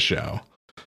and then this show.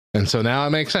 And so now it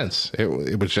makes sense.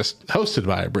 It was just hosted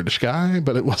by a British guy,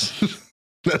 but it wasn't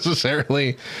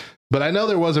necessarily. But I know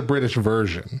there was a British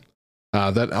version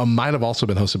that might have also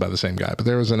been hosted by the same guy. But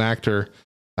there was an actor.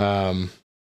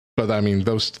 But I mean,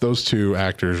 those 2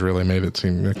 actors really made it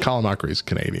seem. Colin Mockery's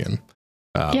Canadian.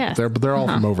 Yes. They're all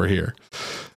from over here.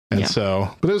 And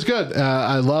so, but it was good.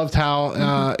 I loved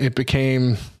how it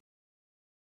became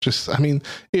just, I mean,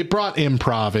 it brought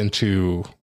improv into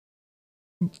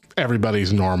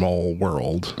everybody's normal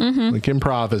world. Like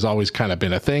improv has always kind of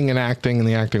been a thing in acting, in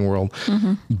the acting world,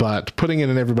 but putting it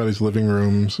in everybody's living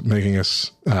rooms, making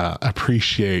us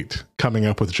appreciate coming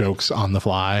up with jokes on the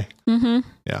fly.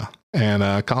 Yeah.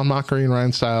 And Colin Mockery and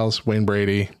Ryan Stiles, Wayne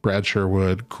Brady, Brad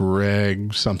Sherwood,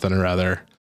 Greg something or other,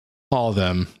 all of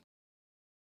them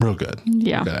Real good.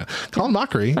 Yeah. Real good. Colin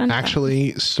Mockery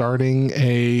actually starting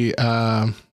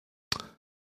a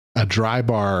dry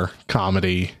bar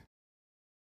comedy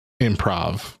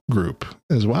improv group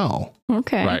as well.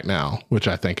 Okay. Right now, which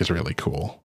I think is really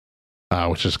cool.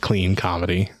 Which is clean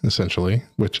comedy, essentially.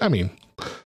 Which, I mean,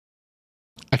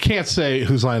 I can't say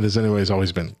Whose Line Has Anyways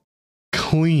always been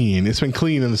clean. It's been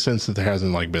clean in the sense that there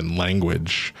hasn't like been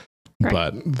language. Right.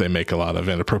 But they make a lot of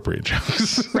inappropriate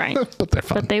jokes. Right. But they're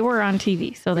fun. But they were on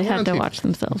TV, so they had to watch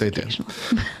themselves. They did.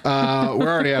 We're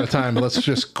already out of time, but let's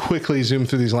just quickly zoom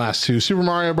through these last two. Super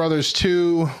Mario Brothers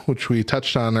 2, which we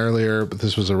touched on earlier, but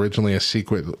this was originally a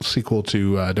sequel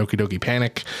to Doki Doki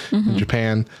Panic in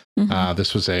Japan.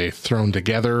 This was a thrown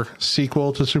together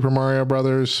sequel to Super Mario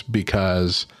Brothers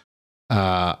because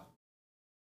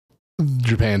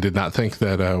Japan did not think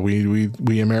that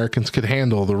we Americans could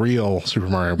handle the real Super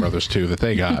Mario Brothers 2 that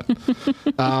they got.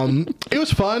 It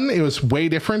was fun. It was way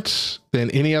different than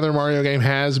any other Mario game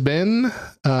has been.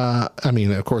 I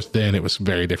mean, of course, then it was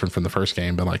very different from the first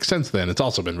game, but like since then, it's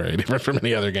also been very different from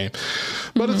any other game.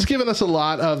 But it's given us a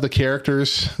lot of the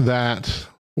characters that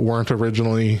weren't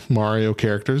originally Mario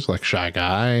characters, like Shy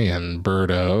Guy and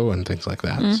Birdo and things like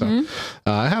that. So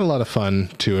I had a lot of fun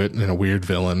to it, and a weird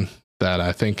villain that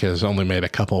I think has only made a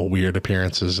couple weird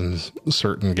appearances in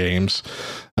certain games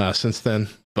since then,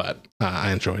 but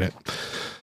I enjoyed it.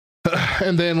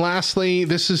 And then lastly,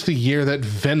 this is the year that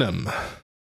Venom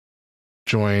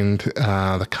joined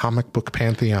the comic book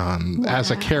pantheon as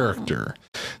a character.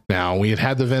 Now, we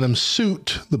had the Venom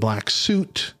suit, the black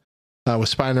suit, with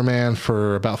Spider-Man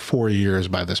for about 4 years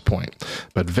by this point.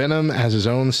 But Venom, as his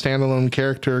own standalone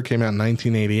character, came out in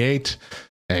 1988,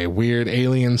 a weird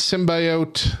alien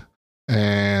symbiote,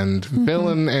 and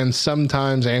villain and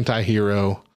sometimes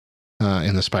anti-hero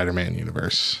in the Spider-Man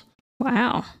universe.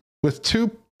 Wow. With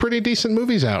 2 pretty decent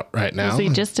movies out right now. Was he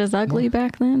just as ugly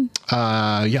back then?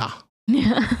 Yeah.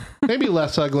 Maybe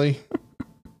less ugly.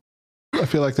 I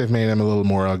feel like they've made him a little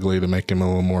more ugly to make him a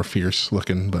little more fierce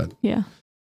looking, but yeah,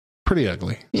 pretty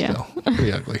ugly. Still.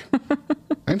 Pretty ugly.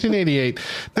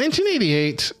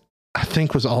 1988, I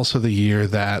think, was also the year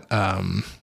that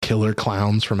Killer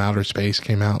Clowns from Outer Space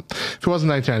came out. If it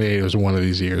wasn't 1998, it was one of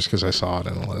these years because I saw it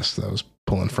in the list that I was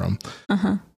pulling from.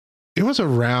 It was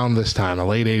around this time, the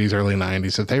late 80s, early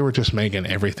 90s, that they were just making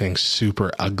everything super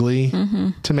ugly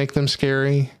to make them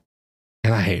scary.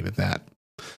 And I hated that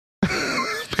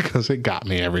because it got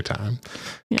me every time.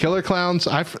 Yeah. Killer Clowns,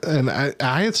 I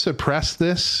had suppressed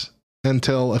this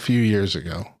until a few years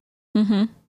ago.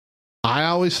 I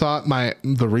always thought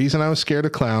the reason I was scared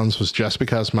of clowns was just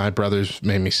because my brothers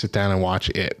made me sit down and watch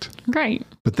it. Right.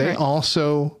 But they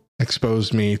also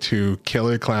exposed me to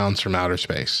Killer Clowns from Outer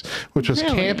Space, which was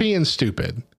campy and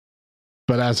stupid.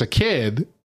 But as a kid,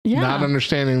 not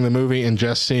understanding the movie and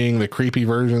just seeing the creepy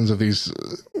versions of these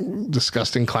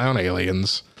disgusting clown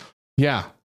aliens. Yeah,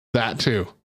 that too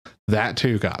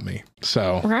got me.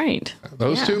 So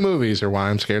those 2 movies are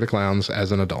why I'm scared of clowns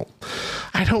as an adult.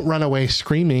 I don't run away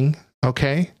screaming.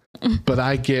 Okay. But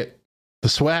I get the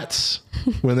sweats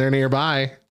when they're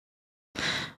nearby.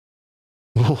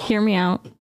 Hear me out.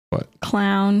 What?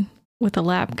 Clown with a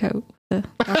lab coat.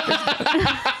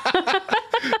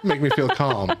 Make me feel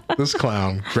calm. This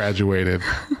clown graduated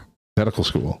medical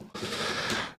school.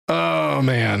 Oh,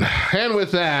 man. And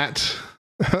with that...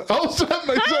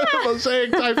 somebody was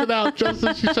saying, type it out just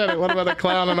as she said it. What about a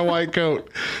clown in a white coat?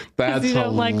 That's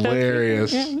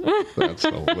hilarious. That's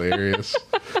hilarious.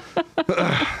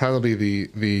 That'll be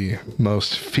the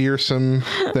most fearsome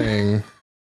thing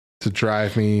to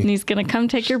drive me. And he's going to come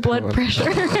take your blood pressure.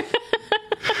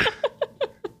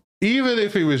 Even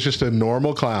if he was just a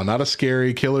normal clown, not a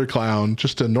scary killer clown,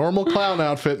 just a normal clown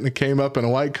outfit, and it came up in a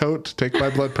white coat to take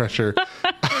my blood pressure.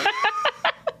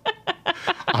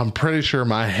 I'm pretty sure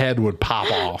my head would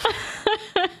pop off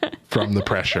from the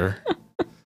pressure.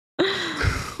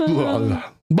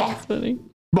 That's funny.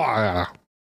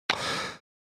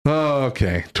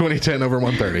 Okay. 2010 over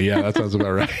 130. Yeah, that sounds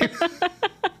about right.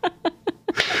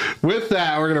 With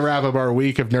that, we're going to wrap up our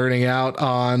week of nerding out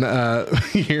on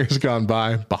years gone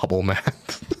by. Bobble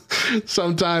Matt.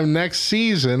 Sometime next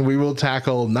season, we will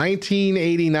tackle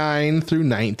 1989 through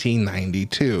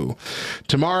 1992.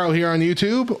 Tomorrow here on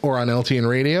YouTube or on LTN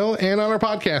Radio and on our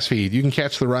podcast feed, you can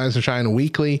catch the Rise and Shine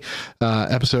weekly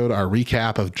episode, our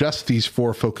recap of just these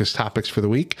 4 focused topics for the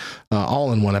week,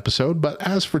 all in one episode. But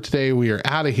as for today, we are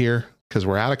out of here because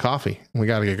we're out of coffee and we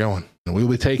got to get going. And we'll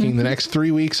be taking the next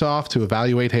 3 weeks off to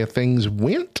evaluate how things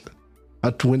went.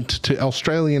 Went to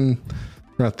Australian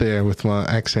right there with my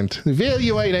accent.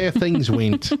 Evaluate how things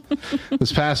went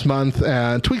this past month.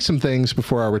 Tweak some things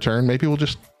before our return. Maybe we'll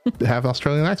just have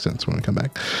Australian accents when we come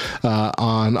back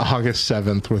on August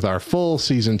 7th with our full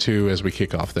season 2 as we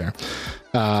kick off there.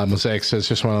 Mosaic says,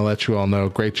 just want to let you all know,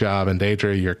 great job. And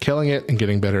Deidra, you're killing it and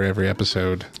getting better every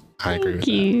episode. I agree with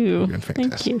that. You're doing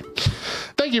fantastic.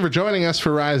 Thank you for joining us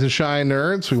for Rise and Shine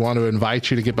Nerds. We want to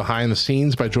invite you to get behind the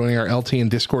scenes by joining our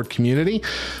LTN Discord community.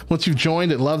 Once you've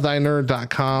joined at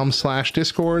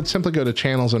lovethynerd.com/Discord, simply go to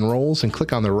channels and roles and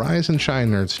click on the Rise and Shine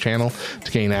Nerds channel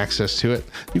to gain access to it.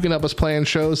 You can help us plan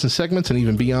shows and segments and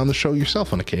even be on the show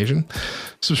yourself on occasion.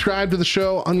 Subscribe to the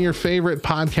show on your favorite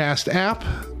podcast app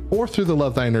or through the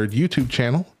Love Thy Nerd YouTube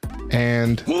channel.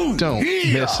 And don't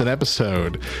miss an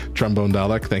episode. Trombone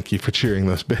Dalek, thank you for cheering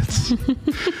those bits.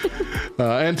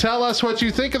 And tell us what you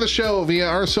think of the show via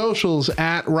our socials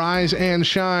at Rise and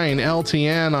Shine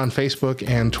LTN on Facebook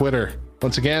and Twitter.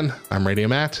 Once again, I'm Radio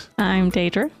Matt. I'm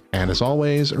Deidra. And as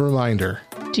always, a reminder,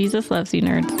 Jesus loves you,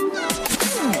 nerds.